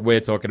circles, what we're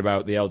talking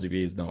about, the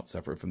LGB is not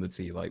separate from the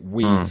T. Like,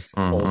 we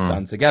all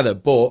stand together.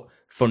 But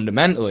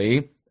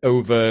fundamentally,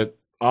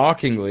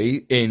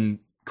 overarchingly, in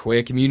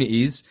queer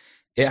communities,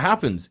 it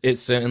happens. It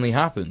certainly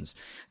happens.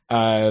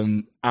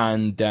 Again,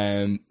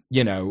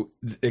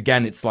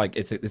 it's like,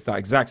 it's that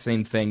exact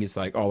same thing. It's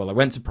like, oh, well, I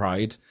went to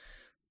Pride.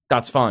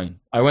 That's fine.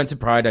 I went to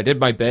Pride. I did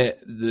my bit.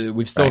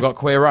 We've still got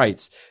queer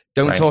rights.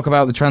 Don't talk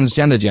about the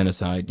transgender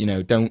genocide.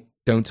 Don't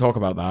talk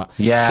about that.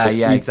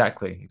 Yeah,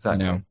 exactly.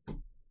 So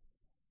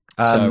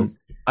I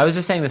was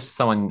just saying this to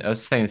someone. I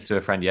was saying this to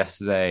a friend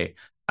yesterday.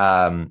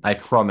 I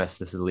promise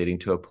this is leading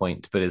to a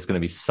point, but it's going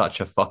to be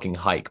such a fucking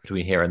hike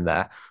between here and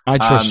there. I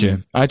trust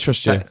you.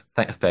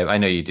 Thanks, babe. I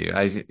know you do.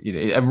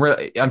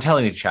 I'm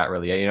telling you, chat.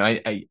 Really,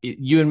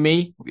 you and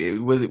me,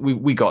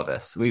 we got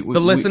this. The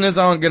listeners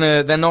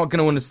they're not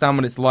gonna understand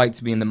what it's like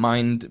to be in the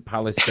Mind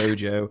Palace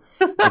dojo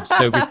of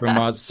Sophie from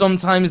Mars.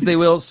 Sometimes they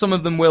will. Some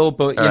of them will,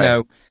 but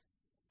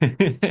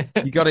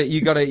you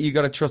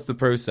gotta trust the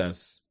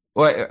process.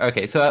 Well,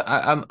 okay.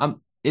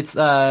 So it's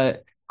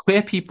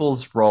queer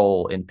people's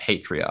role in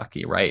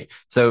patriarchy, right?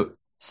 So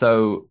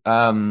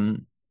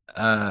the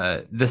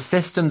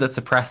system that's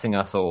oppressing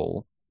us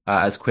all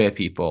as queer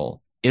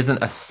people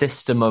isn't a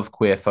system of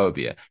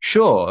queerphobia.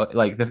 Sure,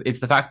 like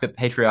it's the fact that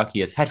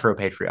patriarchy is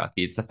heteropatriarchy.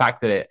 It's the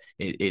fact that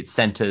it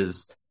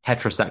centers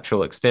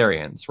heterosexual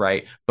experience,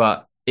 right?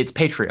 But it's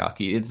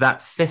patriarchy. It's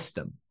that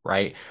system,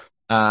 right?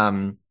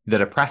 That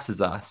oppresses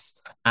us,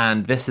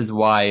 and this is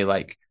why,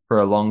 like, for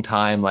a long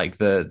time, like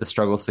the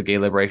struggles for gay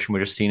liberation were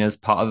just seen as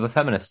part of a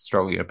feminist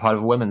struggle, part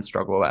of a women's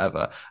struggle or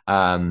whatever.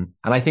 And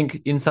I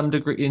think in some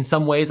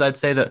ways, I'd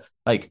say that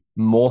like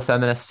more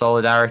feminist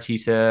solidarity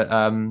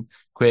to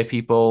queer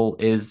people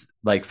is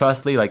like,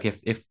 firstly, like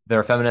if there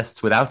are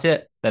feminists without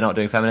it, they're not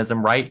doing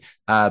feminism right.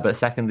 But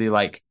secondly,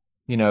 like,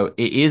 it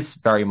is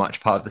very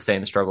much part of the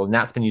same struggle.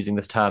 Nat's been using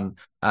this term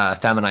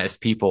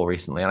feminized people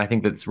recently, and I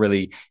think that's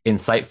really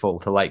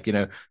insightful to, like,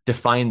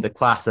 define the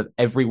class of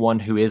everyone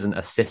who isn't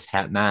a cis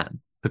het man,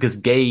 because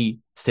gay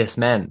cis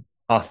men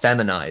are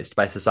feminized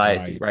by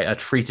society, right? Are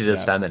treated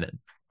as feminine.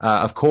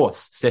 Of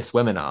course, cis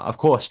women are. Of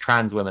course,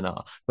 trans women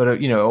are. But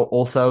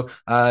also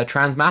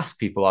trans masc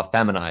people are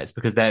feminized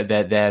because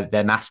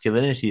their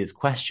masculinity is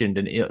questioned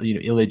and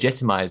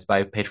illegitimized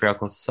by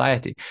patriarchal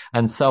society,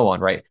 and so on.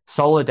 Right?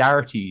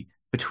 Solidarity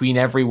between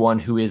everyone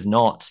who is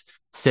not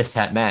cis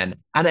het men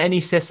and any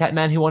cis het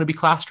men who want to be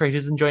class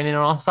traitors and join in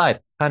on our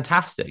side.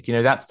 Fantastic.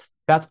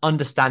 That's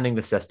understanding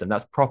the system.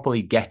 That's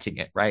properly getting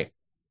it, right?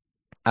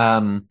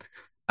 Whereas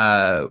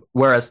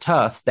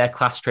TERFs, they're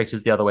class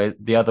traitors the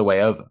other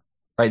way over.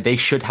 Right? They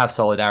should have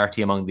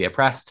solidarity among the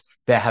oppressed.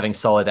 They're having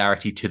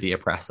solidarity to the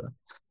oppressor.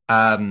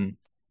 But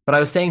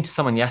I was saying to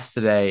someone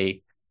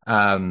yesterday,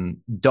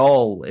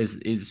 doll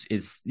is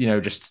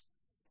just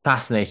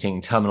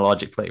fascinating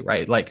terminologically,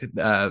 right? Like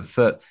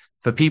for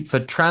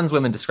trans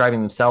women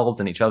describing themselves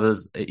and each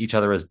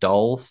other as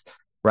dolls,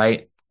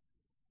 right?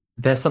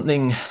 There's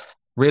something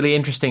really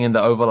interesting in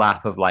the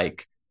overlap of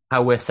like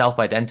how we're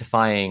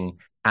self-identifying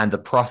and the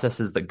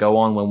processes that go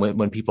on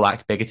when people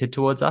act bigoted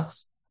towards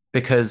us,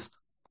 because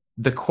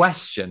the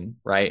question,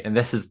 right, and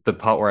this is the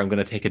part where I'm going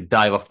to take a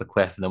dive off the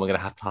cliff and then we're going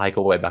to have to hike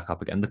all the way back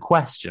up again. The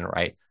question,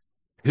 right,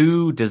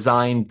 who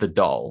designed the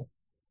doll,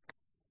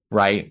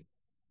 right,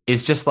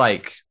 is just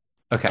like,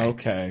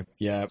 okay,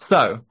 yeah.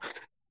 So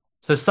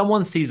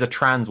someone sees a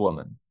trans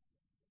woman,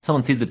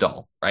 someone sees a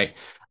doll, right,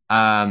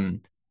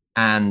 and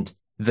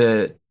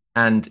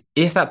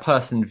if that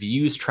person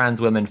views trans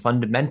women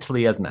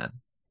fundamentally as men,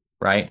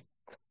 right,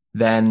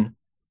 then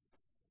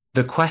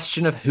the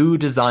question of who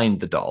designed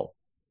the doll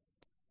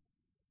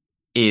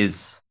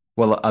is,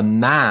 well, a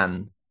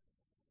man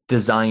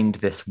designed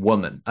this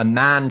woman. A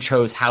man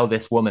chose how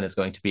this woman is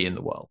going to be in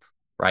the world,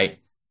 right?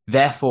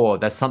 Therefore,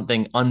 there's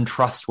something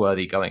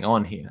untrustworthy going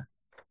on here.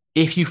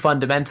 If you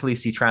fundamentally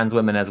see trans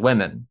women as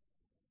women,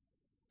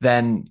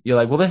 then you're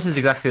like, well, this is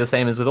exactly the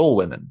same as with all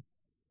women.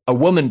 A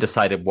woman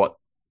decided what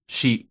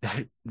she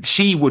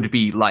would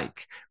be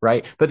like,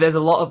 right? But there's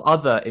a lot of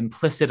other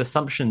implicit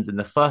assumptions in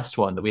the first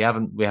one that we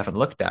haven't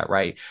looked at,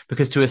 right?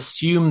 Because to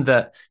assume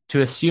that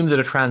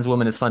a trans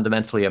woman is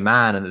fundamentally a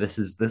man and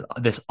that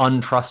this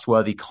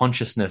untrustworthy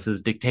consciousness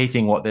is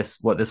dictating what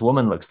this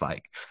woman looks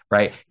like,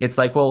 right? It's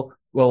like, well,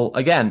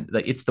 again,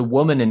 like, it's the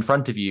woman in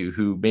front of you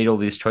who made all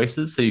these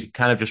choices, so you can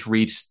kind of just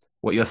read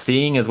what you're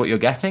seeing as what you're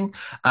getting.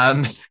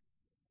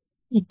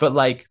 But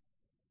like,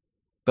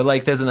 But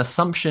like, there's an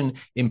assumption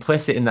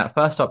implicit in that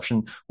first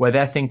option where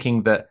they're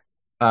thinking that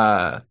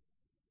that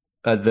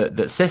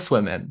cis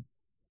women,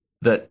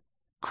 that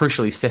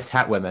crucially cis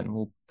het women,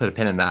 we'll put a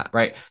pin in that,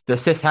 right? The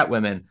cis het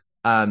women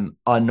are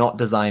not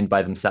designed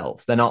by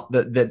themselves. They're not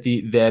that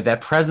their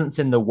presence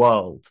in the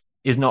world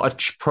is not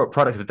a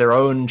product of their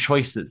own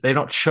choices. They're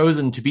not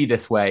chosen to be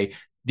this way.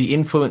 The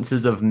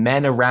influences of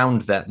men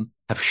around them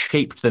have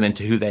shaped them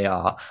into who they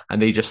are,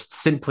 and they just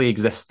simply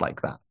exist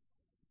like that.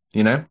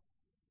 You know,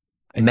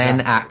 exactly.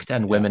 Men act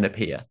and women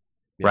appear,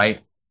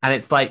 right? And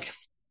it's like,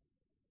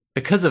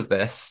 because of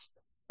this,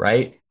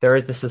 right, there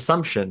is this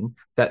assumption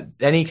that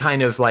any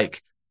kind of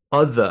like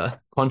other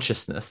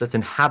consciousness that's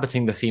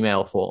inhabiting the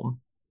female form,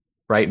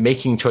 right,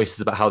 making choices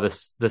about how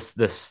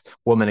this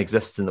woman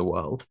exists in the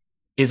world,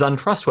 is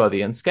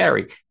untrustworthy and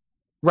scary.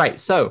 Right.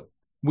 So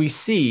we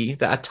see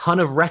that a ton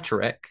of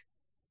rhetoric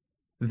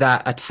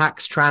that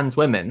attacks trans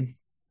women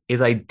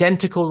is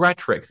identical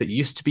rhetoric that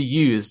used to be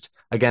used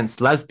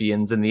against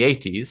lesbians in the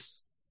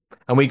 80s.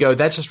 And we go,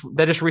 they're just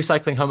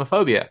recycling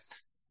homophobia.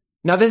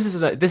 Now, this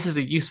is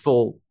a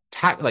useful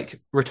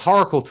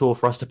rhetorical tool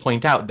for us to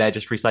point out they're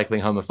just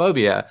recycling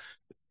homophobia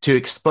to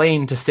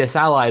explain to cis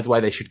allies why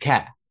they should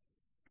care.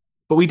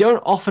 But we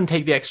don't often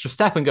take the extra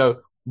step and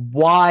go,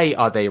 why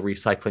are they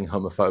recycling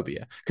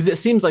homophobia? Because it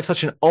seems like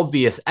such an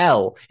obvious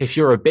L if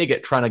you're a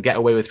bigot trying to get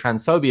away with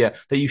transphobia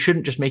that you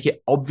shouldn't just make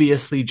it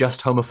obviously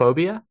just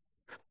homophobia.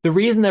 The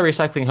reason they're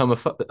recycling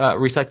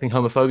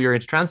homophobia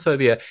into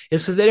transphobia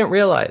is because they don't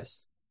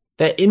realize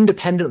they're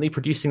independently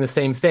producing the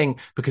same thing,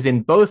 because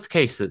in both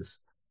cases,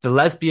 the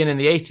lesbian in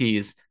the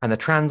 80s and the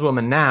trans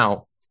woman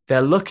now,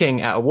 they're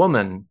looking at a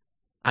woman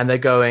and they're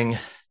going,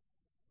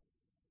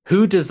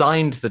 who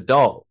designed the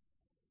doll?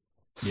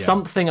 Yeah.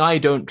 Something I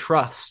don't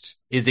trust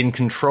is in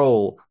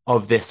control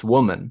of this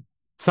woman.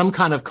 Some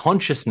kind of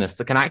consciousness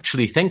that can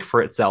actually think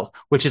for itself,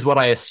 which is what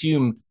I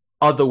assume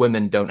other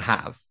women don't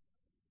have.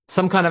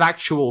 Some kind of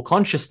actual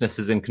consciousness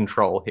is in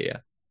control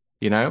here,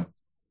 you know?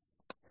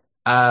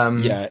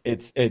 Yeah,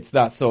 it's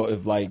that sort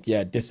of like,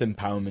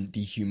 disempowerment,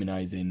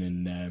 dehumanizing,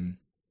 and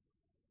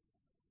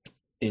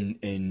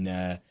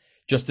in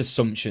just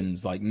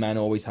assumptions. Like, men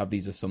always have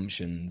these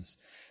assumptions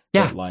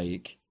that,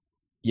 like,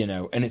 you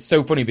know, and it's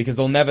so funny because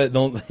they'll never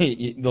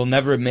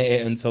admit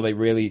it until they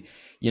really,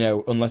 you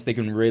know, unless they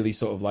can really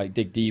sort of like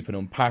dig deep and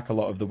unpack a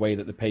lot of the way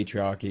that the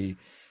patriarchy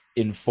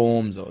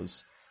informs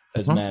us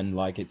as men.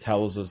 Like, it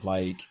tells us,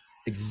 like,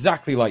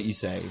 exactly like you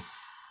say,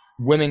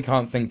 women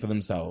can't think for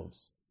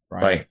themselves,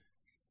 right?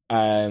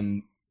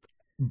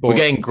 We're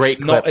getting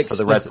great clips for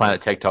the Red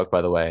Planet TikTok,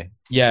 by the way.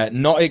 Yeah,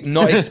 not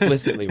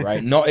explicitly,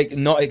 right? Not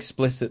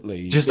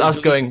explicitly. Just us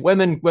going,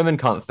 women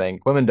can't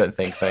think. Women don't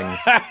think things.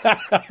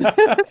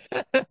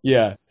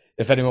 Yeah,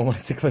 if anyone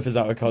wanted to clip us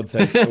out of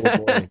context, oh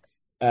boy.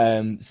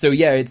 So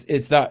yeah,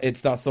 it's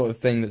that sort of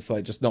thing that's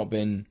like just not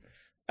been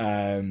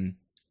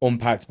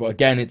unpacked. But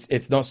again,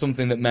 it's not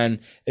something that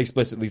men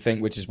explicitly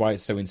think, which is why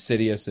it's so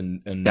insidious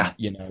and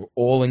you know,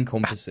 all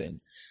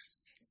encompassing.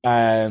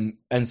 And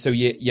so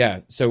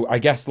so I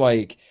guess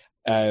like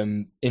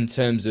in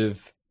terms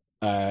of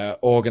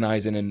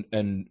organizing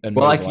and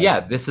well,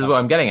 like, this is what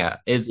I'm getting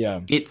at is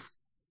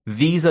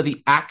these are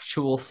the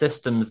actual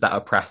systems that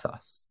oppress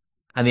us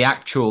and the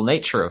actual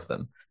nature of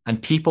them,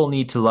 and people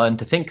need to learn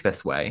to think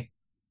this way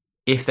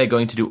if they're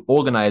going to do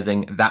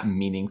organizing that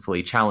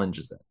meaningfully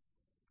challenges it,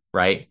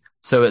 right?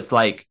 So it's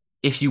like,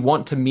 if you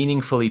want to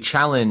meaningfully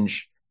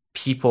challenge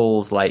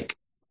people's like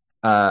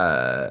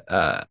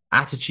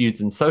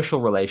attitudes and social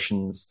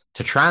relations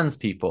to trans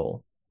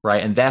people,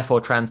 right, and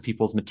therefore trans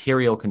people's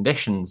material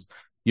conditions,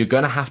 you're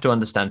going to have to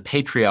understand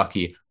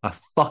patriarchy a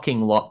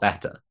fucking lot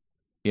better.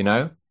 You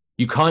know,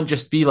 you can't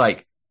just be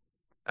like,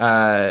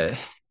 and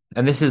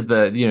this is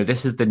the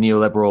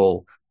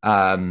neoliberal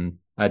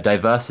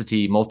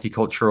diversity,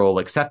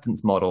 multicultural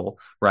acceptance model,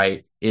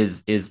 right?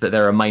 Is that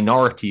there are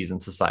minorities in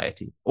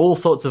society, all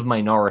sorts of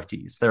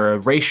minorities. There are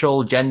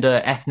racial,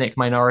 gender, ethnic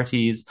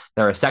minorities.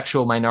 There are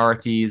sexual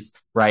minorities,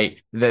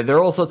 right? There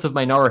are all sorts of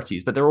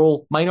minorities, but they're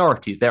all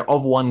minorities. They're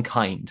of one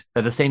kind.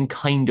 They're the same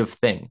kind of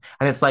thing.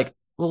 And it's like,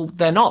 well,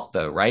 they're not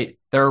though, right?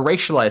 There are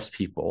racialized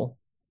people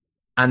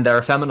and there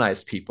are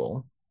feminized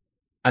people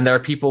and there are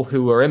people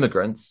who are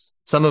immigrants,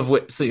 some of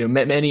which, so, you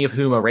know, many of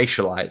whom are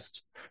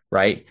racialized,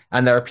 right?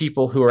 And there are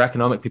people who are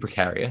economically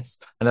precarious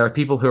and there are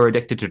people who are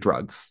addicted to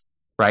drugs,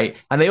 right?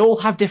 And they all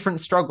have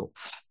different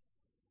struggles,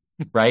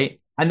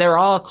 right? And there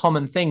are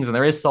common things and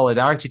there is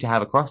solidarity to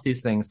have across these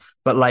things.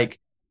 But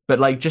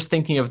just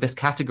thinking of this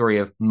category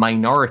of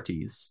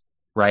minorities,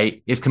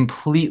 right, is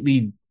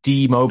completely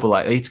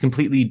demobilizing. It's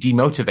completely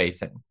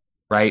demotivating,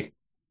 right?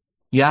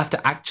 You have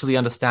to actually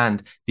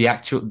understand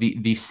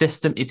the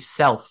system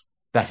itself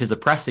that is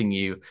oppressing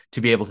you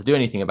to be able to do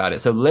anything about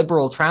it. So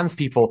liberal trans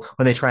people,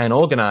 when they try and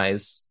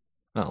organize,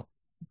 well,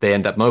 they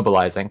end up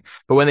mobilizing.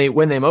 But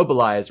when they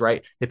mobilize,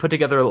 right, they put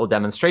together a little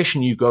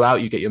demonstration. You go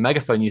out, you get your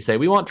megaphone, you say,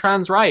 we want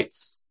trans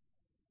rights.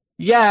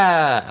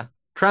 Yeah.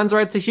 Trans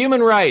rights are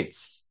human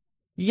rights.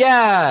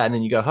 Yeah. And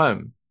then you go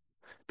home.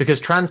 Because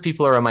trans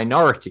people are a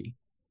minority,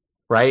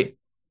 right?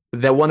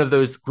 they're one of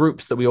those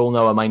groups that we all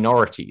know are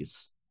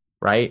minorities,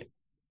 right?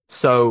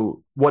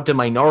 So what do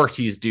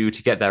minorities do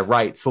to get their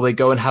rights? Well, they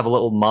go and have a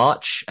little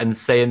march and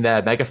say in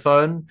their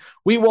megaphone,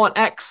 we want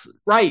X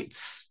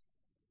rights.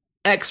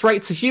 X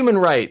rights are human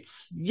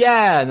rights.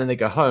 Yeah. And then they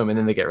go home and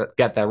then they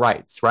get their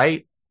rights,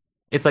 right?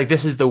 It's like,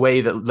 this is the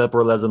way that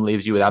liberalism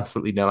leaves you with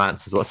absolutely no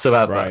answers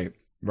whatsoever.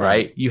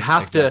 Right? You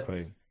have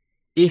to,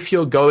 if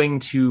you're going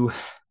to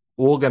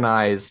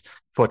organize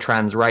for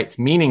trans rights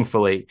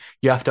meaningfully,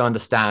 you have to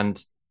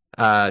understand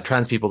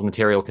trans people's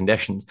material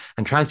conditions.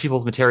 And trans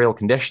people's material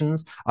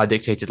conditions are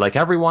dictated, like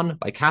everyone,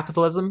 by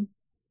capitalism.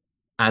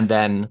 And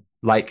then,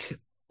 like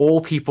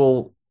all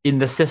people in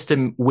the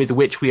system with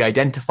which we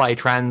identify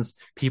trans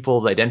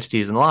people's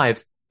identities and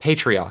lives,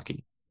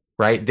 patriarchy,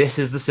 right? This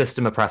is the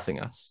system oppressing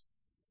us.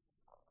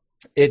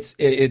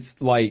 It's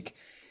like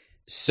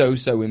so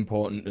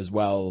important as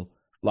well.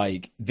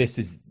 Like this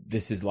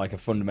is like a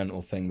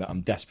fundamental thing that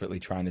I'm desperately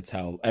trying to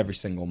tell every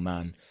single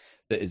man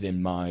that is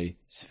in my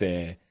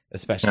sphere,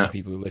 especially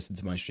people who listen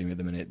to my stream at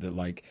the minute, that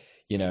like,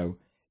 you know,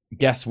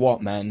 guess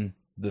what, man?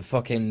 The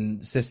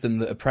fucking system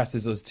that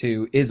oppresses us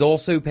too is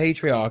also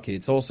patriarchy.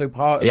 It's also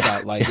part of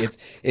that. Like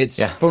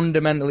it's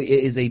fundamentally,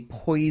 it is a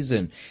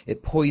poison.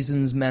 It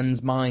poisons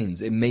men's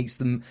minds. It makes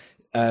them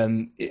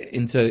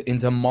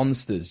into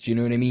monsters. Do you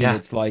know what I mean?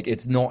 It's like,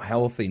 it's not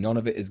healthy. None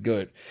of it is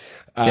good.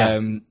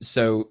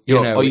 So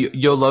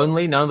you're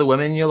lonely. None of the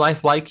women in your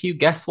life like you.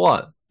 Guess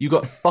what? You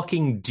got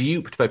fucking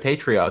duped by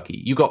patriarchy.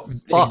 You got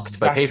fucked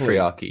by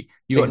patriarchy.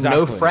 You got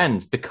no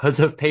friends because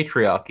of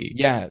patriarchy.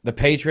 Yeah, the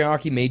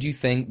patriarchy made you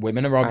think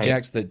women are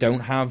objects that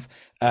don't have,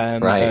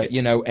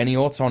 any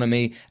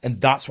autonomy, and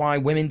that's why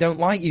women don't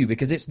like you,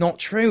 because it's not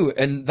true,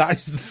 and that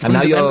is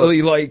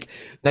fundamentally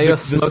now you're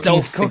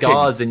smoking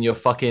cigars in your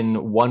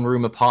fucking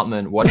one-room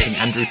apartment, watching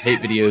Andrew Tate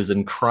videos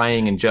and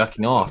crying and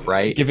jerking off,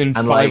 right? Giving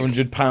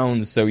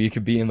 £500 so you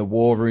could be in the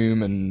war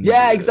room and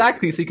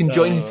exactly, so you can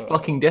join his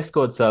fucking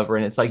Discord server,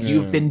 and it's like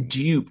you've been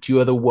duped. You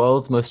are the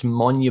world's most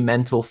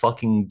monumental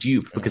fucking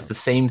dupe, because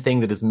the same thing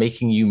that is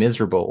making you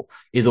miserable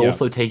is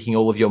also taking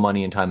all of your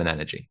money and time and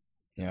energy.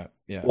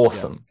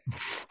 Awesome.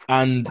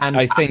 And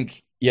I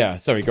think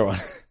sorry, go on.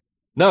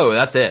 No,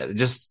 that's it.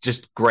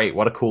 Just great.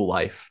 What a cool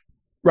life.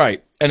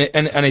 Right.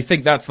 And I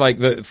think that's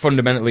like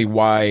fundamentally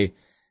why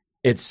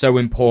it's so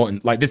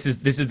important. Like this is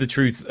the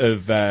truth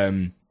of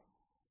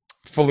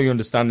fully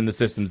understanding the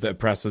systems that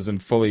oppress us,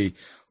 and fully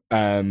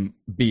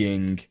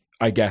being,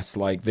 I guess,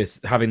 like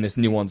this, having this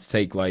nuanced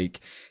take,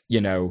 like,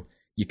 you know,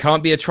 you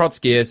can't be a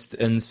Trotskyist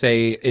and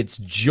say it's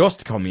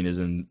just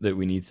communism that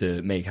we need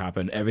to make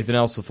happen. Everything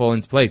else will fall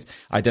into place.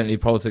 Identity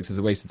politics is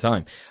a waste of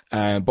time.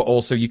 But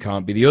also you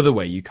can't be the other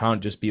way. You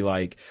can't just be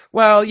like,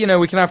 well, you know,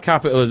 we can have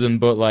capitalism,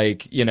 but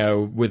like, you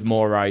know, with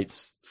more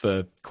rights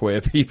for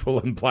queer people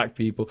and black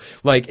people.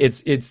 Like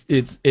it's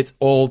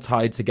all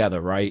tied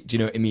together, right? Do you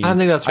know what I mean? I don't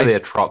think that's really a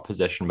Trot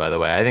position, by the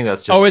way. I think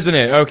that's just... Oh, isn't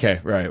it?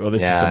 Okay, right. Well,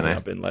 this is something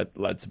I've been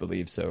led to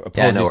believe. So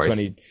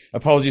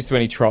apologies to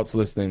any Trots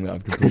listening that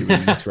I've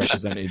completely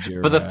misrepresented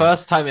your... For the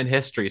first time in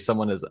history,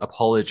 someone has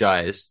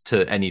apologized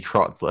to any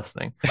Trots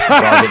listening.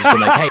 Rather than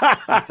being like,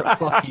 hey,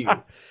 fuck you.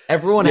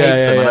 Everyone hates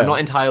them, and I'm not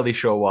entirely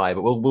sure why,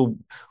 but we'll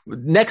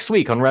next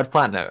week on Red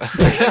Planet.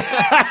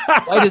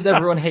 Why does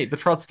everyone hate the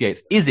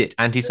Trotskyites? Is it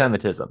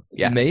anti-Semitism?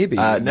 Yes. Maybe.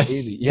 Yeah,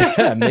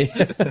 maybe.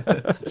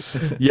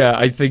 Yeah,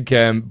 I think,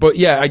 but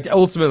yeah,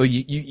 ultimately,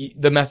 you,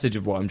 the message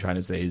of what I'm trying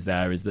to say is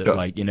that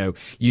like, you know,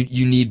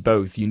 you need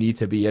both. You need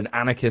to be an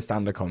anarchist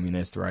and a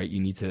communist, right? You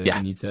need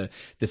to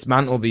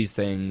dismantle these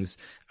things.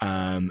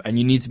 And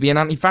you need to be an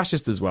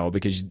anti-fascist as well,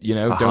 because, you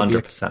know,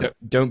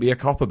 don't be a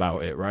cop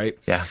about it, right?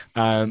 Yeah.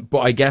 But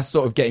I guess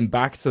sort of getting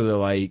back to the,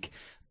 like,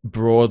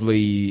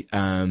 broadly,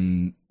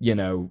 you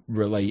know,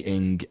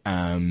 relating,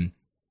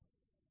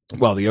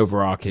 the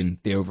overarching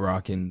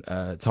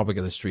topic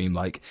of the stream,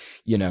 like,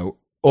 you know,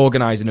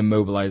 organizing and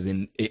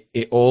mobilizing,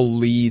 it all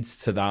leads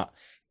to that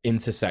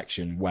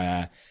intersection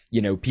where,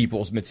 you know,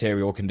 people's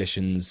material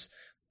conditions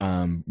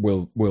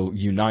will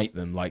unite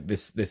them. Like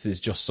this is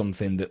just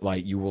something that,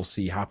 like, you will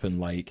see happen.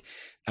 Like,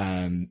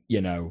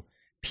 you know,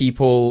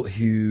 people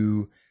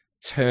who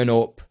turn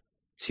up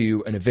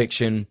to an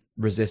eviction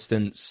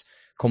resistance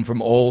come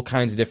from all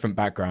kinds of different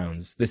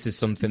backgrounds. This is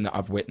something that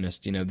I've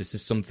witnessed. You know, this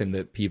is something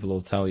that people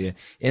will tell you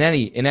in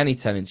any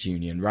tenants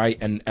union, right?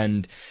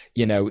 And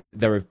you know,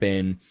 there have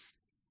been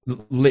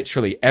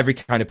literally every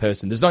kind of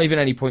person. There's not even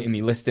any point in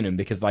me listing them,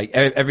 because like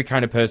every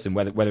kind of person,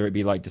 whether it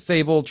be like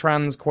disabled,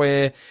 trans,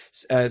 queer,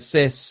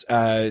 cis,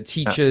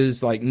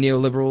 teachers, like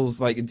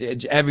neoliberals, like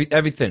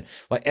everything,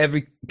 like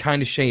every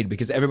kind of shade,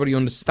 because everybody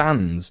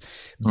understands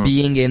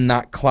being in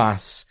that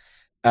class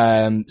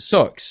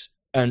sucks,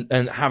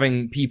 and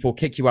having people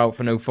kick you out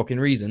for no fucking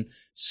reason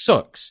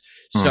sucks.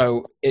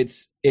 So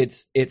it's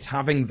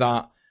having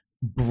that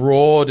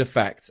broad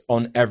effect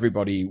on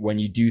everybody when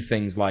you do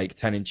things like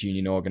tenants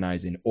union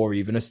organizing, or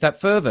even a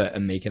step further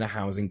and making a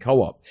housing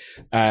co-op.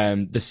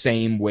 The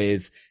same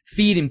with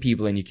feeding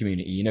people in your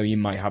community. You know, you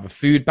might have a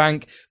food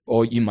bank,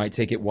 or you might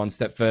take it one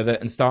step further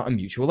and start a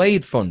mutual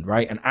aid fund,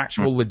 right? An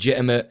actual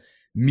legitimate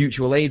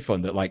mutual aid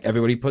fund that like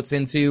everybody puts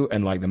into,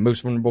 and like the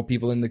most vulnerable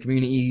people in the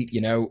community,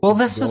 you know. Well,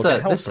 this was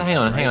hang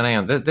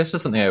on. This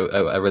was something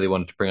I really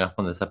wanted to bring up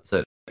on this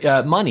episode.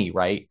 Money,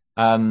 right?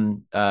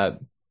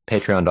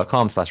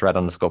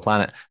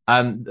 Patreon.com/red_planet.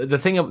 The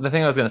thing I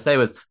was going to say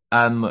was,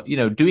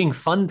 doing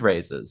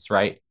fundraisers,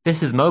 right?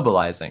 This is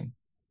mobilizing,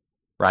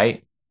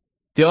 right?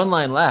 The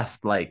online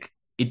left, like,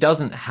 it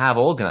doesn't have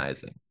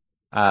organizing,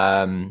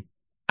 it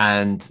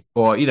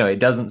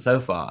doesn't so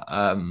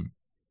far.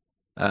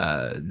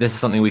 This is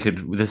something we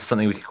could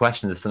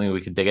question. This is something we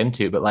could dig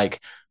into, but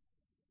like,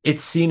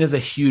 it's seen as a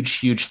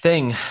huge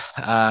thing,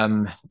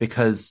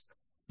 because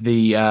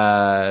the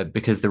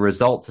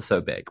results are so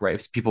big, right?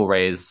 If people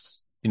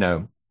raise,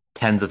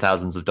 tens of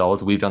thousands of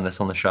dollars. We've done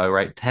this on the show,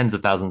 right? Tens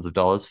of thousands of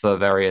dollars for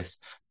various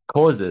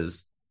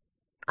causes.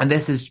 And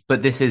this is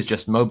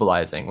just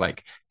mobilizing.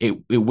 Like,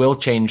 it will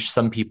change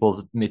some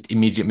people's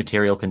immediate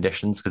material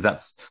conditions,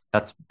 because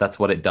that's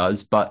what it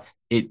does. But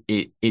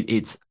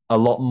it's a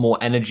lot more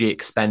energy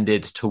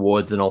expended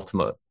towards an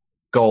ultimate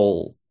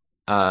goal,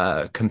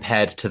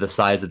 compared to the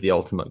size of the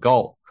ultimate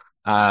goal.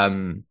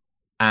 And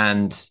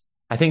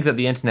I think that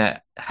the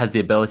internet has the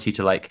ability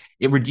to, like,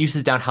 it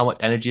reduces down how much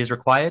energy is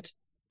required,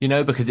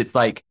 because it's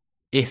like,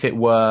 if it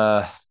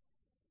were,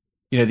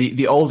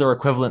 the older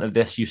equivalent of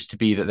this used to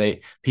be that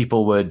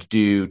people would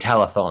do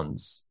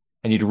telethons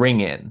and you'd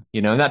ring in,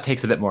 and that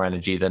takes a bit more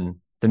energy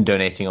than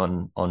donating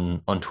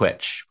on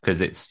Twitch,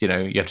 because it's, you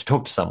have to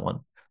talk to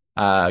someone,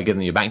 give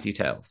them your bank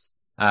details.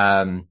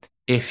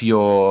 If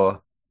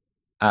you're,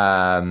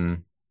 before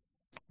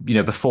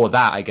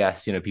that, I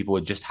guess, people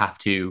would just have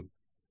to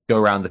go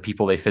around the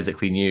people they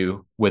physically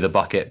knew with a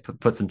bucket,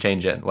 put some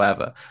change in,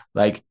 whatever.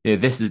 Like,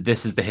 this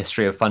is the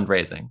history of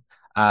fundraising.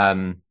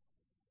 And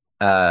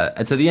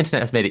so the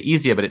internet has made it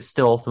easier, but it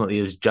still ultimately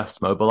is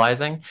just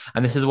mobilizing.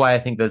 And this is why I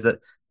think there's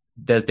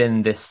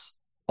been this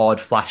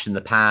odd flash in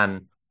the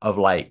pan of,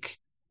 like,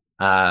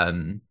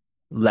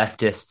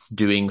 leftists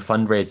doing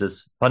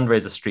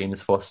fundraiser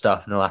streams for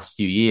stuff in the last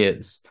few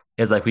years.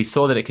 Is like, we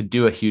saw that it could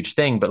do a huge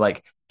thing, but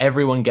like,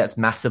 everyone gets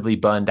massively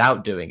burned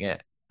out doing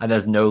it, and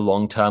there's no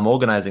long-term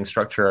organizing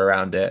structure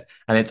around it,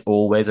 and it's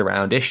always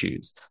around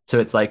issues. So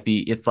it's like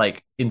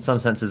in some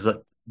senses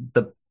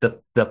the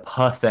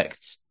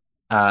perfect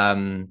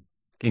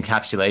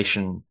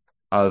encapsulation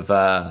of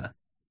that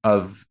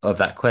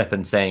clip,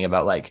 and saying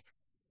about, like,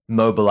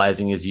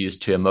 mobilizing is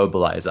used to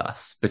immobilize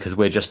us, because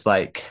we're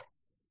like,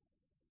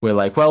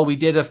 well, we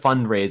did a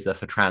fundraiser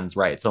for trans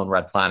rights on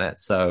Red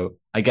Planet, so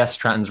I guess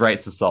trans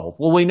rights are solved.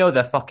 Well, we know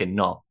they're fucking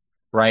not,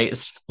 right?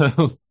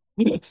 So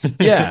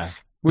yeah.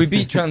 We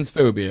beat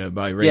transphobia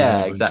by raising.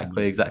 Yeah,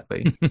 exactly.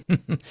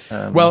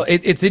 Well,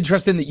 it's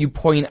interesting that you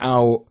point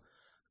out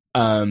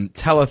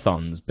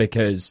telethons,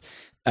 because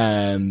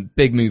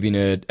big movie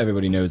nerd,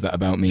 everybody knows that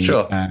about me.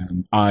 Sure.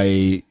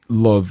 I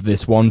love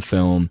this one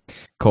film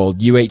called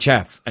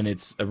UHF, and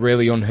it's a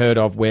really unheard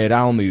of Weird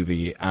Al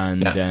movie.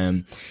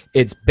 And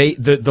it's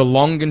the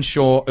long and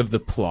short of the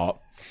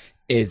plot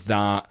is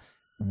that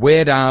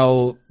Weird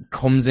Al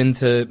comes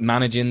into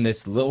managing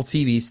this little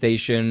TV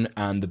station,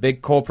 and the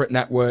big corporate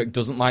network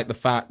doesn't like the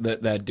fact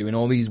that they're doing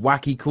all these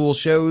wacky, cool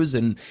shows,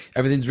 and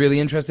everything's really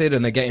interested,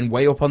 and they're getting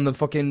way up on the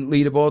fucking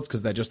leaderboards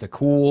because they're just a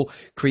cool,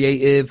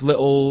 creative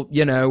little,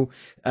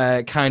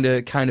 kind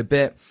of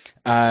bit.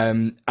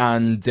 And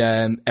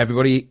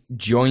everybody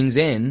joins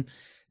in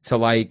to,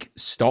 like,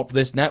 stop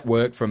this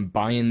network from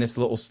buying this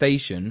little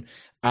station.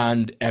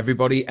 And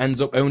everybody ends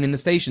up owning the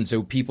station.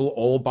 So people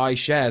all buy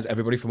shares.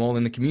 Everybody from all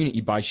in the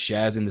community buys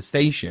shares in the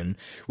station,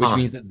 which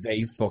means that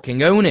they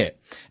fucking own it.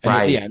 And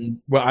at the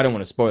end, well, I don't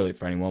want to spoil it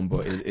for anyone,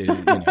 but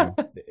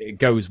it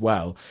goes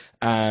well.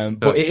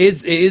 But it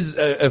is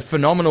a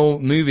phenomenal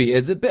movie.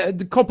 A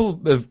couple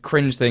of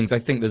cringe things. I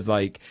think there's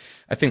a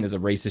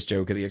racist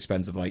joke at the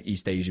expense of, like,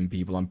 East Asian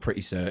people. I'm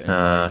pretty certain.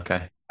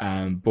 Okay.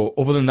 But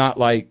other than that,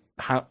 like,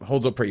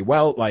 holds up pretty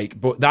well.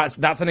 Like, but that's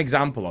an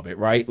example of it,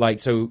 right?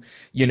 Like, so,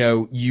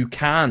 you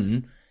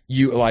can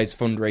utilize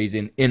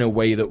fundraising in a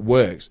way that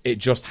works. It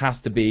just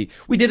has to be.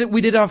 We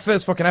did our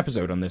first fucking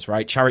episode on this,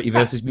 right? Charity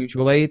versus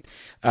mutual aid,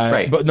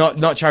 right? But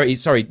not charity.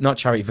 Sorry, not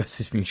charity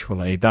versus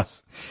mutual aid.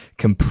 That's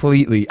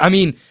completely. I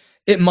mean,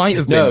 it might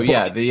have been. No,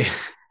 yeah.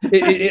 I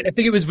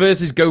think it was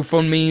versus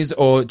GoFundMe's,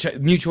 or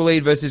mutual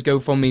aid versus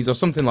GoFundMe's, or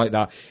something like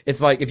that.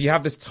 It's like, if you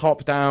have this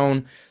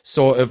top-down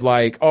sort of,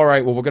 like, all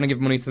right, well, we're going to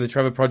give money to the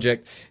Trevor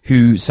Project,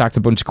 who sacked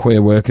a bunch of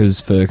queer workers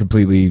for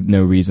completely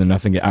no reason. I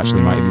think it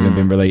actually might have even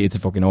been related to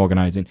fucking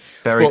organizing.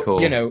 Very cool.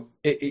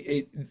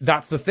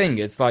 That's the thing.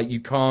 It's like,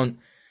 you can't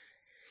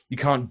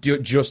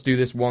just do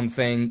this one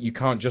thing. You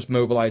can't just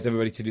mobilize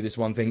everybody to do this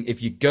one thing.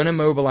 If you're going to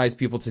mobilize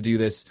people to do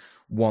this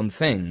one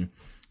thing,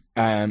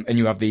 and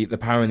you have the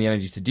power and the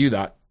energy to do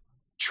that,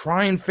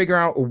 try and figure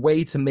out a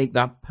way to make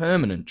that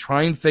permanent.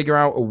 Try and figure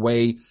out a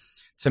way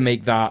to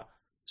make that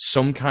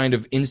some kind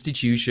of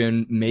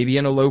institution, maybe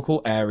in a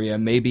local area,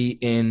 maybe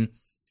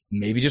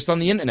just on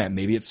the internet,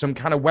 maybe it's some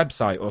kind of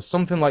website or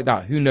something like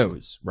that. Who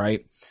knows,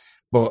 right?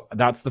 But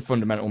that's the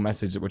fundamental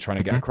message that we're trying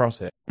to get across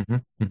here.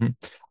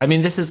 I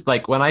mean, this is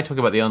like when I talk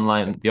about the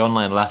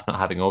online left not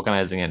having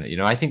organizing in it,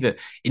 I think that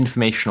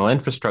informational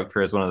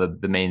infrastructure is one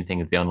of the main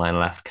things the online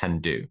left can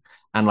do.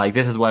 And like,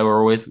 this is why we're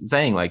always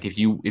saying, like, if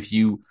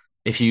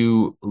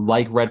you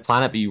like Red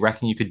Planet, but you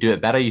reckon you could do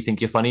it better, you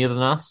think you're funnier than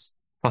us,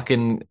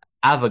 fucking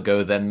have a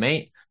go then,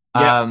 mate.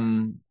 Yeah.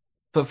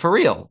 But for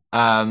real,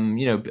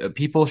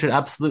 people should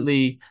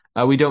absolutely.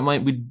 We don't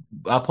mind.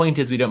 Our point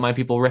is, we don't mind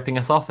people ripping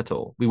us off at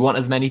all. We want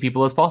as many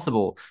people as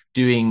possible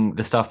doing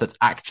the stuff that's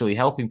actually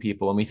helping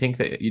people, and we think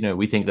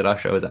that our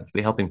show is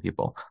actually helping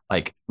people,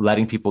 like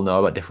letting people know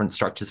about different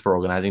structures for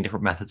organizing,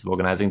 different methods of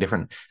organizing,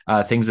 different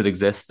things that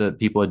exist that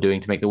people are doing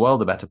to make the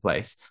world a better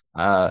place.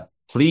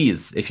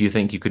 Please, if you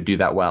think you could do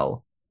that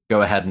well,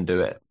 go ahead and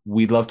do it.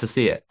 We'd love to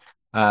see it.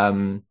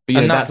 But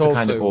that's the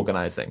kind of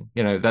organizing.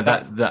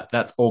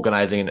 That's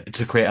organizing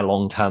to create a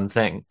long-term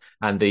thing,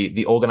 and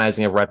the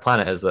organizing of Red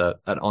Planet is an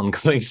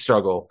ongoing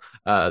struggle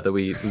that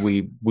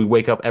we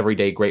wake up every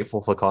day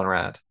grateful for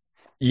Conrad.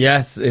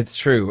 Yes, it's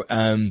true.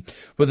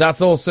 But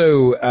that's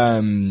also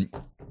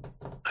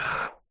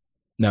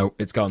no,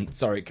 it's gone.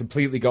 Sorry,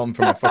 completely gone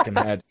from my fucking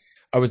head.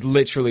 I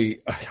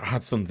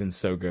had something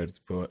so good,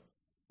 but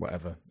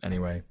whatever.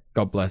 Anyway,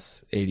 God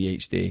bless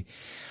ADHD.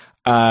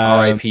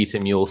 R.I.P. to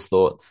Mule's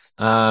thoughts.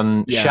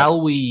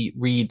 Shall we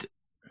read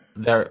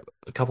a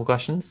couple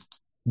questions?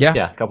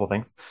 Yeah, a couple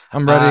things.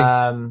 I'm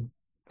ready.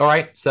 All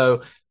right.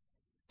 So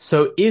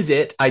is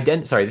it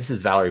Sorry, this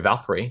is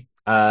Valkyrie.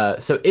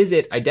 So is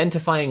it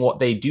identifying what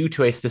they do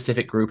to a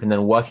specific group and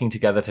then working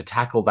together to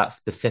tackle that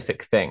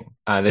specific thing?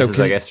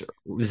 This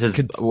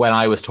is when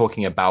I was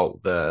talking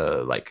about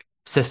the like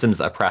systems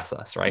that oppress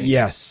us, right?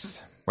 Yes.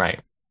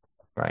 Right.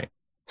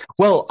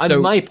 Well,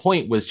 my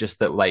point was just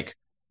that like,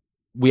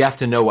 we have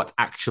to know what's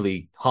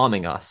actually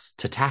harming us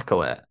to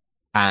tackle it.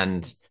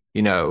 And,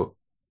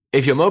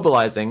 if you're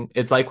mobilizing,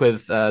 it's like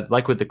with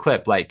the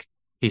clip, like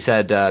he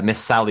said, Miss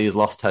Sally has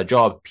lost her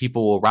job.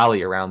 People will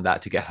rally around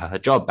that to get her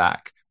job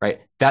back,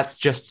 right? That's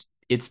just,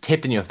 it's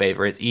tipped in your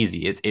favor. It's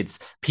easy. It's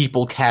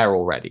people care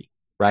already,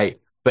 right?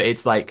 But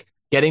it's like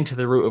getting to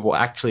the root of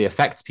what actually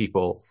affects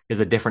people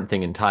is a different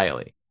thing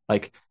entirely.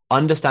 Like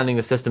understanding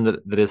the system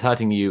that is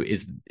hurting you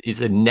is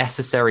a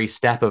necessary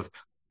step of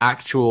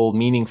actual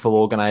meaningful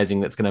organizing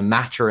that's going to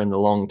matter in the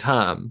long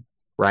term,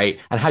 right?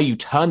 And how you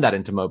turn that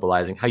into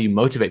mobilizing, how you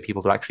motivate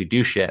people to actually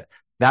do shit,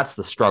 that's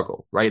the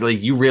struggle, right?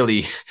 Like you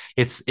really,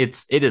 it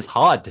is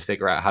hard to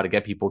figure out how to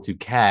get people to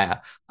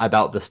care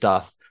about the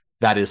stuff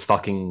that is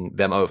fucking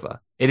them over.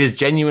 It is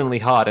genuinely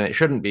hard, and it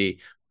shouldn't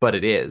be, but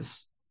it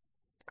is.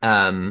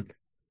 That's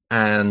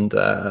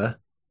the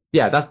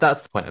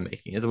point I'm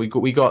making, is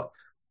we got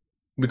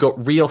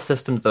real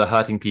systems that are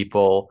hurting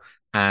people,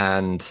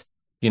 and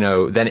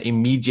then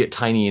immediate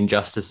tiny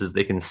injustices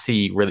they can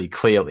see really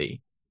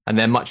clearly, and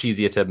they're much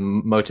easier to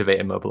motivate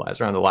and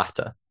mobilize around the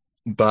latter.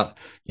 But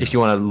if you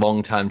want to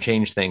long-term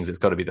change things, it's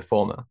got to be the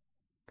former.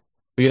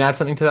 Were you going to add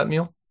something to that,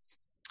 Mule?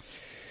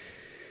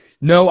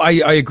 No, I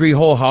agree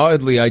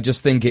wholeheartedly. I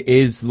just think it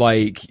is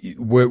like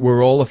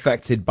we're all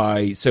affected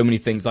by so many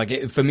things.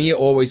 Like for me, it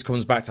always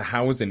comes back to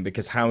housing,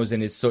 because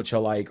housing is such a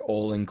like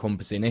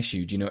all-encompassing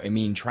issue. Do you know what I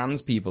mean?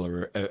 Trans people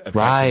are affected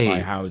by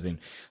housing.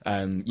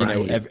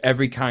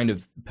 Every kind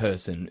of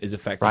person is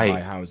affected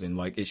by housing.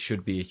 Like it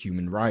should be a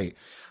human right.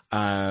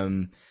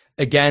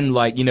 Again,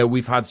 like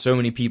we've had so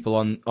many people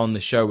on the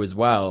show as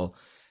well.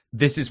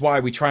 This is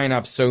why we try and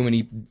have so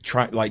many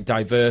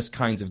diverse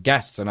kinds of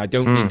guests. And I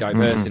don't mean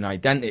diverse in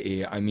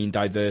identity. I mean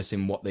diverse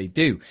in what they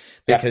do,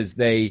 because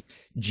they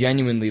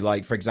genuinely,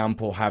 like, for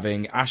example,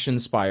 having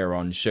Ashenspire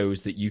on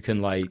shows that you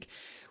can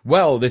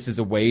this is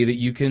a way that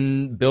you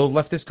can build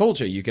leftist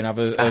culture. You can have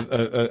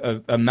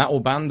a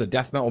metal band, a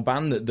death metal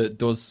band that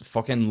does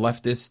fucking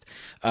leftist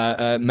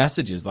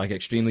messages, like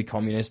extremely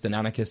communist and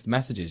anarchist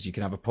messages. You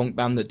can have a punk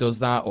band that does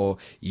that, or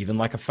even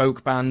like a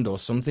folk band or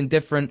something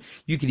different.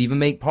 You could even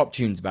make pop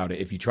tunes about it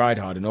if you tried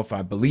hard enough.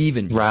 I believe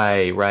in you.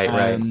 Right.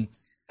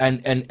 And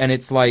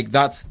it's like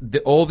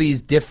all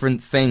these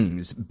different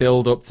things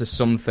build up to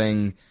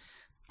something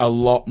a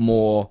lot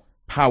more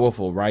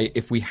powerful, right?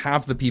 If we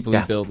have the people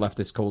who build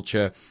leftist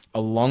culture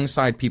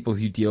alongside people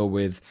who deal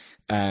with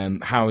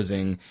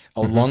housing,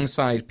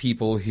 alongside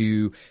people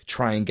who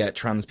try and get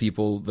trans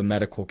people the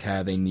medical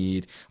care they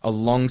need,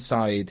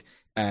 alongside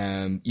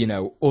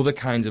other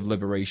kinds of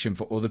liberation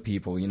for other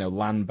people,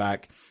 land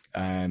back,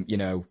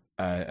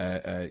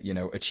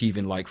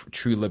 achieving like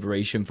true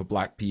liberation for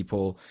Black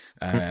people,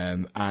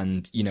 and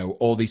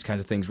all these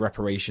kinds of things,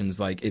 reparations,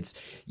 like it's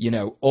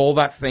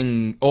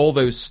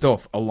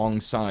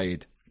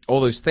all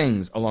those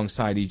things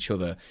alongside each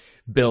other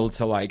build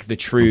to like the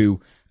true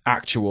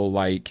actual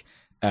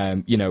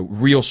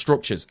real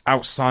structures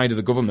outside of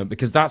the government,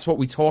 because that's what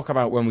we talk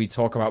about when we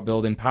talk about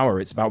building power.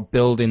 It's about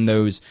building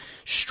those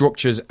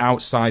structures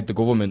outside the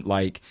government,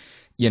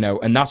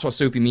 and that's what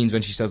Sophie means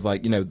when she says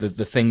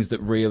the things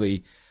that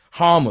really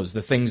harm us,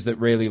 the things that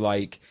really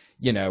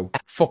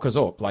fuck us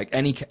up, like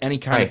any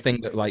kind of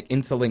thing that like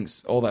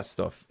interlinks all that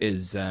stuff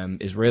is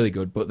really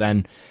good. But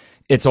then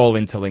it's all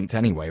interlinked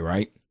anyway,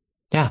 right?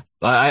 Yeah,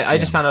 I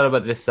just found out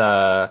about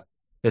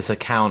this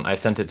account. I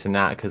sent it to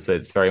Nat because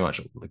it's very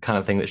much the kind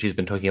of thing that she's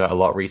been talking about a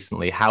lot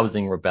recently.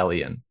 Housing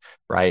Rebellion,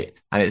 right?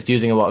 And it's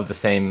using a lot of the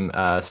same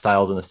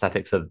styles and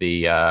aesthetics of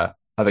the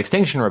of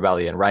Extinction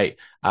Rebellion, right?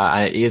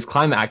 And it is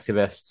climate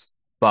activists,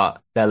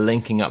 but they're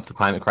linking up the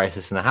climate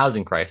crisis and the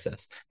housing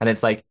crisis. And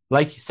it's like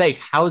you say,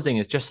 housing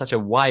is just such a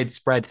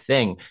widespread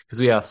thing because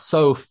we are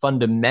so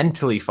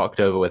fundamentally fucked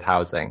over with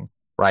housing,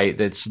 right?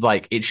 It's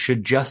like it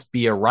should just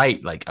be a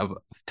right, like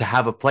to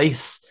have a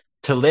place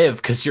to live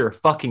because you're a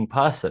fucking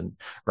person,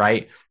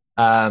 right?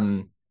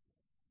 And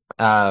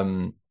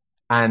so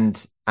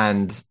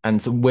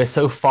we're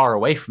so far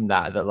away from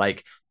that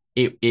like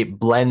it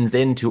blends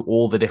into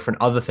all the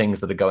different other things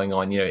that are going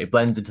on. It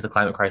blends into the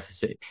climate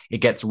crisis. It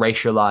gets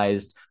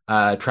racialized.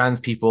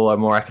 Trans people are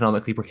more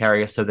economically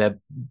precarious, so they're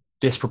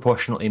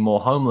disproportionately more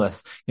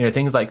homeless.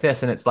 Things like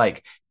this. And it's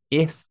like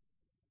if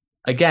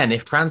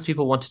trans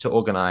people wanted to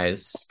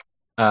organize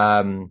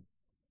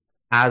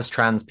as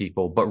trans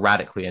people, but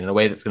radically and in a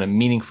way that's going to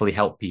meaningfully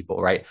help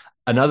people, right?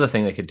 Another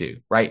thing they could do,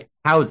 right?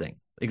 Housing.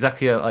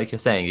 Exactly like you're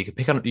saying, you can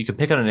pick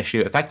on an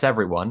issue, it affects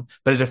everyone,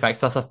 but it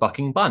affects us a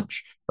fucking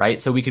bunch, right?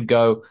 So we could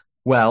go,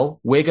 well,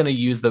 we're going to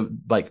use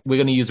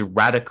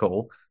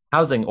radical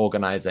housing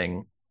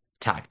organizing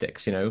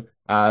tactics.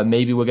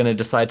 Maybe we're going to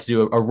decide to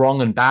do a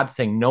wrong and bad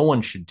thing no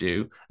one should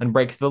do and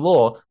break the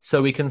law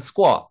so we can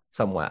squat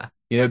somewhere.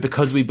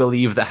 Because we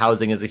believe that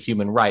housing is a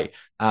human right.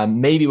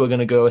 Maybe we're going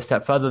to go a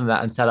step further than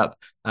that and set up,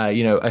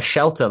 a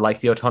shelter like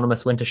the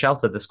autonomous winter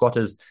shelter the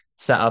squatters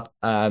set up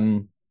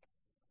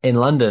in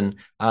London,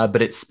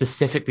 but it's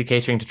specifically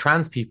catering to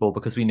trans people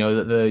because we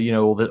know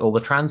that all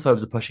the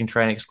transphobes are pushing to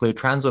try and exclude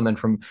trans women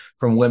from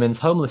women's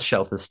homeless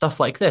shelters, stuff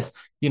like this.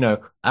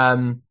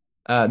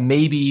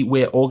 Maybe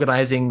we're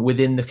organizing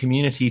within the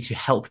community to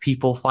help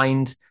people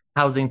find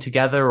housing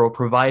together or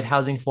provide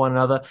housing for one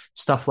another,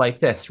 stuff like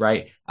this,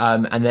 right?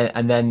 And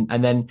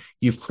then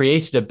you've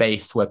created a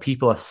base where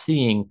people are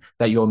seeing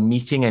that you're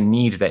meeting a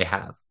need they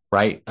have.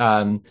 Right.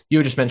 You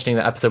were just mentioning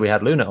the episode we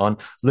had Luna on.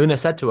 Luna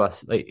said to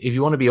us, like, if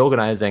you want to be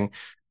organizing,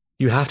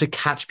 you have to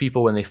catch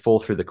people when they fall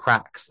through the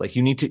cracks. Like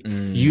you need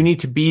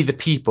to be the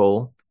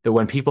people that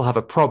when people have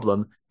a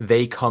problem,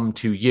 they come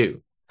to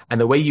you.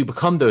 And the way you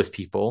become those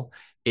people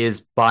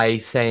is by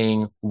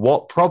saying,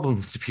 what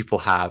problems do people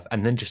have?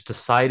 And then just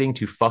deciding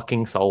to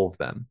fucking solve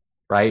them.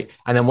 Right.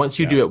 And then once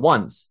you do it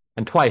once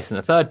and twice and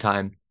a third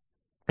time,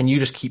 and you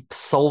just keep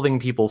solving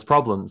people's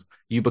problems,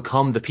 you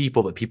become the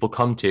people that people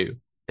come to.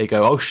 They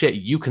go, oh shit,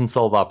 you can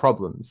solve our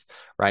problems,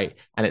 right?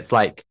 And it's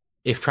like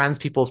if trans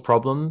people's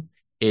problem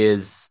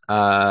is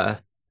getting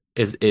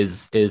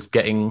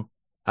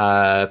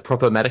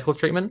proper medical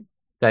treatment,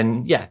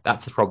 then yeah,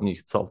 that's a problem you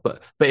can solve.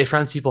 But if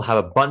trans people have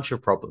a bunch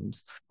of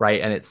problems,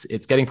 right, and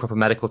it's getting proper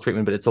medical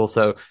treatment, but it's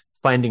also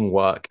finding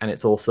work and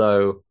it's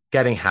also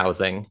getting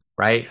housing,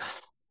 right?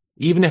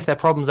 Even if they're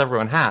problems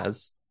everyone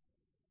has,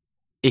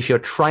 if you're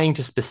trying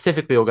to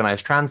specifically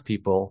organize trans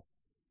people,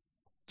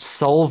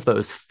 solve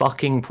those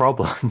fucking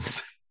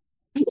problems.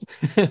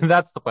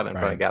 That's the point I'm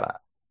trying to get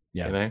at.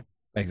 Yeah,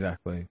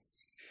 exactly.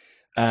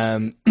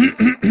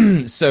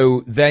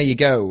 So there you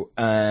go.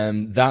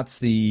 That's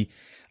the.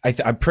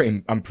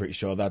 I'm pretty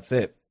sure that's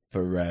it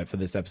for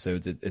this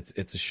episode.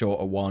 It's a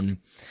shorter one.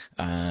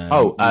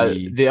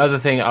 The other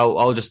thing,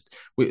 I'll just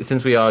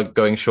since we are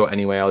going short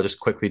anyway, I'll just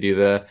quickly do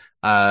the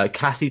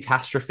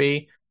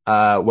Cassitastrophe.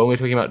 When we're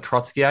talking about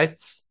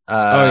Trotskyites.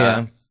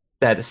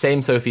 That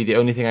same Sophie. The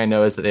only thing I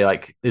know is that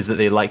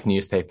they like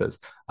newspapers.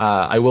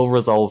 I will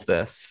resolve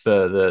this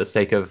for the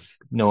sake of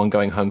no one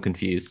going home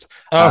confused.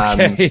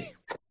 Okay.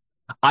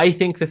 I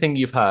think the thing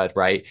you've heard,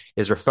 right,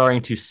 is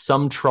referring to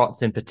some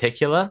trots in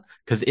particular,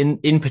 because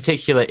in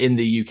particular in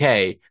the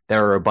UK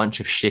there are a bunch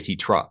of shitty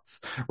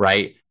trots,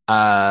 right?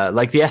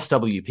 Like the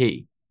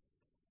SWP,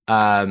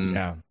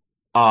 are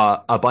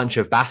a bunch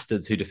of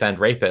bastards who defend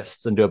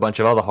rapists and do a bunch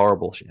of other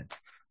horrible shit.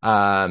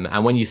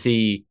 And when you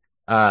see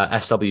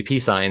SWP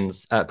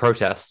signs at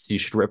protests, you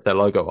should rip their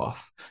logo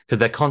off because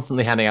they're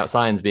constantly handing out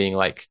signs being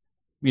like,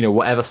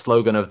 whatever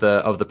slogan of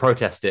the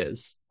protest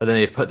is, but then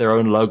they've put their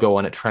own logo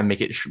on it, try and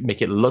make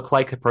it look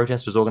like the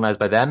protest was organized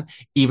by them,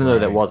 even though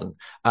there wasn't.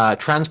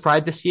 Trans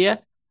Pride this year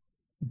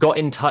got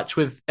in touch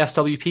with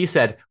SWP,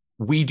 said,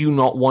 we do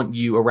not want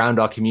you around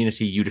our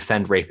community, you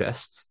defend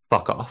rapists,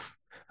 fuck off.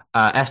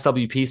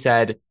 SWP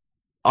said,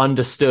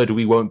 understood,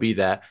 we won't be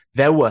there.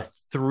 There were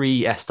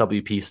 3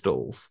 SWP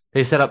stalls.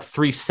 They set up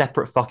 3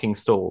 separate fucking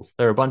stalls.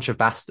 They're a bunch of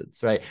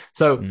bastards, right?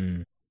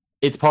 So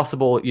it's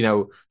possible,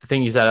 the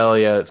thing you said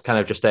earlier, it's kind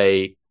of just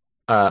I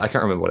can't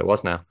remember what it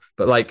was now,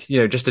 but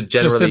just a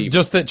generally...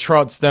 Just that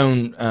trots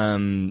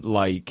don't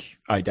like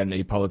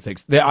identity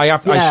politics. I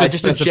should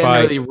just specify...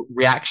 a generally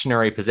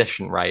reactionary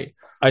position, right?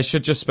 I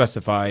should just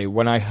specify,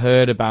 when I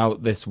heard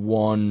about this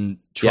one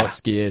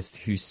Trotskyist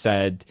who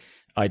said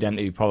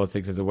identity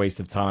politics is a waste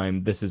of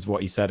time. This is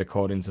what he said,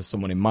 according to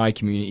someone in my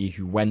community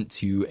who went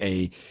to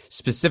a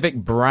specific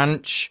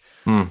branch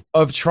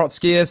of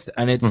Trotskyist,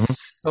 and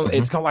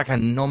it's got like a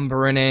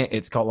number in it.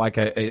 It's got like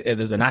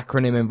there's an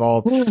acronym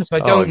involved. So I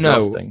don't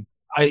know.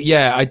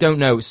 I don't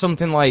know.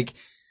 Something like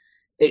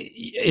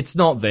it's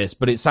not this,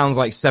 but it sounds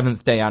like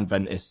Seventh-day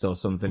Adventists or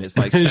something. It's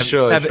like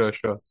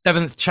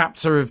seventh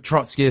chapter of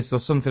Trotskyist or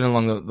something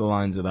along the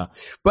lines of that.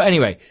 But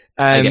anyway,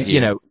 that's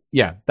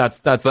yeah.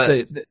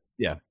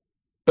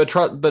 But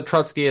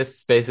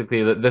Trotskyists,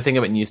 basically, the thing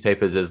about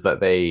newspapers is that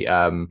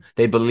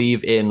they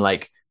believe in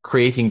like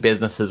creating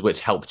businesses which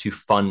help to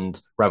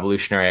fund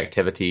revolutionary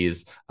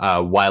activities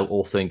while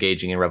also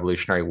engaging in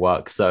revolutionary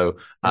work. So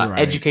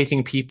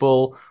educating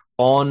people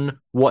on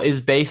what is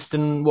based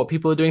in what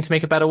people are doing to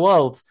make a better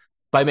world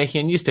by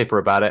making a newspaper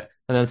about it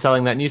and then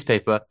selling that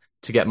newspaper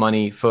to get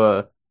money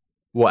for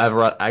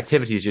whatever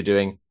activities you're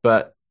doing.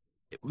 But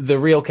the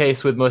real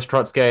case with most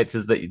Trotskyites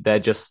is that they're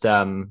just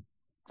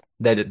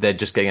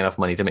getting enough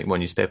money to make more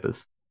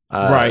newspapers.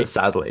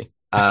 Sadly.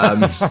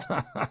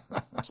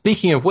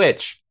 Speaking of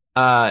which,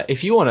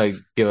 if you want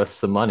to give us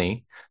some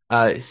money,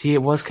 see,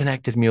 it was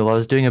connected, Mule. I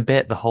was doing a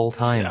bit the whole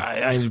time.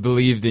 I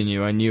believed in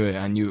you. I knew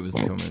it was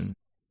coming.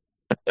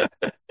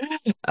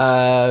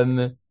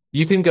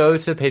 You can go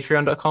to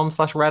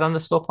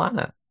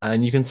patreon.com/red_planet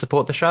and you can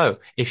support the show.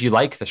 If you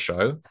like the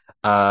show,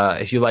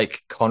 if you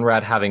like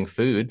Conrad having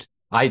food,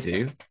 I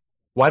do.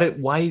 Why do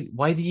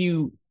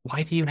you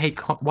hate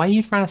why are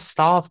you trying to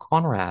starve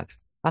Conrad?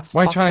 Why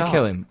are you trying to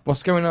kill him?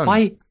 What's going on?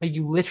 Why are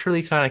you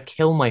literally trying to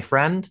kill my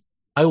friend?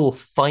 I will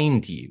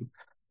find you.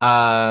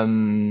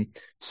 So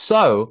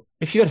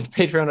if you go to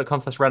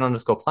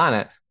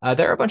patreon.com/red_planet,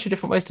 there are a bunch of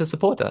different ways to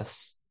support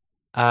us.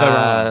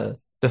 The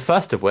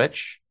first of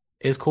which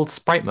is called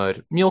Sprite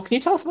Mode. Mule, can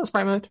you tell us about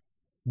Sprite Mode?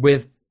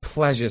 With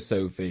pleasure,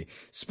 Sophie.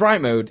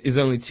 Sprite Mode is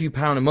only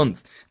 £2 a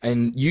month,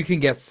 and you can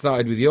get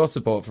started with your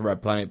support for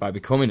Red Planet by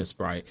becoming a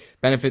Sprite.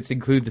 Benefits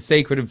include the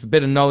sacred and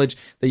forbidden knowledge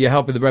that you're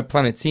helping the Red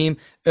Planet team,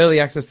 early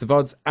access to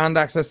VODs, and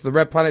access to the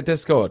Red Planet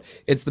Discord.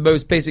 It's the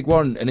most basic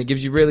one, and it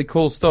gives you really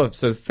cool stuff,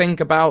 so think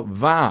about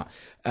that.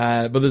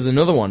 But there's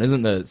another one,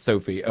 isn't there,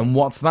 Sophie? And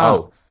what's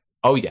that?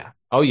 Oh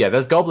yeah,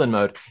 there's Goblin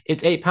Mode.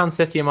 It's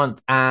 £8.50 a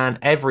month, and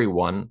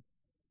everyone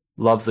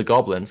loves a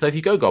goblin. So if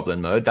you go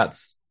Goblin Mode,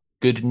 that's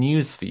good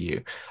news for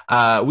you.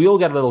 We all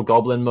get a little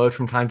Goblin Mode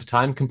from time to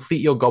time. Complete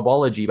your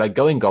gobology by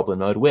going Goblin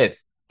Mode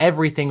with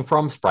everything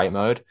from Sprite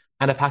Mode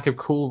and a pack of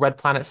cool Red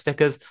Planet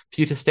stickers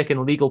for you to stick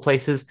in legal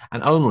places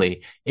and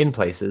only in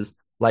places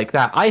like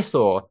that. I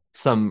saw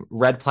some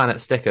Red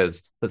Planet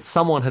stickers that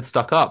someone had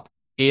stuck up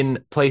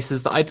in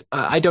places that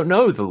I don't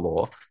know the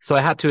law, so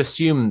I had to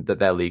assume that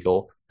they're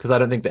legal because I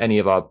don't think that any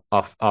of our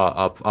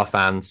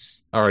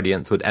fans, our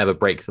audience, would ever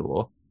break the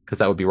law because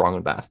that would be wrong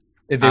and bad.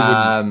 They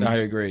wouldn't. I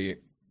agree.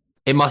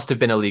 It must have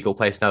been a legal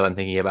place now that I'm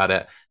thinking about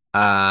it.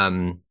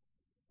 Don't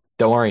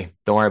worry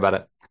about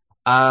it.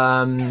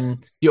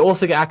 You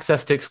also get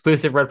access to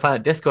exclusive Red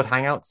Planet Discord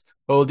hangouts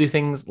where we'll do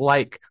things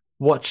like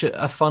watch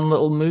a fun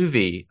little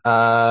movie,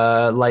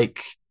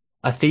 like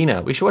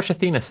Athena. We should watch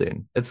Athena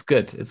soon. It's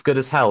good. It's good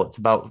as hell. It's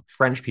about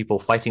French people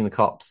fighting the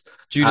cops.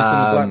 Judas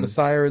and the Black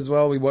Messiah as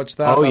well. We watched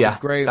that. That was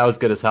great. That was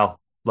good as hell.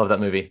 Love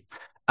that movie.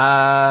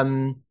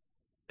 And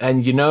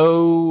you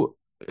know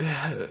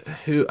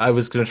who I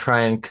was going to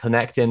try and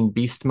connect in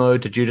beast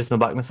mode to Judas and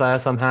the Black Messiah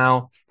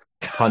somehow.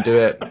 Can't do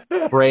it.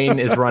 Brain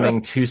is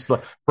running too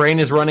slow. Brain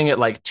is running at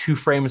like 2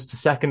 frames per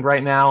second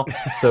right now.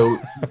 So,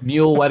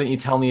 Mule, why don't you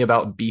tell me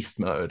about beast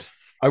mode?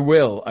 I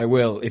will.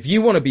 If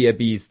you want to be a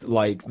beast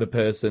like the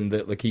person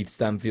that Lakeith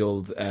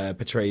Stanfield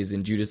portrays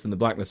in Judas and the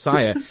Black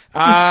Messiah,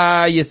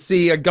 you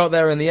see, I got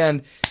there in the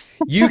end.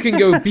 You can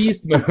go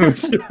beast mode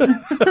with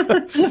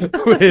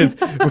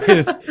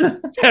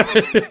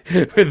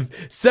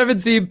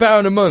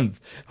 £17 a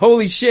month.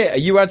 Holy shit, are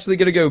you actually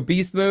going to go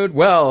beast mode?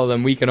 Well,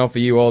 then we can offer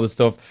you all the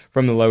stuff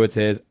from the lower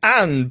tiers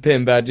and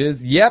pin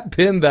badges. Yep,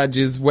 pin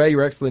badges. Wear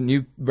your excellent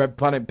new Red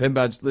Planet pin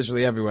badge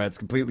literally everywhere. It's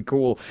completely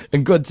cool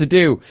and good to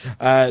do.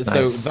 Nice.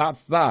 So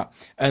that's that.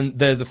 And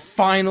there's a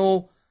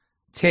final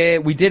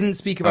tier. We didn't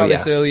speak about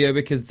this earlier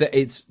because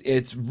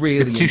it's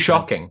really too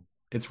shocking.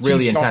 It's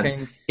really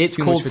intense. It's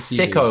called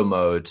sicko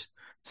mode.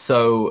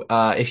 So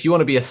if you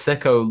want to be a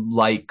sicko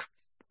like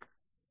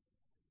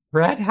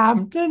Fred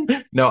Hampton,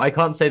 no, I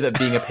can't say that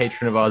being a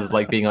patron of ours is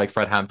like being like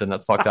Fred Hampton.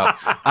 That's fucked up.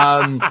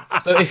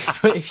 So if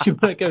you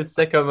want to go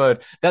sicko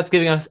mode, that's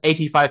giving us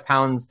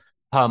 £85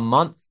 per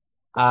month.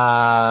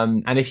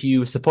 And if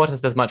you support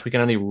us this much, we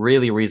can only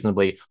really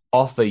reasonably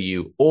offer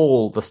you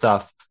all the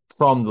stuff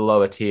from the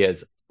lower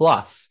tiers,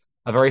 plus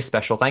a very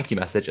special thank you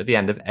message at the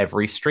end of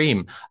every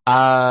stream.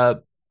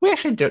 We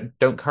actually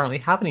don't currently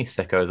have any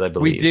sickos, I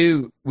believe.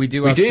 We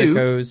do have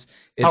sickos.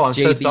 It's I'm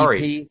JBP so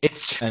sorry.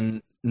 It's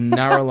and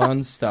Naralon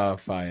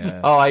Starfire.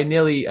 Oh, I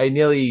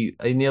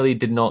nearly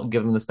did not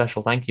give them the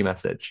special thank you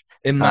message.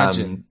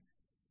 Imagine.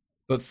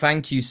 But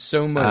thank you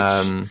so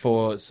much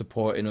for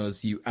supporting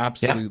us, you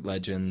absolute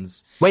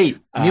legends. Wait,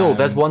 Mule,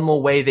 there's one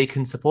more way they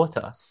can support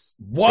us.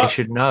 What? They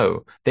should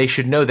know. They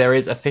should know there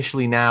is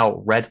officially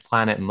now Red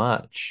Planet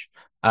merch.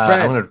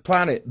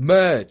 Planet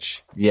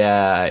merch.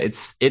 Yeah,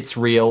 it's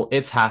real.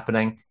 It's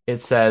happening.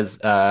 It says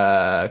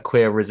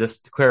queer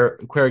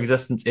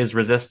existence is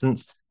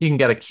resistance. You can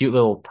get a cute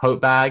little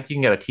tote bag. You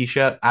can get a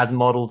t-shirt as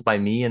modeled by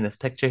me in this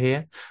picture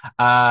here.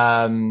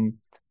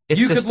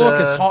 You could look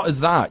as hot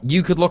as that.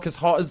 You could look as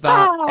hot as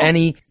that.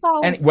 Any.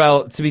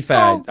 Well, to be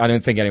fair, I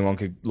don't think anyone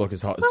could look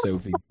as hot as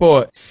Sophie,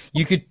 but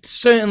you could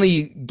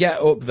certainly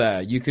get up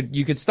there. You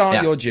could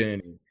start your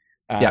journey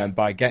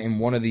by getting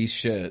one of these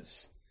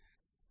shirts.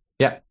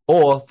 Yeah,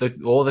 or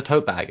the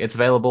tote bag. It's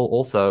available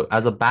also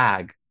as a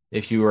bag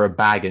if you were a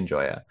bag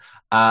enjoyer.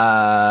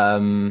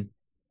 Right,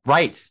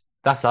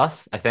 that's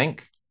us, I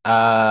think.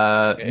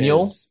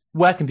 Mule,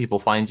 where can people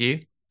find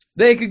you?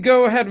 They could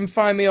go ahead and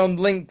find me on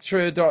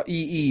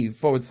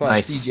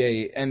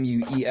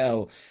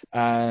linktree.ee/DJ_MUEL.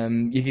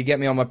 You could get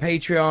me on my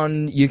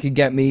Patreon. You could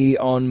get me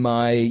on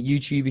my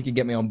YouTube. You could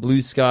get me on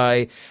Blue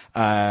Sky.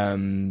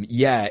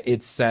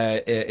 It's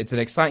an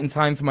exciting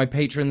time for my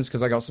patrons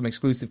because I got some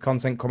exclusive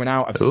content coming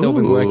out. I've still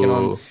been working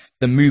on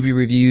the movie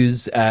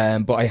reviews,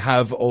 but I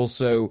have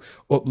also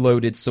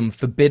uploaded some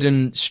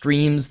forbidden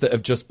streams that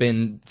have just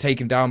been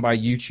taken down by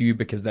YouTube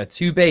because they're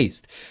too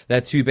based.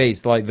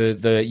 Like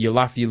the You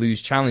Laugh, You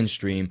Lose challenge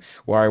stream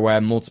where I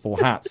wear multiple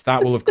hats.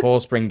 That will, of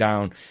course, bring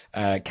down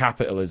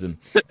capitalism.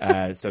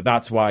 So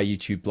that's why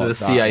YouTube blocked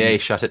that. The CIA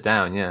shut it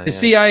down, The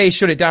CIA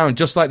shut it down,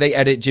 just like they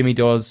edit Jimmy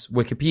Dawes'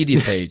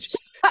 Wikipedia page.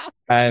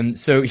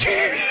 So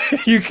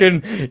you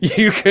can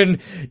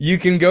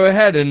go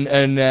ahead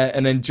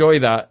and enjoy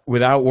that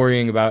without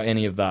worrying about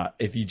any of that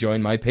if you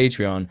join my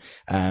Patreon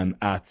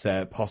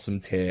at Possum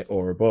tier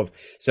or above.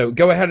 So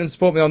go ahead and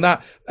support me on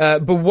that.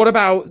 But what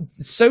about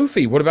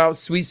Sophie? What about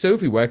Sweet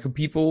Sophie? Where can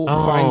people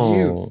find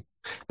you?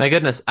 My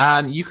goodness.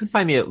 You can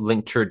find me at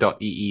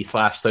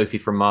linktree.ee/Sophie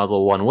from Mars,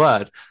 all one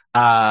word.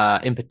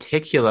 In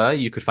particular,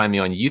 you could find me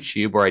on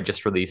YouTube where I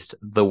just released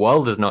The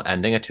World Is Not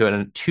Ending, a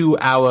 2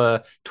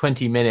 hour,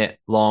 20-minute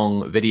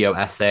long video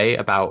essay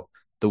about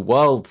the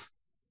world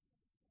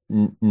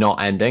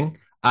not ending.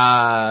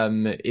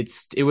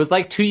 It was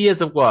like 2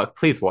 years of work.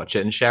 Please watch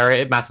it and share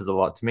it. It matters a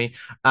lot to me.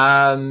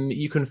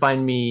 You can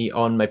find me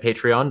on my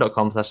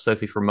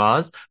patreon.com/Sophie from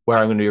Mars, where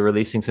I'm going to be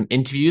releasing some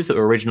interviews that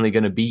were originally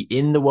going to be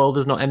in The World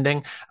Is Not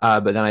Ending,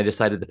 but then I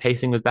decided the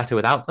pacing was better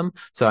without them,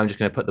 so I'm just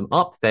going to put them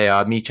up. They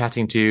are me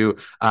chatting to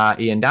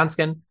Ian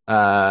Danskin,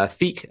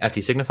 Feek,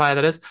 FT Signifier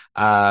that is,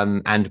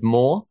 and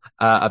more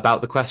about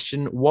the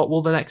question, what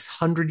will the next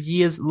 100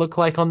 years look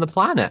like on the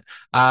planet?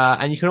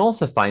 And you can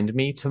also find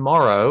me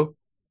tomorrow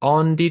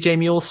on DJ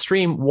Mule's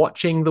stream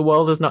watching The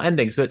World Is Not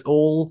Ending. So it's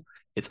all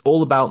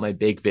about my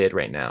big vid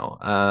right now.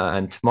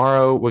 And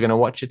tomorrow we're going to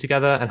watch it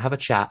together and have a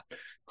chat.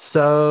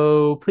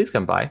 So please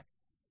come by.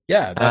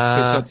 Yeah,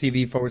 that's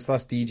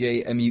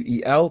twitch.tv/DJ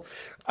MUEL.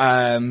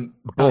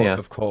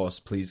 Of course,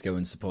 please go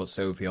and support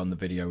Sophie on the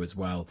video as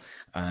well.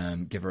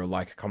 Give her a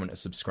like, a comment, a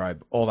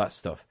subscribe, all that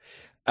stuff.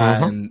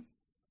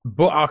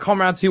 But our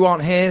comrades who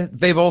aren't here,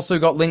 they've also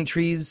got link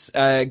trees.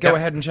 Go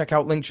ahead and check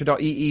out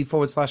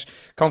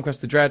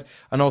linktree.ee/Conquest the Dread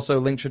and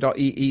also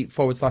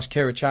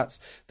linktree.ee/Kira Chats.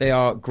 They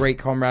are great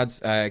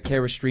comrades.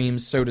 Kira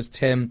streams, so does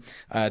Tim.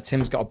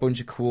 Tim's got a bunch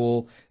of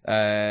cool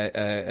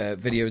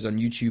videos on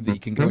YouTube that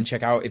you can go and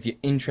check out if you're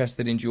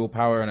interested in dual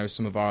power. I know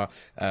some of our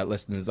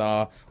listeners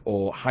are,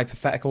 or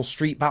hypothetical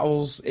street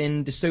battles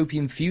in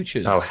dystopian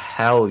futures. Oh,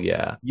 hell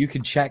yeah. You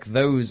can check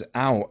those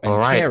out. And all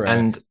right.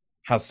 Kira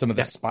has some of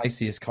the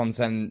spiciest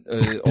content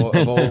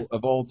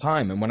of all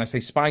time. And when I say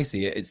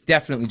spicy, it's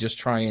definitely just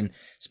trying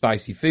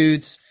spicy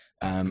foods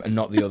and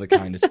not the other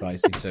kind of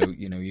spicy. So,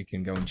 you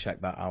can go and check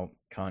that out,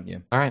 can't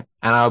you? All right.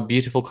 And our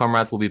beautiful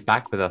comrades will be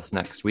back with us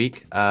next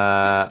week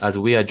as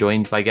we are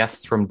joined by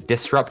guests from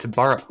Disrupt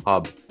Borough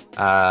Hub,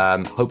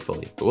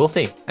 hopefully. But we'll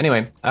see.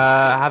 Anyway,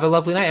 have a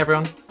lovely night,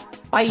 everyone.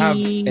 Bye. Have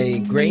a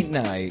great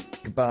night.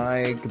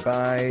 Goodbye,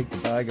 goodbye,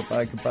 goodbye,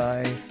 goodbye,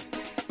 goodbye.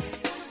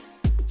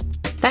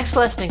 Thanks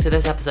for listening to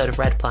this episode of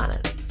Red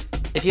Planet.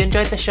 If you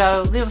enjoyed the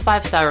show, leave a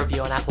 5-star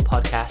review on Apple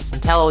Podcasts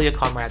and tell all your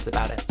comrades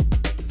about it.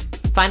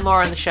 Find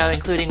more on the show,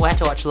 including where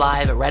to watch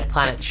live at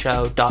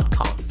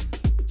redplanetshow.com.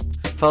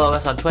 Follow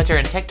us on Twitter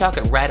and TikTok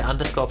at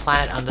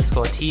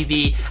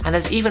red_planet_TV, and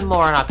there's even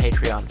more on our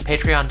Patreon,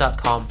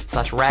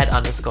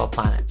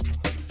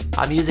 patreon.com/red_planet.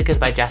 Our music is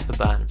by Jasper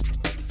Byrne.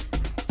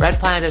 Red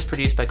Planet is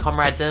produced by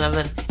Comrade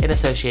Zimmerman in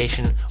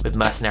association with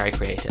Mercenary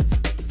Creative.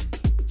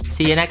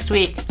 See you next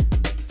week!